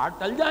 یہ پہاڑ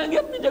ٹل جائیں گے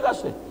اپنی جگہ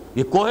سے؟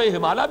 یہ کوہ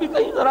ہمالیہ بھی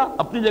کہیں ذرا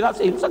اپنی جگہ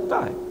سے ہل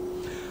سکتا ہے؟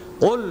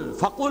 قل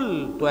فقل،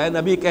 تو اے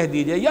نبی کہہ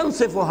دیجئے،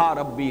 يَنْسِفُهَا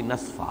رَبِّي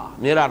نَسْفًا،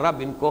 میرا رب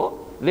ان کو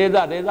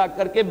ریزہ ریزہ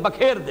کر کے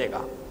بکھیر دے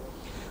گا۔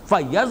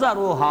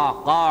 فَيَذَرُهَا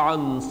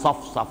قَاعًا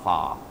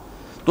صَفْصَفًا،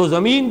 تو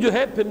زمین جو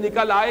ہے پھر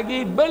نکل آئے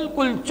گی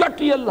بالکل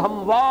چٹیل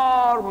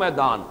ہموار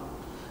میدان،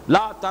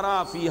 لا ترا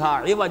فیہا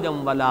عوجا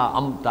ولا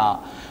امتا،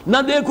 نہ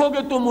دیکھو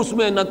گے تم اس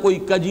میں نہ کوئی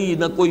کجی،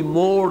 نہ کوئی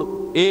موڑ،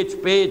 ایچ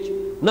پیچ،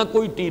 نہ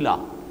کوئی ٹیلا۔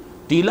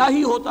 ٹیلا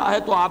ہی ہوتا ہے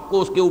تو آپ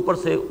کو اس کے اوپر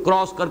سے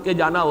کراس کر کے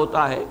جانا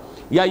ہوتا ہے،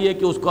 یا یہ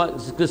کہ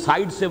اس کے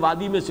سائیڈ سے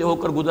وادی میں سے ہو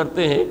کر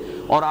گزرتے ہیں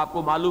اور آپ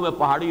کو معلوم ہے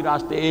پہاڑی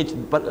راستے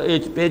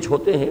ایچ پیچ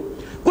ہوتے ہیں،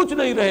 کچھ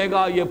نہیں رہے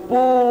گا، یہ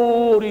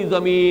پوری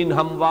زمین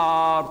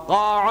ہموار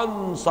قاعا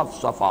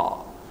صفصفا،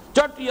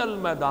 چٹیل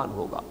میدان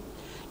ہوگا۔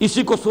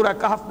 اسی کو سورہ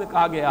کہف میں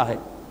کہا گیا ہے،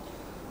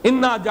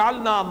 اِنَّا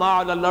جَعَلْنَا مَا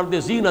عَلَى الْأَرْضِ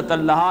زِينَةً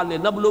لَهَا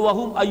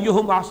لِنَبْلُوَهُمْ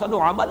أَيُّهُمْ أَحْسَنُ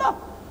عَمَلًا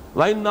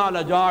وَإِنَّا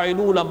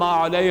لَجَاعِلُونَ مَا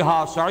عَلَيْهَا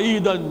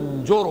صَعِيدًا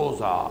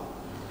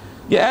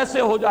جُرُزًا، یہ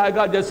ایسے ہو جائے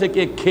گا جیسے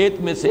کہ کھیت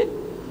میں سے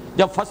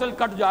جب فصل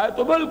کٹ جائے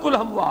تو بالکل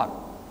ہموار،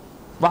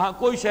 وہاں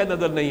کوئی شے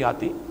نظر نہیں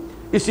آتی۔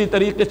 اسی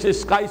طریقے سے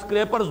اسکائی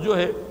اسکریپرز جو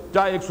ہے،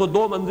 چاہے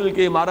 102 منزل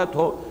کی عمارت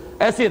ہو،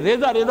 ایسے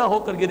ریزہ ریزہ ہو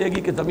کر گرے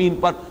گی کہ زمین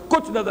پر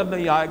کچھ نظر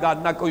نہیں آئے گا،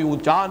 نہ کوئی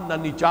اونچان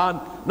نہ نیچان،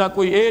 نہ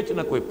کوئی ایچ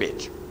نہ کوئی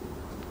پیچ۔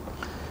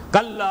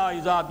 کلا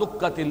اذا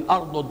دکت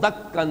الارض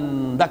دکا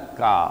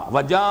دکا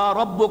وجاء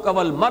ربک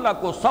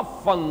والملک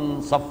صفا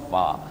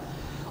صفا،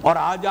 اور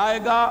آ جائے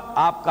گا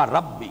آپ کا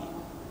رب بھی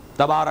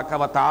تبارک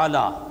و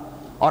تعالی،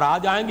 اور آ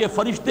جائیں گے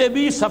فرشتے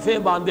بھی صفیں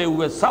باندھے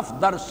ہوئے، صف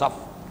در صف۔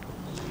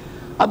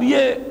 اب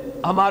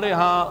یہ ہمارے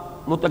ہاں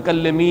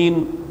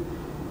متکلمین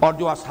اور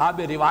جو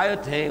اصحاب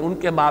روایت ہیں ان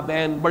کے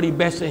مابین بڑی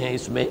بحثیں ہیں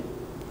اس میں۔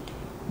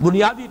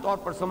 بنیادی طور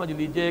پر سمجھ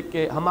لیجئے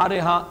کہ ہمارے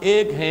ہاں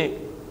ایک ہیں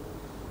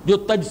جو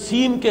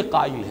تجسیم کے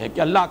قائل ہیں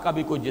کہ اللہ کا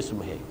بھی کوئی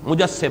جسم ہے،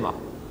 مجسمہ،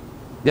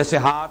 جیسے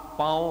ہاتھ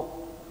پاؤں،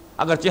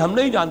 اگرچہ ہم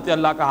نہیں جانتے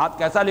اللہ کا ہاتھ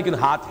کیسا، لیکن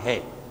ہاتھ ہے،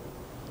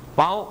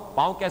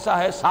 پاؤں کیسا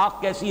ہے،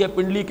 ساکھ کیسی ہے،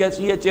 پنڈلی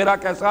کیسی ہے، چہرہ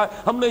کیسا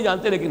ہے، ہم نہیں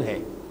جانتے لیکن ہے۔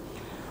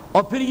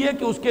 اور پھر یہ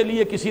کہ اس کے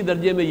لیے کسی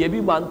درجے میں یہ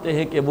بھی مانتے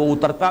ہیں کہ وہ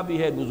اترتا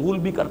بھی ہے، نزول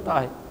بھی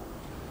کرتا ہے،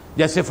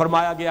 جیسے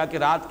فرمایا گیا کہ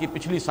رات کی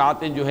پچھلی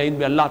ساعتیں جو ہیں ان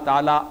میں اللہ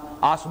تعالیٰ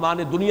آسمان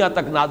دنیا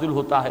تک نازل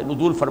ہوتا ہے،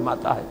 نزول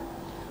فرماتا ہے،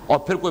 اور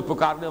پھر کوئی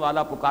پکارنے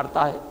والا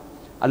پکارتا ہے،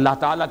 اللہ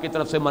تعالیٰ کی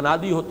طرف سے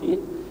منادی ہوتی ہے،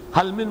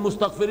 حل من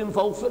مستغفر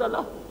فاغفر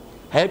لہ،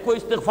 ہے کوئی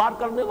استغفار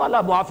کرنے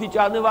والا، معافی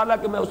چاہنے والا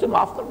کہ میں اسے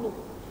معاف کر دوں،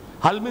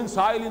 حل من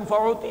سائل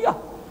فاعطیہ،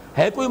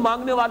 ہے کوئی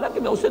مانگنے والا کہ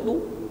میں اسے دوں۔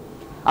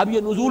 اب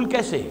یہ نزول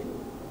کیسے ہے؟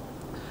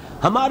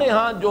 ہمارے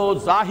ہاں جو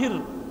ظاہر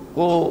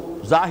کو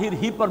ظاہر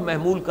ہی پر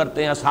محمول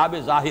کرتے ہیں، اصحاب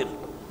ظاہر،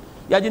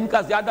 یا جن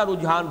کا زیادہ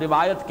رجحان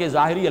روایت کے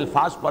ظاہری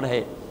الفاظ پر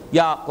ہے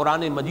یا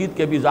قرآن مجید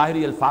کے بھی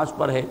ظاہری الفاظ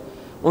پر ہے،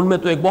 ان میں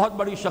تو ایک بہت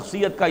بڑی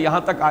شخصیت کا یہاں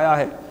تک آیا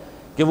ہے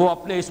کہ وہ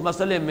اپنے اس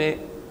مسئلے میں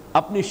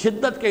اپنی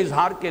شدت کے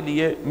اظہار کے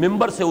لیے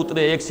ممبر سے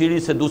اترے، ایک سیڑھی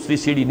سے دوسری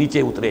سیڑھی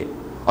نیچے اترے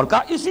اور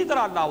کہا اسی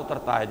طرح اللہ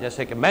اترتا ہے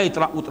جیسے کہ میں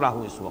اترا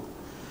ہوں اس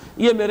وقت۔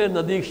 یہ میرے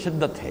نزدیک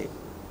شدت ہے۔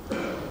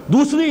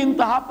 دوسری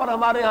انتہا پر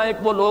ہمارے ہاں ایک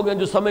وہ لوگ ہیں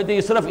جو سمجھتے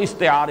ہیں صرف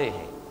استعارے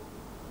ہیں،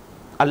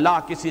 اللہ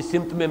کسی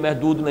سمت میں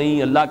محدود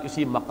نہیں، اللہ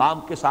کسی مقام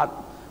کے ساتھ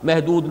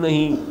محدود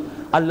نہیں،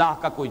 اللہ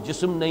کا کوئی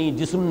جسم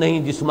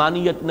نہیں،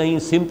 جسمانیت نہیں،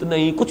 سمت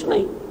نہیں، کچھ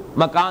نہیں،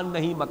 مکان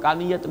نہیں،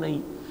 مکانیت نہیں،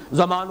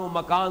 زمان و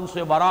مکان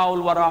سے وراء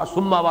الورا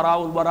ثم وراء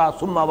الورا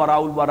ثم وراء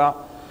الورا،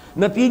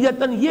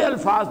 نتیجتاً یہ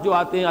الفاظ جو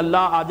آتے ہیں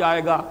اللہ آ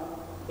جائے گا،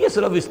 یہ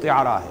صرف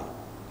استعارہ ہے،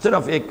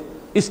 صرف ایک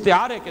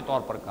استعارے کے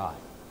طور پر کہا ہے۔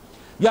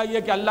 یا یہ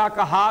کہ اللہ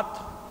کا ہاتھ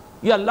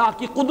یہ اللہ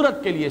کی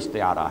قدرت کے لیے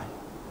استعارہ ہے،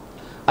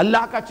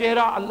 اللہ کا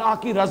چہرہ اللہ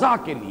کی رضا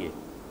کے لیے،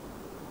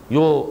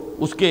 جو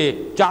اس کے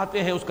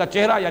چاہتے ہیں اس کا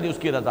چہرہ یعنی اس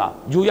کی رضا،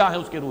 جویا ہے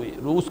اس کے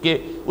روح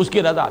اس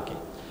کی رضا کے،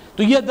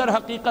 تو یہ در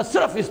حقیقت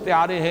صرف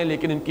استعارے ہیں،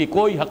 لیکن ان کی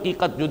کوئی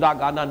حقیقت جدا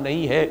گانا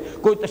نہیں ہے،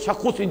 کوئی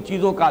تشخص ان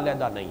چیزوں کا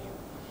علیحدہ نہیں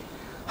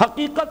ہے،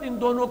 حقیقت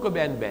ان دونوں کو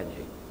بین بین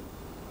ہے۔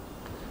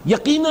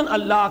 یقیناً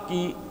اللہ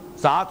کی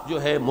ذات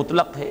جو ہے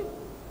مطلق ہے،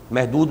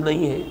 محدود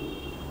نہیں ہے،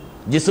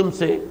 جسم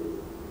سے،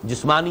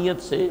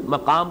 جسمانیت سے،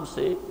 مقام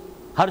سے،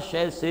 ہر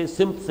شے سے،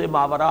 سمت سے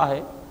ماورا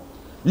ہے،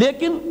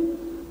 لیکن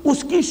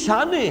اس کی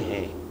شانیں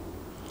ہیں،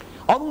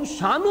 اور ان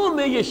شانوں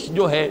میں یہ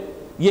جو ہے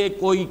یہ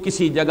کوئی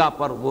کسی جگہ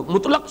پر وہ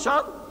مطلق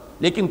شان،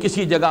 لیکن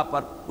کسی جگہ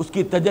پر اس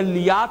کی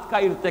تجلیات کا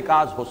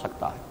ارتکاز ہو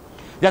سکتا ہے،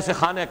 جیسے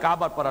خانہ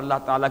کعبہ پر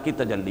اللہ تعالیٰ کی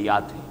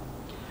تجلیات ہیں،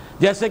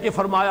 جیسے کہ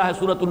فرمایا ہے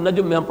سورۃ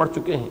النجم میں ہم پڑھ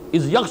چکے ہیں،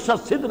 اذ یغشی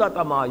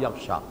السدرۃ ما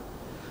یغشی،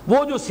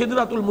 وہ جو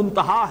سدرۃ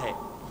المنتہا ہے،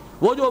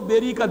 وہ جو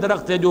بیری کا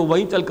درخت ہے جو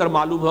وہیں چل کر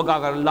معلوم ہوگا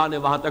اگر اللہ نے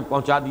وہاں تک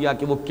پہنچا دیا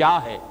کہ وہ کیا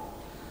ہے،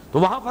 تو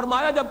وہاں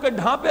فرمایا جبکہ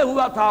ڈھانپے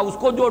ہوا تھا، اس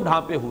کو جو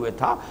ڈھانپے ہوئے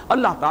تھا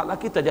اللہ تعالیٰ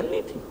کی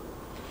تجلی تھی،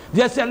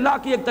 جیسے اللہ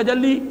کی ایک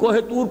تجلی کوہ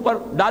طور پر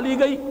ڈالی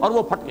گئی اور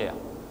وہ پھٹ گیا،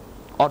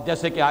 اور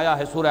جیسے کہ آیا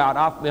ہے سورہ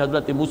اعراف میں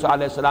حضرت موسیٰ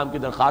علیہ السلام کی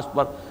درخواست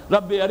پر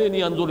رب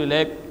ارنی انظر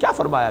الیک، کیا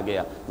فرمایا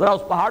گیا؟ ذرا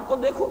اس پہاڑ کو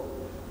دیکھو.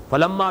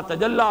 فلما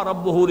تجلی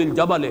ربہ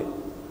للجبل،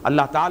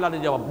 اللہ تعالیٰ نے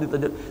جب اپنی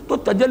تو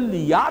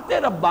تجلیات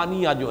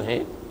ربانیہ جو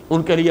ہیں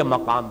ان کے لیے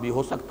مقام بھی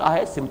ہو سکتا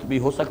ہے، سمت بھی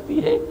ہو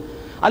سکتی ہے.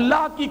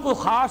 اللہ کی کوئی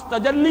خاص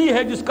تجلی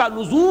ہے جس کا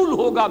نزول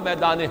ہوگا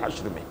میدان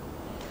حشر میں،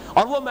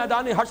 اور وہ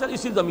میدان حشر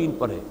اسی زمین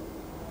پر ہے.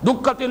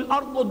 دکت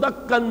الارض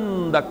دکن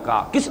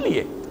دکا، کس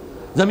لیے؟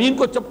 زمین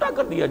کو چپٹا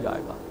کر دیا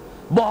جائے گا.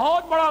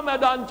 بہت بڑا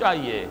میدان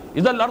چاہیے.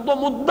 اذا الارض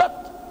مدت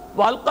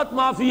والقت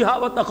ما فیہا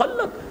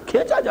وتخلت،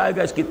 کھینچا جائے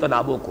گا اس کی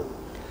تنابوں کو.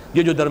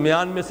 یہ جو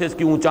درمیان میں سے اس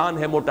کی اونچان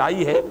ہے،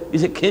 موٹائی ہے،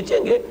 اسے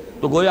کھینچیں گے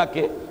تو گویا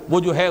کہ وہ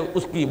جو ہے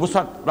اس کی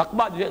وسعت،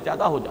 رقبہ جو ہے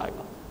زیادہ ہو جائے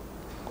گا.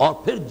 اور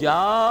پھر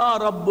جا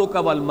ربک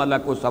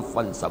والملک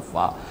صفا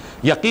صفا،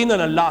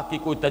 یقیناً اللہ کی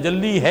کوئی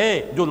تجلی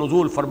ہے جو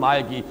نزول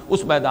فرمائے گی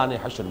اس میدان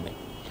حشر میں،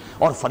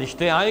 اور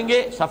فرشتے آئیں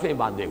گے صفیں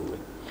باندھے ہوئے.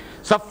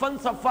 صفن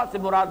صفا سے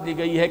مراد لی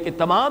گئی ہے کہ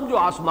تمام جو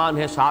آسمان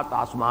ہیں، 7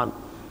 آسمان،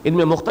 ان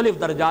میں مختلف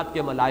درجات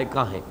کے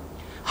ملائکہ ہیں.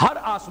 ہر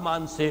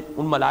آسمان سے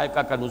ان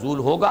ملائکہ کا نزول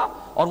ہوگا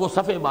اور وہ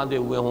صفیں باندھے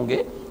ہوئے ہوں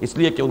گے، اس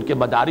لیے کہ ان کے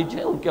مدارج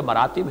ہیں، ان کے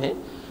مراتب ہیں.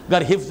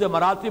 اگر حفظ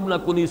مراتب نہ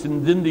کنی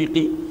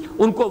زندگی،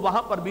 ان کو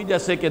وہاں پر بھی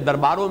جیسے کہ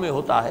درباروں میں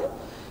ہوتا ہے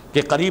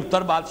کہ قریب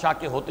تر بادشاہ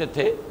کے ہوتے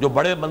تھے جو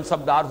بڑے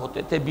منصبدار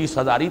ہوتے تھے،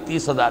 20,000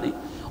 30,000،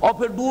 اور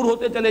پھر دور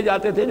ہوتے چلے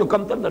جاتے تھے جو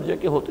کم تر درجے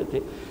کے ہوتے تھے.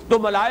 تو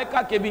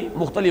ملائکہ کے بھی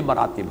مختلف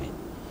مراتب ہیں.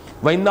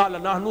 وَإِنَّا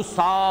لَنَحْنُ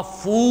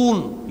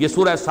الصَّافُّونَ، یہ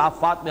سورہ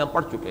صافات میں ہم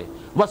پڑھ چکے ہیں.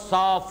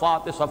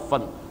 وَالصَّافَّاتِ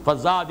صَفًّا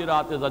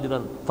فَالزَّاجِرَاتِ زَجْرًا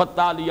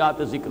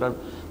فَالتَّالِيَاتِ ذِكْرًا،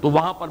 تو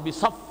وہاں پر بھی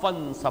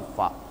صفًا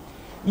صفا.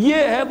 یہ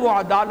ہے وہ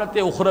عدالت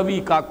اخروی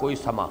کا کوئی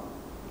سما،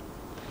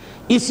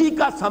 اسی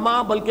کا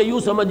سما، بلکہ یوں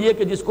سمجھیے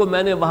کہ جس کو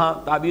میں نے وہاں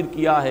تعبیر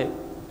کیا ہے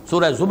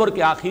سورہ زمر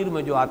کے آخر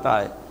میں جو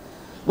آتا ہے،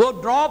 وہ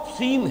ڈراپ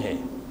سین ہے.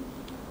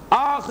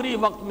 آخری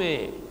وقت میں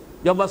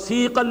جب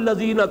وسیق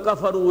الذین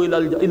کفروا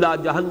الی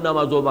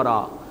جہنم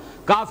زمرا،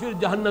 کافر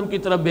جہنم کی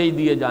طرف بھیج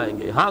دیے جائیں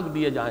گے، ہانک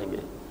دیے جائیں گے.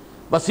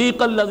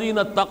 وسیق الذین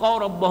اتقوا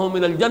ربہم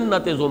الی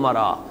الجنۃ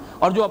زمرا،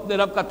 اور جو اپنے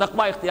رب کا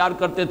تقوی اختیار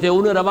کرتے تھے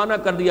انہیں روانہ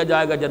کر دیا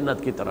جائے گا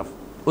جنت کی طرف.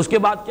 اس کے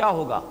بعد کیا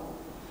ہوگا؟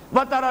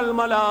 وَتَرَى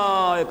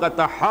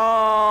الْمَلَائِكَةَ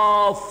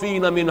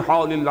حَافِّينَ مِنْ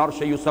حَوْلِ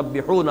الْعَرْشِ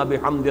يُسَبِّحُونَ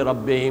بِحَمْدِ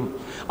رَبِّهِمْ.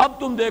 اب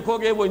تم دیکھو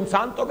گے وہ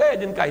انسان تو گئے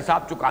جن کا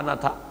حساب چکانا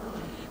تھا،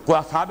 کوئی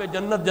اصحاب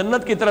جنت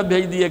جنت کی طرف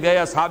بھیج دیے گئے،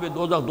 اصحاب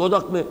دوزخ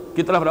دوزخ میں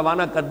کی طرف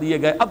روانہ کر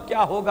دیے گئے. اب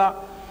کیا ہوگا؟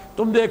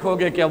 تم دیکھو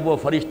گے کہ اب وہ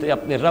فرشتے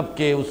اپنے رب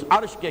کے اس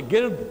عرش کے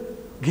گرد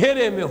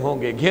گھیرے میں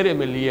ہوں گے، گھیرے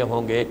میں لیے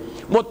ہوں گے،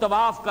 وہ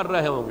طواف کر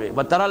رہے ہوں گے.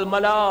 وَتَرَى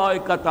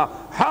الْمَلَائِكَةَ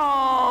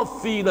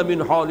حَافِّينَ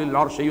مِنْ حَوْلِ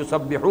الْعَرْشِ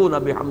يُسَبِّحُونَ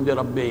بِحَمْدِ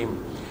رَبِّهِمْ،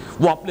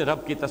 وہ اپنے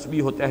رب کی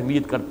تسبیح و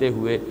تحمید کرتے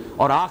ہوئے.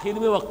 اور آخر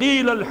میں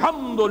وَقِيلَ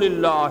الْحَمْدُ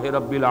لِلَّهِ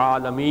رَبِّ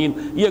الْعَالَمِينَ،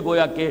 یہ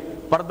گویا کہ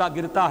پردہ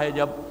گرتا ہے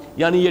جب،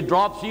 یعنی یہ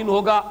ڈراپ سین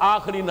ہوگا،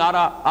 آخری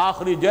نعرہ،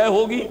 آخری جے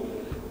ہوگی.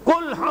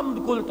 کل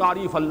حمد، کل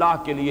تعریف اللہ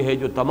کے لیے ہے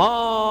جو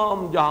تمام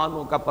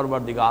جہانوں کا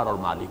پروردگار اور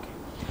مالک ہے.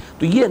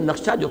 تو یہ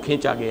نقشہ جو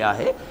کھینچا گیا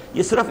ہے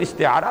یہ صرف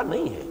استعارہ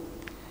نہیں ہے.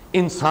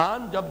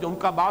 انسان جب ان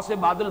کا باعث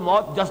بعد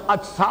الموت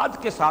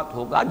اجساد کے ساتھ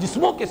ہوگا،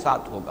 جسموں کے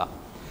ساتھ ہوگا،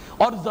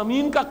 اور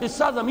زمین کا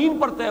قصہ زمین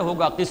پر طے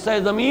ہوگا، قصہ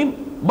زمین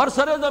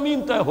برسر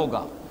زمین طے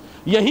ہوگا.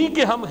 یہی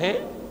کہ ہم ہیں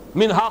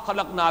منہا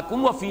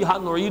خلقناکم وفیہا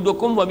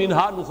نعیدکم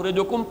ومنہا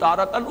نخرجکم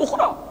تارۃ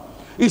اخری،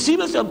 اسی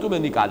میں سے ہم تمہیں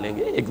نکالیں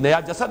گے. ایک نیا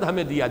جسد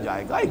ہمیں دیا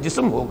جائے گا، ایک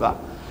جسم ہوگا.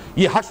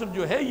 یہ حشر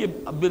جو ہے یہ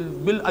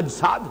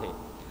بالاجساد ہے.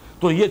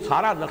 تو یہ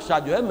سارا نقشہ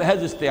جو ہے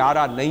محض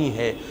استعارہ نہیں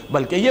ہے،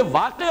 بلکہ یہ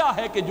واقعہ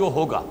ہے کہ جو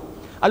ہوگا.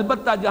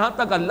 البتہ جہاں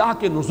تک اللہ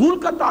کے نزول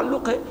کا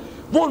تعلق ہے،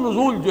 وہ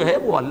نزول جو ہے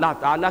وہ اللہ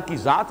تعالیٰ کی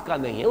ذات کا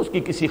نہیں ہے، اس کی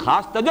کسی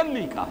خاص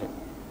تجلی کا ہے.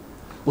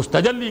 اس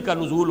تجلی کا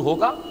نزول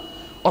ہوگا،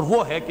 اور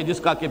وہ ہے کہ جس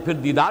کا کہ پھر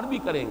دیدار بھی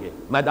کریں گے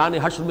میدان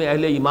حشر میں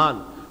اہل ایمان.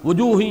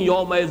 وجوہ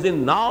یومئذ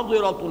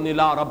ناظرۃ الی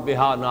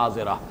ربہا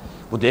ناظرہ،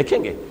 وہ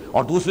دیکھیں گے.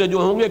 اور دوسرے جو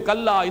ہوں گے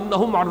کلا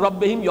انہم عن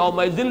ربہم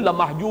یومئذ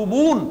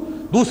لمحجوبون،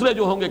 دوسرے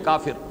جو ہوں گے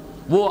کافر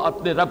وہ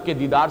اپنے رب کے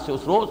دیدار سے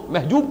اس روز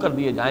محجوب کر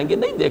دیے جائیں گے،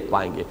 نہیں دیکھ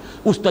پائیں گے.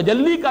 اس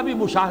تجلی کا بھی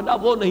مشاہدہ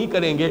وہ نہیں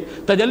کریں گے،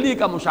 تجلی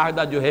کا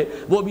مشاہدہ جو ہے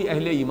وہ بھی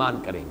اہل ایمان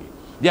کریں گے.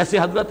 جیسے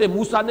حضرت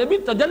موسیٰ نے بھی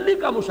تجلی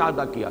کا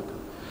مشاہدہ کیا تھا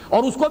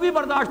اور اس کو بھی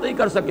برداشت نہیں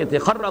کر سکے تھے.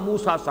 خر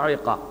موسیٰ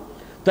صاعقہ،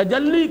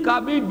 تجلی کا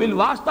بھی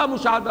بالواسطہ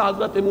مشاہدہ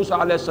حضرت موسیٰ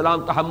علیہ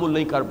السلام تحمل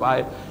نہیں کر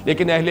پائے.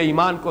 لیکن اہل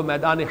ایمان کو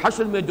میدان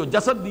حشر میں جو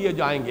جسد دیے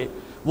جائیں گے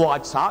وہ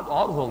اجساد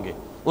اور ہوں گے،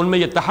 ان میں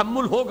یہ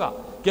تحمل ہوگا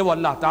کہ وہ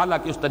اللہ تعالیٰ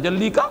کی اس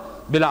تجلی کا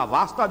بلا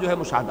واسطہ جو ہے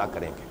مشاہدہ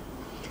کریں گے.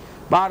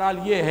 بہرحال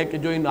یہ ہے کہ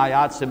جو ان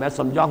آیات سے میں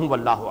سمجھا ہوں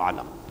واللہ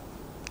اعلم.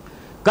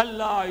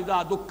 کلا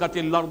اذا دکت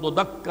الارض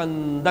دکا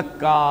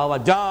دکا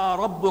وجاء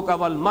ربک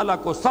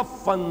والملک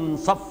صفا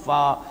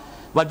صفا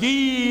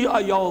وجیء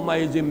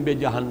یومئذ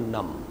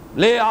بجہنم،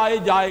 لے آئی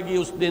جائے گی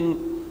اس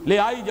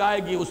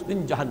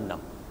دن جہنم.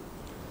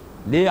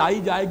 لے آئی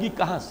جائے گی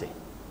کہاں سے؟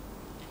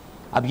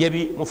 اب یہ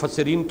بھی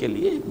مفسرین کے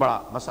لیے ایک بڑا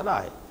مسئلہ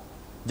ہے.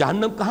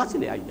 جہنم کہاں سے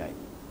لے آئی جائے گی؟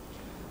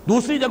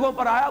 دوسری جگہوں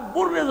پر آیا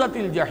برزت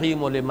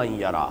الجحیم لمن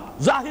یرا،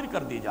 ظاہر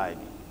کر دی جائے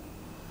گی.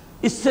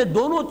 اس سے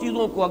دونوں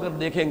چیزوں کو اگر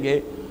دیکھیں گے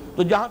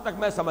تو جہاں تک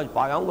میں سمجھ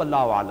پایا ہوں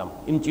واللہ عالم،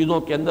 ان چیزوں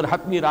کے اندر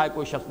حتمی رائے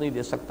کوئی شخص نہیں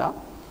دے سکتا،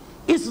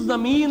 اس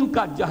زمین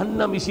کا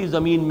جہنم اسی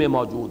زمین میں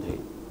موجود ہے۔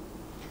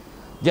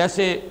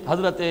 جیسے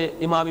حضرت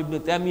امام ابن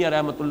تیمیہ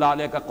رحمۃ اللہ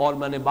علیہ کا قول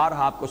میں نے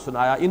بارہا آپ کو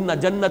سنایا، ان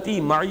جنتی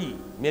معی،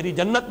 میری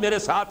جنت میرے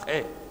ساتھ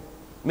ہے،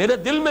 میرے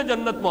دل میں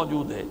جنت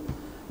موجود ہے،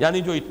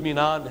 یعنی جو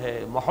اطمینان ہے،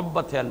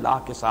 محبت ہے اللہ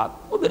کے ساتھ،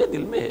 وہ میرے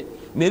دل میں ہے،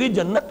 میری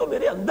جنت تو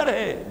میرے اندر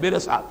ہے، میرے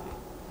ساتھ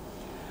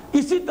ہے۔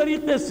 اسی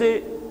طریقے سے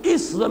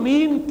اس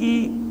زمین کی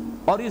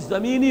اور اس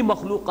زمینی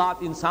مخلوقات،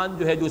 انسان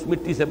جو ہے جو اس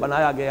مٹی سے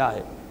بنایا گیا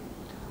ہے،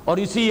 اور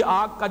اسی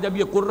آگ کا جب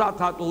یہ قرہ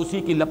تھا تو اسی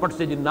کی لپٹ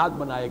سے جنات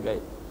بنائے گئے،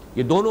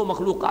 یہ دونوں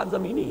مخلوقات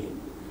زمینی ہیں،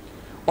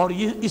 اور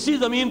اسی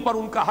زمین پر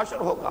ان کا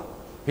حشر ہوگا،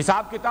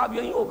 حساب کتاب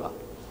یہی ہوگا،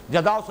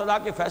 جزا و سزا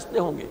کے فیصلے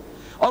ہوں گے،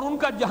 اور ان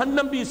کا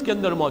جہنم بھی اس کے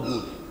اندر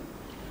موجود ہے۔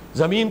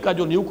 زمین کا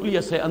جو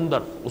نیوکلیس ہے اندر،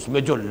 اس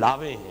میں جو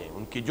لاوے ہیں،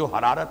 ان کی جو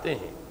حرارتیں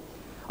ہیں،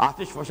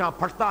 آتش فشاں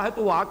پھٹتا ہے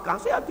تو وہ آگ کہاں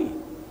سے آتی ہے،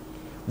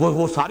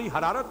 وہ ساری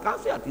حرارت کہاں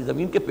سے آتی ہے،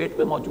 زمین کے پیٹ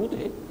میں موجود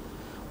ہے۔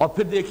 اور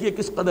پھر دیکھیے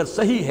کس قدر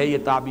صحیح ہے یہ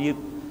تعبیر،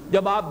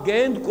 جب آپ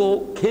گیند کو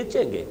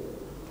کھینچیں گے،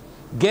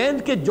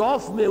 گیند کے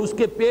جوف میں، اس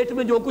کے پیٹ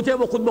میں جو کچھ ہے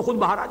وہ خود بخود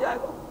باہر آ جائے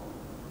گا،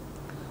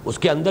 اس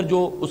کے اندر جو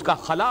اس کا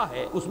خلا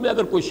ہے، اس میں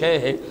اگر کوئی شے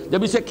ہے،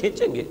 جب اسے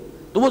کھینچیں گے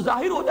تو وہ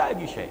ظاہر ہو جائے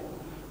گی شے۔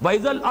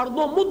 وَإِذَا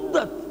الْأَرْضُ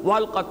مُدَّتْ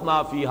وَأَلْقَتْ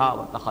مَا فِيهَا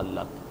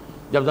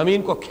وَتَخَلَّتْ، جب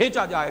زمین کو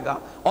کھینچا جائے گا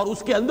اور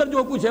اس کے اندر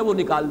جو کچھ ہے وہ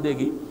نکال دے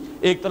گی،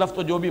 ایک طرف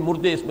تو جو بھی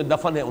مردے اس میں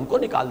دفن ہیں ان کو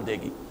نکال دے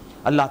گی،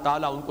 اللہ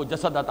تعالیٰ ان کو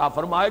جسد عطا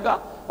فرمائے گا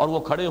اور وہ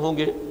کھڑے ہوں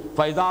گے،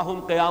 فَإِذَا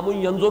هُمْ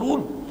قِيَامٌ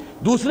يَنظُرُونَ،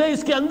 دوسرے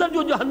اس کے اندر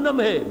جو جہنم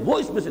ہے وہ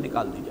اس میں سے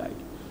نکال دی جائے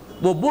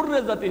گی، وہ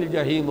بُرِّزَتِ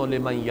الْجَحِيمُ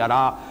لِمَنْ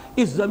يَرَىٰ،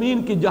 اس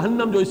زمین کی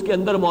جہنم جو اس کے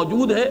اندر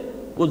موجود ہے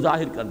وہ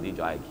ظاہر کر دی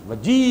جائے گی،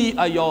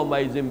 وَجِيءَ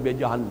يَوْمَئِذٍ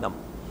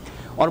بِجَہَنَّمَ،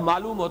 اور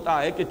معلوم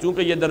ہوتا ہے کہ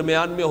چونکہ یہ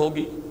درمیان میں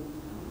ہوگی،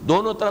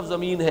 دونوں طرف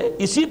زمین ہے،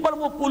 اسی پر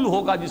وہ پل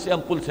ہوگا جسے ہم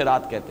پل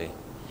صراط کہتے ہیں،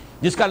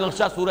 جس کا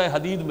نقشہ سورہ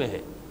حدید میں ہے۔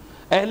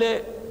 اہل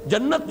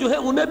جنت جو ہے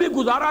انہیں بھی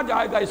گزارا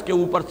جائے گا اس کے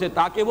اوپر سے،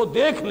 تاکہ وہ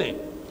دیکھ لیں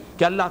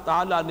کہ اللہ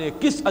تعالیٰ نے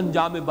کس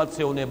انجام بد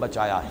سے انہیں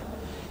بچایا ہے،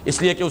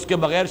 اس لیے کہ اس کے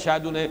بغیر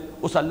شاید انہیں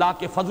اس اللہ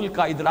کے فضل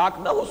کا ادراک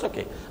نہ ہو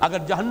سکے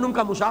اگر جہنم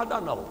کا مشاہدہ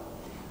نہ ہو۔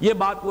 یہ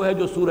بات وہ ہے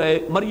جو سورہ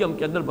مریم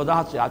کے اندر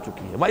وضاحت سے آ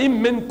چکی ہے،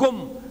 وَإِن مِّنكُمْ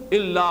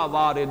إِلَّا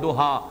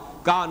وَارِدُهَا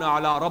کان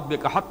علی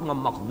ربک حتما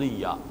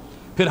مقضیا،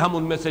 پھر ہم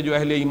ان میں سے جو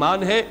اہل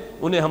ایمان ہیں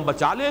انہیں ہم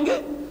بچا لیں گے،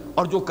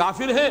 اور جو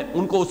کافر ہیں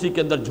ان کو اسی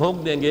کے اندر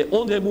جھونک دیں گے،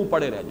 اوندھے منہ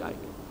پڑے رہ جائیں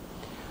گے۔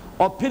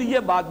 اور پھر یہ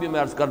بات بھی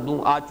میں عرض کر دوں،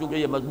 آج چونکہ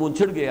یہ مضمون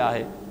چھڑ گیا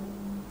ہے،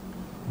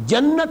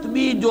 جنت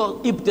بھی جو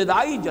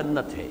ابتدائی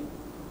جنت ہے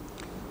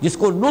جس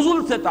کو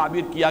نزل سے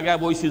تعبیر کیا گیا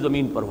وہ اسی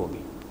زمین پر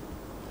ہوگی،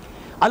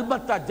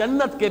 البتہ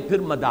جنت کے پھر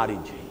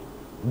مدارج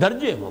ہیں،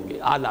 درجے ہوں گے،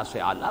 اعلیٰ سے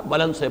اعلیٰ،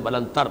 بلند سے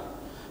بلند تر،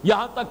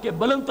 یہاں تک کہ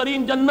بلند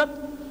ترین جنت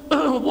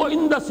وہ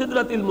عند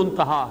سدرۃ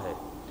المنتہا ہے،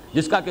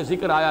 جس کا کہ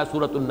ذکر آیا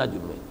سورۃ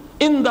النجم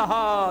میں،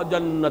 عندہا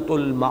جنت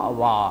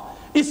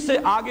المأوی، اس سے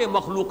آگے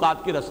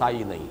مخلوقات کی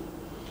رسائی نہیں،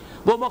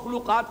 وہ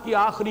مخلوقات کی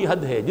آخری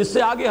حد ہے جس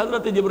سے آگے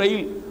حضرت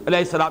جبرائیل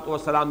علیہ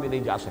السلام بھی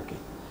نہیں جا سکے،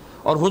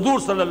 اور حضور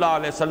صلی اللہ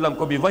علیہ وسلم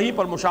کو بھی وہیں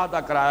پر مشاہدہ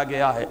کرایا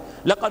گیا ہے،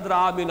 لقد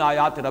رأى من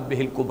آیات ربہ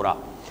الکبریٰ۔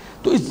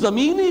 تو اس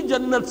زمینی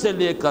جنت سے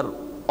لے کر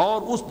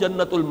اور اس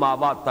جنت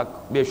المأوی تک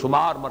بے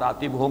شمار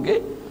مراتب ہوں گے،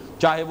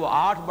 چاہے وہ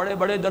 8 بڑے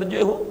بڑے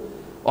درجے ہوں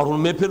اور ان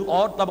میں پھر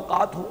اور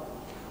طبقات ہوں،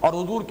 اور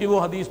حضور کی وہ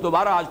حدیث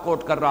دوبارہ آج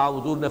کوٹ کر رہا ہوں،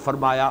 حضور نے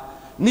فرمایا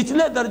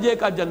نچلے درجے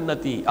کا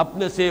جنتی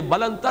اپنے سے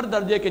بلند تر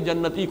درجے کے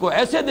جنتی کو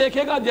ایسے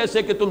دیکھے گا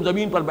جیسے کہ تم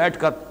زمین پر بیٹھ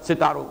کر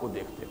ستاروں کو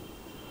دیکھتے ہو۔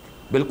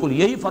 بالکل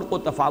یہی فرق و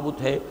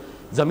تفاوت ہے،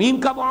 زمین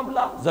کا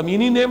معاملہ،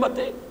 زمینی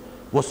نعمتیں،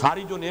 وہ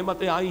ساری جو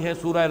نعمتیں آئی ہیں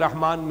سورہ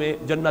رحمان میں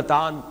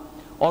جنتان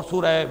اور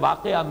سورہ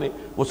واقعہ میں،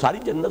 وہ ساری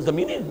جنت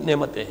زمینی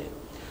نعمتیں ہیں،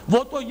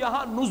 وہ تو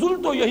یہاں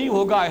نزول تو یہی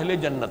ہوگا اہل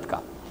جنت کا،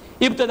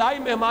 ابتدائی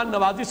مہمان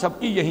نوازی سب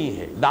کی یہی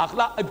ہے،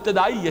 داخلہ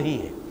ابتدائی یہی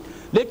ہے،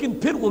 لیکن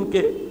پھر ان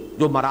کے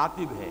جو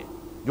مراتب ہیں،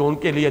 جو ان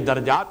کے لیے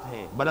درجات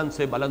ہیں بلند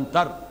سے بلند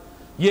تر،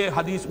 یہ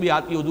حدیث بھی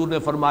آتی، حضور نے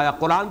فرمایا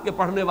قرآن کے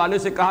پڑھنے والے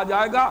سے کہا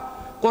جائے گا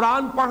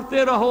قرآن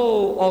پڑھتے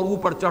رہو اور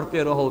اوپر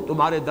چڑھتے رہو،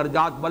 تمہارے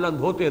درجات بلند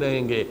ہوتے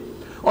رہیں گے،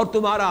 اور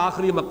تمہارا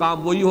آخری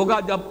مقام وہی ہوگا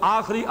جب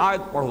آخری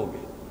آیت پڑھو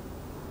گے،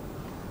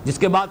 جس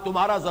کے بعد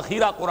تمہارا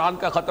ذخیرہ قرآن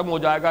کا ختم ہو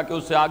جائے گا کہ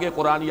اس سے آگے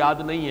قرآن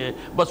یاد نہیں ہے،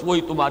 بس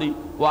وہی تمہاری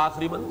وہ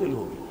آخری منزل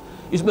ہوگی۔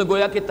 اس میں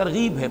گویا کہ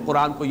ترغیب ہے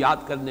قرآن کو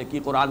یاد کرنے کی،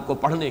 قرآن کو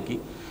پڑھنے کی،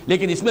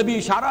 لیکن اس میں بھی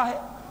اشارہ ہے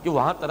کہ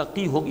وہاں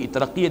ترقی ہوگی،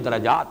 ترقی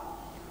درجات،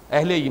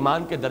 اہل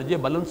ایمان کے درجے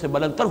بلند سے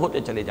بلند تر ہوتے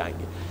چلے جائیں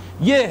گے۔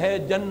 یہ ہے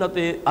جنت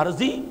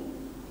ارضی،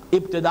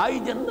 ابتدائی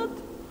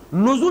جنت،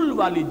 نزل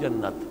والی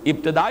جنت،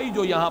 ابتدائی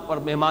جو یہاں پر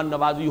مہمان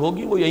نوازی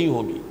ہوگی وہ یہی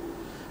ہوگی،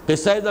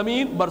 قصہ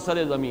زمین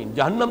برسر زمین،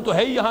 جہنم تو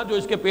ہے ہی یہاں جو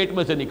اس کے پیٹ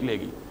میں سے نکلے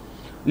گی،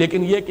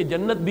 لیکن یہ کہ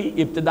جنت بھی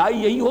ابتدائی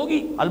یہی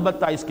ہوگی،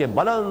 البتہ اس کے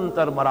بلند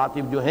تر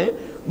مراتب جو ہیں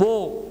وہ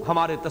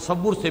ہمارے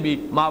تصور سے بھی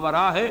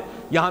ماوراء ہے،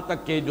 یہاں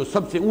تک کہ جو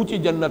سب سے اونچی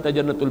جنت ہے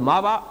جنت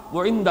الماوا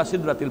وہ عند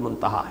سدرۃ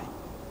المنتہا ہے۔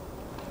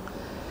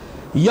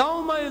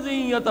 یومئذ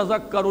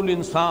یتذکر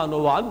الانسان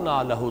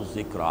وانیٰ لہ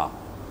الذکریٰ،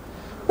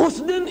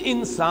 اس دن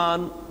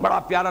انسان، بڑا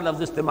پیارا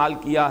لفظ استعمال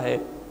کیا ہے،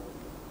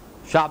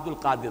 شاہ عبد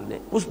القادر نے،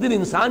 اس دن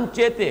انسان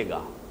چیتے گا،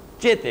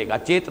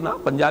 چیتنا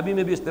پنجابی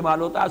میں بھی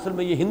استعمال ہوتا ہے، اصل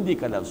میں یہ ہندی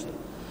کا لفظ ہے۔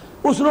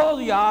 اس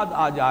روز یاد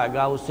آ جائے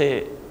گا اسے،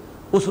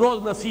 اس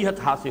روز نصیحت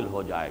حاصل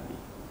ہو جائے گی،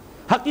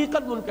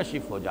 حقیقت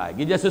منکشف ہو جائے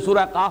گی۔ جیسے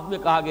سورہ قاف میں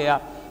کہا گیا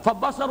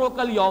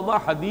فَبَصَرُكَ الْيَوْمَ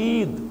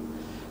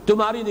حَدِيدٌ،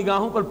 تمہاری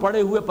نگاہوں پر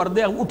پڑے ہوئے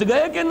پردے اٹھ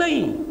گئے کہ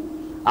نہیں؟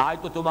 آج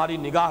تو تمہاری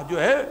نگاہ جو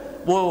ہے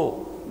وہ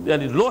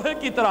یعنی لوہے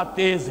کی طرح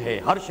تیز ہے،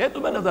 ہر شے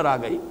تمہیں نظر آ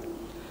گئی۔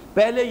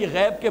 پہلے یہ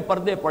غیب کے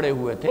پردے پڑے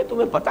ہوئے تھے،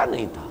 تمہیں پتہ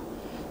نہیں تھا،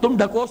 تم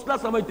ڈھکوسلا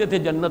سمجھتے تھے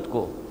جنت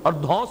کو اور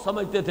دھونس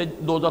سمجھتے تھے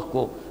دوزخ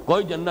کو،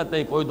 کوئی جنت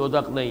نہیں، کوئی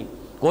دوزخ نہیں،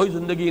 کوئی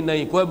زندگی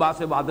نہیں، کوئی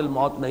باعث بعد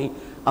الموت نہیں۔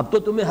 اب تو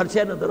تمہیں ہر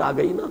شے نظر آ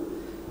گئی نا۔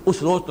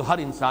 اس روز تو ہر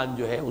انسان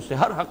جو ہے اسے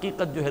ہر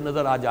حقیقت جو ہے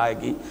نظر آ جائے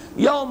گی۔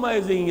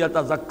 یومئذ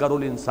یتذکر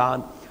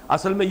الانسان،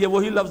 اصل میں یہ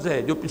وہی لفظ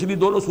ہے جو پچھلی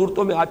دونوں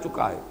صورتوں میں آ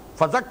چکا ہے۔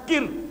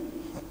 فذکر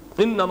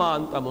انما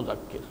انت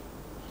مذکر،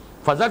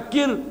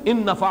 فذکر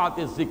ان نفعت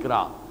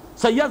الذکریٰ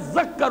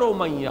سیذکر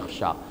من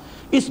یخشی۔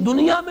 اس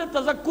دنیا میں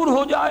تذکر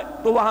ہو جائے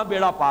تو وہاں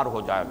بیڑا پار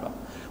ہو جائے گا،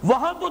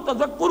 وہاں تو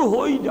تذکر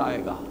ہو ہی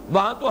جائے گا،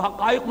 وہاں تو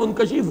حقائق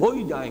منکشف ہو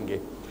ہی جائیں گے،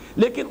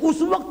 لیکن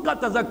اس وقت کا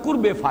تذکر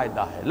بے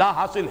فائدہ ہے، لا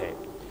حاصل ہے۔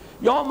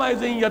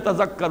 یومئذ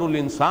یتذکر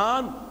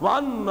الانسان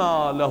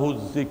وانیٰ لہ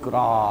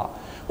الذکریٰ،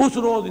 اس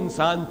روز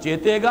انسان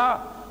چیتے گا،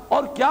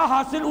 اور کیا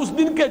حاصل اس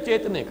دن کے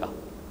چیتنے کا؟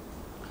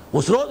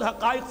 اس روز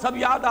حقائق سب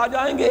یاد آ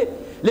جائیں گے،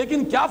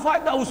 لیکن کیا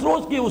فائدہ اس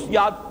روز کی اس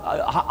یاد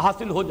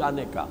حاصل ہو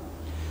جانے کا؟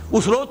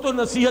 اس روز تو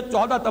نصیحت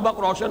 14 طبق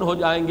روشن ہو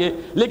جائیں گے،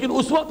 لیکن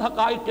اس وقت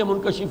حقائق کے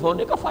منکشف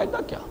ہونے کا فائدہ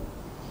کیا؟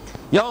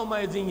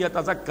 یومئذ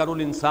یتذکر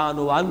الانسان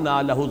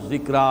وانیٰ لہ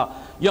الذکریٰ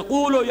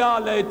یقول یا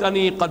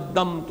لیتنی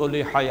قدمت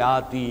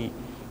لحیاتی،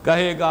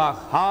 کہے گا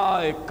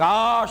ہائے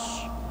کاش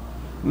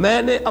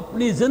میں نے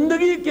اپنی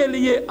زندگی کے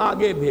لیے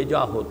آگے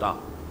بھیجا ہوتا۔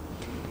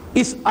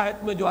 اس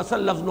آیت میں جو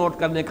اصل لفظ نوٹ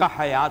کرنے کا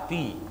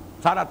حیاتی،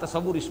 سارا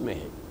تصور اس میں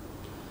ہے۔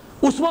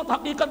 اس وقت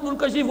حقیقت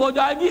منکشف ہو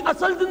جائے گی،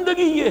 اصل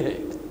زندگی یہ ہے۔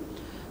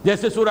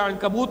 جیسے سورہ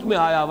عنکبوت میں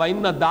آیا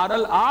وَإِنَّ دَارَ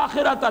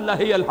الْآخِرَةَ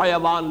لَهِيَ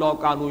الْحَيَوَانُ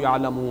لَوْ كَانُوا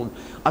يَعْلَمُونَ،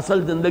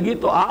 اصل زندگی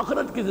تو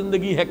آخرت کی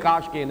زندگی ہے،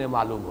 کاش کہ انہیں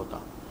معلوم ہوتا۔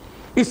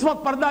 اس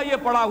وقت پردہ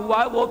یہ پڑا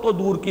ہوا ہے، وہ تو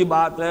دور کی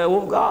بات ہے،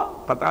 ہوگا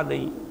پتہ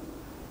نہیں۔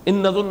 إِن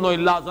نَظُنُّ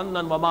إِلَّا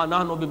ظَنًّا وَمَا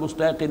نَحْنُ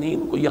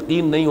بِمُسْتَيْقِنِينَ، کوئی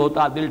یقین نہیں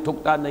ہوتا، دل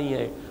ٹھکتا نہیں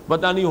ہے،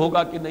 پتہ نہیں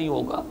ہوگا کہ نہیں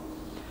ہوگا۔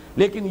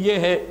 لیکن یہ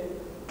ہے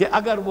کہ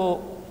اگر وہ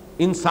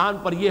انسان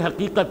پر یہ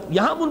حقیقت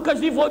یہاں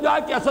منکشف ہو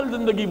جائے کہ اصل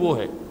زندگی وہ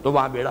ہے تو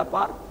وہاں بیڑا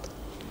پار،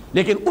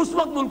 لیکن اس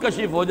وقت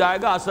منکشف ہو جائے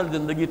گا اصل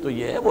زندگی تو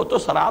یہ ہے، وہ تو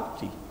سراب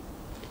تھی،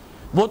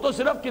 وہ تو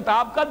صرف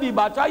کتاب کا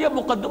دیباچہ یا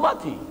مقدمہ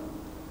تھی،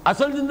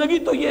 اصل زندگی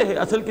تو یہ ہے،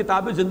 اصل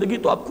کتاب زندگی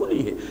تو اب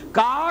کھلی ہے۔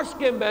 کاش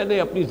کہ میں نے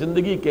اپنی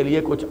زندگی کے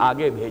لیے کچھ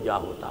آگے بھیجا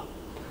ہوتا،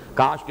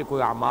 کاش کہ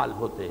کوئی اعمال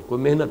ہوتے،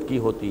 کوئی محنت کی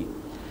ہوتی،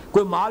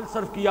 کوئی مال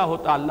صرف کیا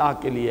ہوتا اللہ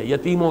کے لیے،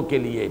 یتیموں کے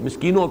لیے،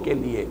 مسکینوں کے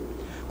لیے،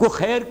 کوئی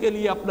خیر کے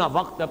لیے اپنا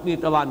وقت، اپنی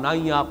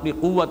توانائیاں، اپنی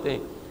قوتیں،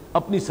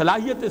 اپنی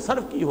صلاحیتیں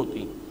صرف کی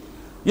ہوتی۔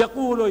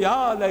 یقول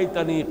یا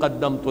لیتنی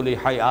قدمت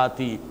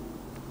لحیاتی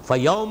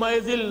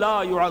فیومئذ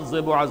لا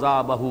یعذب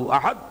عذابہ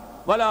احد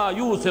ولا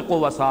یوثق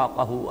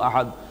وثاقہ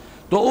احد،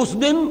 تو اس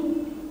دن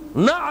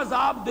نہ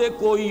عذاب دے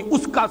کوئی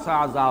اس کا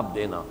سا عذاب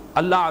دینا،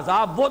 اللہ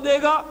عذاب وہ دے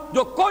گا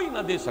جو کوئی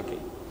نہ دے سکے،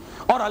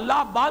 اور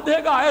اللہ باندھے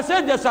گا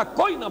ایسے جیسا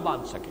کوئی نہ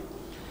باندھ سکے۔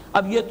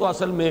 اب یہ تو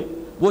اصل میں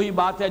وہی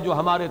بات ہے جو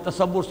ہمارے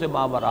تصور سے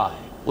ماورا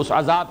ہے، اس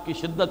عذاب کی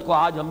شدت کو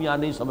آج ہم یہاں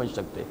نہیں سمجھ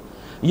سکتے۔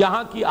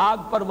 یہاں کی آگ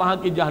پر وہاں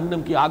کی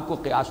جہنم کی آگ کو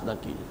قیاس نہ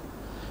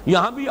کیجیے،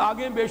 یہاں بھی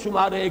آگیں بے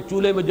شمار ہیں، ایک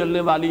چولہے میں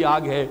جلنے والی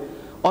آگ ہے،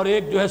 اور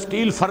ایک جو ہے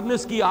سٹیل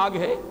فرنس کی آگ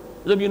ہے،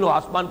 زمین و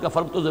آسمان کا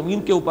فرق تو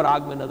زمین کے اوپر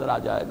آگ میں نظر آ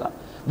جائے گا۔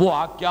 وہ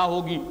آگ کیا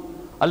ہوگی؟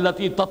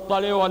 التی تطلع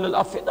علی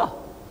الافئدہ،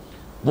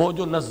 وہ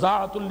جو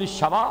نزاعۃ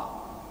للشوا،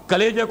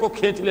 کلیجے کو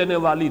کھینچ لینے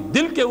والی،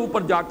 دل کے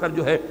اوپر جا کر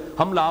جو ہے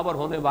حملہ آور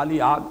ہونے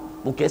والی آگ،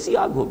 وہ کیسی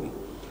آگ ہوگی؟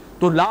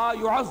 تو لا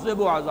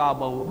يعذب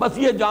عذابہ، بس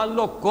یہ جان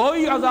لو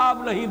کوئی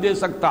عذاب نہیں دے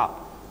سکتا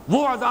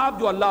وہ عذاب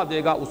جو اللہ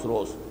دے گا اس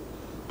روز۔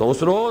 تو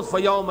اس روز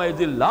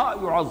فیومئذ لا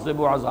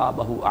يعذب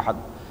عذابہ احد،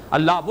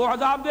 اللہ وہ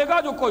عذاب دے گا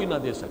جو کوئی نہ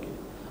دے سکے،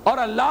 اور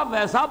اللہ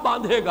ویسا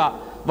باندھے گا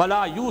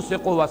ولا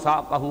یوثق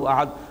وثاقہ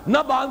احد، نہ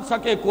باندھ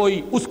سکے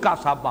کوئی اس کا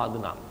سا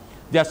باندھنا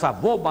جیسا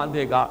وہ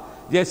باندھے گا۔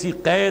 جیسی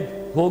قید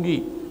ہوگی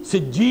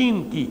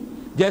سجین کی،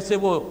 جیسے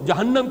وہ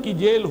جہنم کی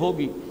جیل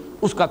ہوگی،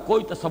 اس کا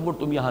کوئی تصور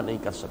تم یہاں نہیں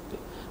کر سکتے۔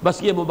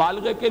 بس یہ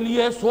مبالغے کے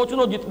لیے ہے، سوچ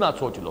لو جتنا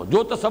سوچ لو،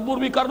 جو تصور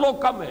بھی کر لو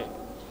کم ہے۔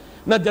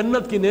 نہ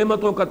جنت کی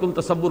نعمتوں کا تم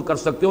تصور کر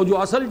سکتے ہو، جو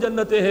اصل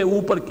جنتیں ہیں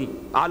اوپر کی،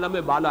 عالم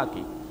بالا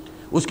کی،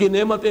 اس کی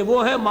نعمتیں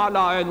وہ ہیں ما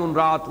لا عین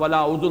رات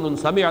ولا اذن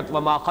سمعت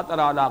وما خطر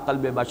علی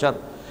قلب بشر،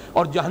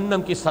 اور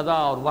جہنم کی سزا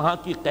اور وہاں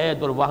کی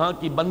قید اور وہاں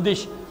کی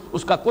بندش،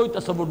 اس کا کوئی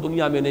تصور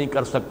دنیا میں نہیں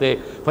کر سکتے۔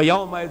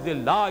 فیومئذ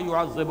لا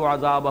يعذب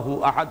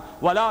عذابہ احد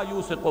ولا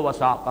یوثق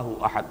وثاقہ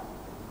احد۔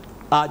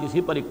 آج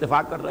اسی پر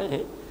اکتفا کر رہے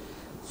ہیں۔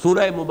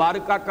 سورہ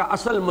مبارکہ کا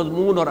اصل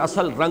مضمون اور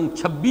اصل رنگ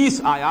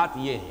 26 آیات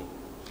یہ ہیں۔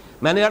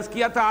 میں نے عرض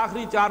کیا تھا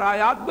آخری 4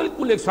 آیات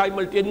بالکل ایک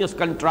سائملٹینیس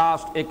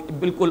کنٹراسٹ، ایک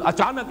بالکل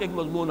اچانک ایک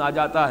مضمون آ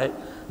جاتا ہے۔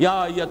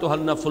 یا ایتھا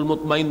النفس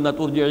المطمئنہ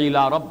ارجعی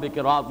الی ربک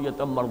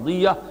راضیۃ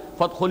مرضیہ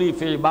فادخلی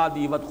فی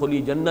عبادی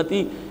وادخلی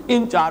جنتی،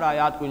 ان 4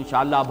 آیات کو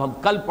انشاءاللہ اب ہم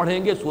کل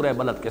پڑھیں گے سورہ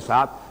بلد کے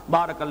ساتھ۔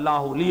 بارک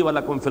اللہ لی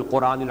ولکم فی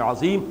القرآن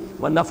العظیم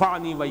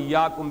ونفعنی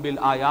وایاکم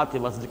بالآیات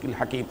والذکر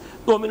الحکیم۔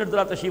 2 منٹ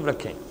ذرا تشریف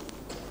رکھیں۔